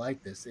job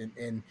like this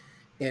in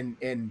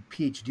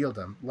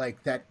PhD-dom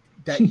like that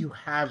you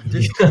have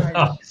this kind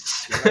of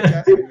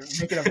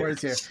making up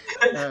words here.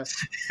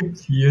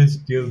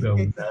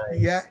 PhD-dom, nice.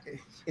 Yeah,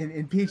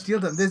 in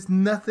PhD-dom, there's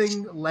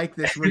nothing like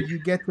this where you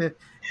get to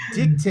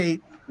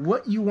dictate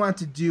what you want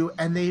to do,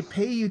 and they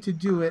pay you to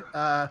do it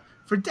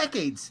for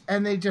decades,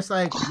 and they just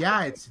like,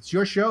 yeah, it's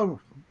your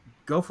show,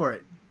 go for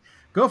it,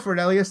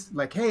 Elias.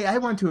 Like, hey, I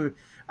want to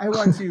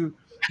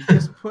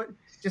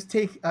just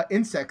take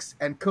insects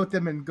and coat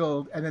them in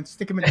gold and then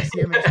stick them in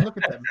SEM and just look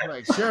at them.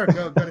 Like, sure,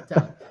 go to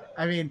town.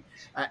 I mean,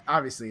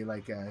 obviously,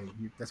 like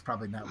that's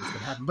probably not what's going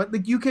to happen. But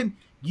like,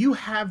 you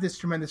have this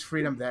tremendous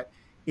freedom that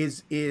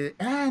is,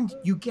 and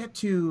you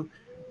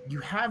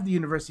have the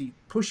university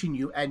pushing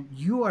you, and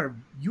you are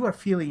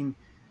feeling,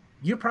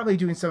 you're probably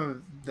doing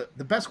some of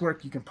the best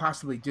work you can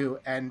possibly do,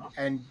 and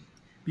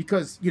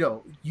because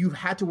you've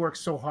had to work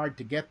so hard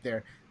to get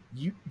there.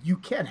 You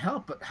can't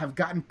help but have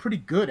gotten pretty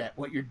good at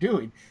what you're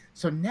doing.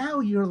 So now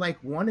you're like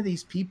one of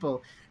these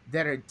people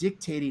that are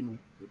dictating,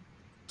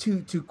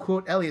 to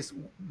quote Elias,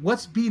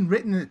 what's being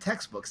written in the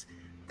textbooks.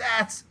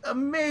 That's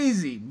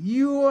amazing.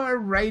 You are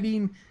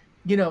writing,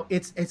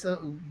 it's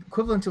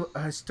equivalent to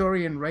a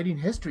historian writing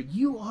history.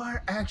 You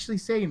are actually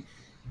saying,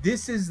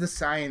 this is the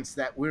science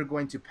that we're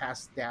going to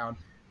pass down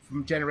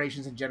from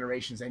generations and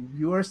generations, and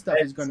your stuff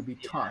is going to be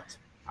taught.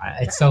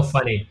 It's so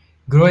funny.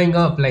 Growing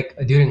up, like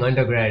during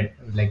undergrad,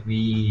 like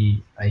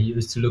I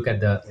used to look at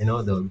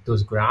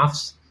those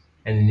graphs,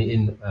 and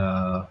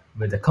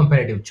with a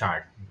comparative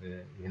chart,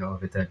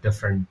 with the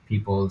different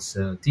people's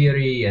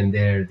theory and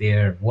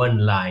their one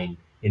line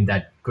in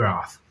that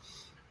graph,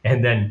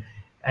 and then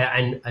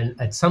and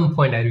at some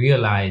point I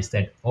realized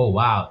that, oh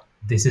wow,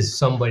 this is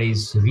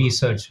somebody's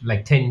research,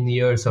 like 10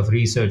 years of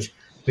research,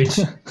 which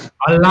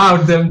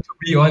allowed them to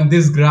be on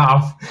this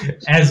graph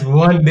as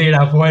one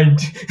data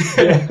point.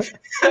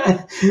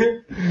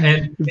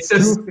 And it's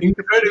just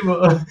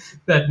incredible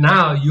that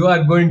now you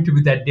are going to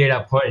be that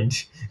data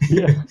point.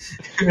 Yeah.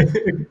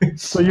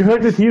 So you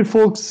heard it here,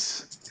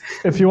 folks.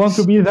 If you want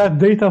to be that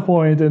data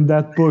point in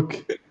that book,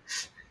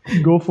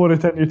 go for a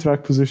tenure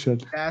track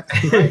position.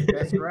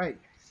 That's right.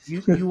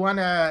 You want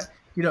to,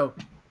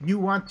 you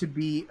want to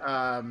be,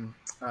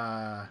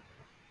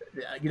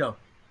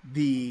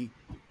 the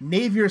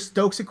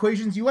Navier-Stokes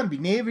equations. You want to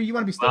be Navier, you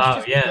want to be Stokes.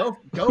 Wow, yeah.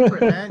 Go for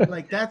it, man.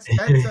 Like that's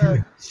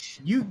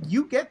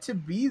you get to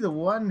be the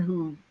one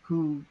who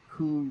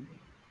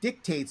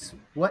dictates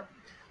what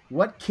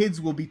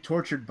kids will be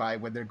tortured by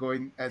when they're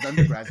going as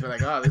undergrads. They're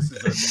like, oh, this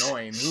is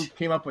annoying. Who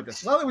came up with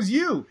this? Well, it was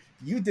you.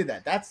 You did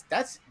that.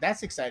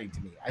 That's exciting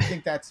to me. I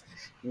think that's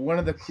one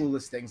of the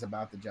coolest things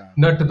about the job.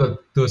 Not to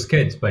those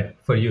kids, but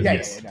for you,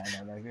 yes.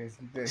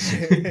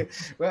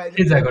 Well,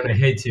 kids are going to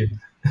hate you.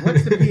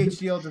 Once the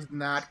PhD does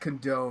not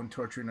condone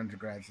torturing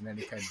undergrads in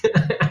any kind of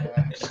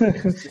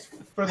just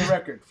for the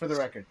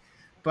record.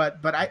 But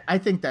I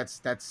think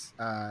that's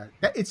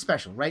it's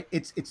special, right?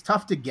 It's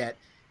tough to get,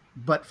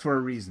 but for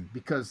a reason,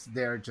 because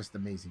they're just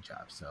amazing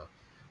jobs.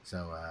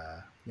 So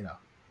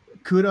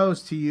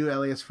kudos to you,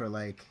 Elias, for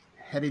like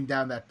heading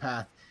down that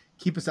path.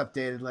 Keep us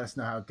updated. Let us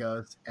know how it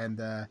goes. And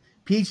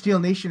PhD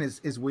Nation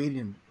is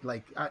waiting.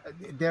 Like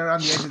they're on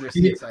the edge of their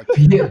seats. Like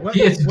what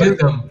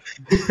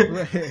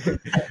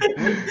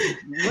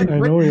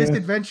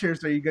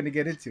misadventures are you going to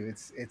get into?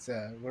 It's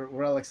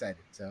we're all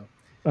excited. So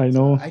I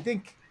know. So I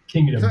think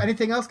Kingdom. So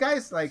anything else,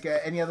 guys? Like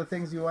any other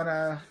things you want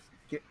to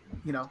get,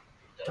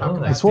 talk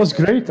about? This was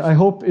great. I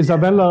hope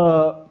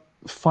Isabella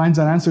finds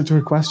an answer to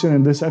her question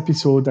in this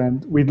episode,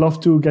 and we'd love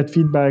to get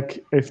feedback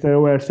if there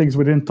were things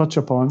we didn't touch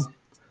upon.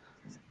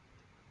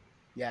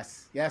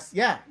 Yes.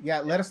 Yeah.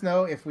 Let us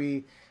know if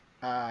we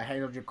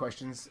handled your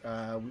questions.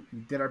 We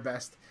did our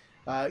best.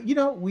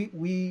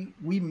 We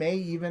may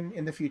even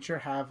in the future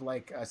have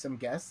like some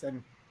guests,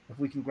 and if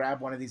we can grab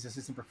one of these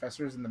assistant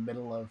professors in the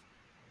middle of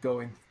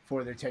going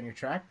for their tenure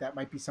track, that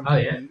might be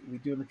something we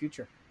do in the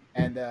future.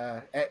 And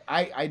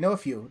I know a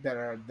few that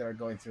are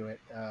going through it,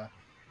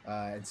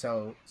 and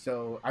so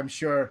I'm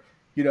sure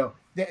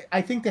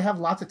I think they have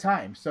lots of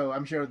time, so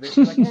I'm sure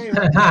they're like, hey,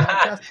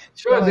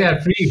 sure, they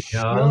are free.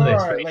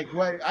 Sure, like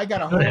what? I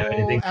got a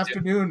whole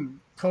afternoon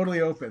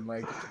totally open.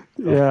 Like,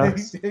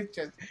 just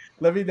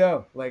let me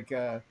know. Like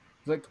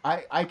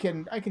I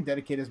can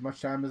dedicate as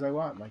much time as I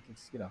want. Like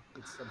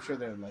I'm sure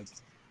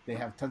they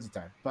have tons of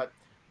time. But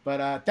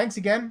thanks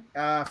again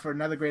for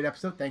another great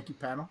episode. Thank you,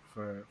 panel,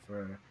 for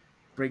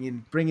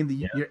bringing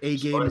your A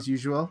game as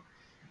usual.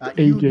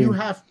 You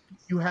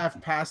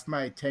have passed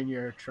my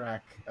tenure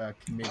track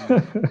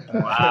committee.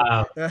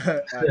 Wow.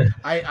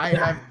 I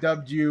have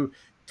dubbed you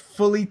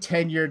fully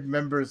tenured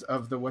members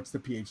of the What's the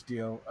PH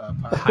Deal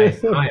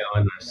podcast. High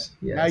honors.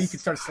 Yes. Now you can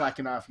start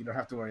slacking off. You don't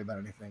have to worry about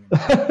anything.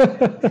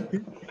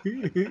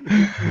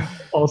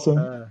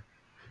 Awesome.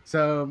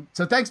 So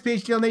thanks,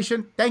 PHDL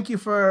Nation. Thank you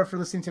for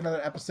listening to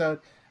another episode.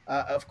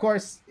 Of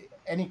course,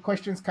 any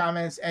questions,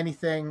 comments,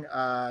 anything,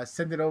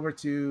 send it over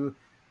to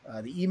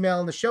the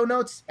email in the show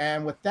notes.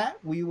 And with that,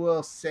 we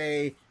will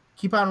say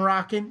keep on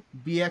rocking,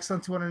 be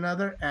excellent to one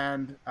another,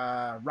 and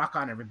rock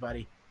on,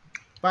 everybody.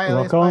 Bye,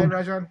 Elias. Bye,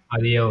 Rajan.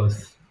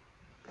 Adios.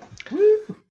 Woo.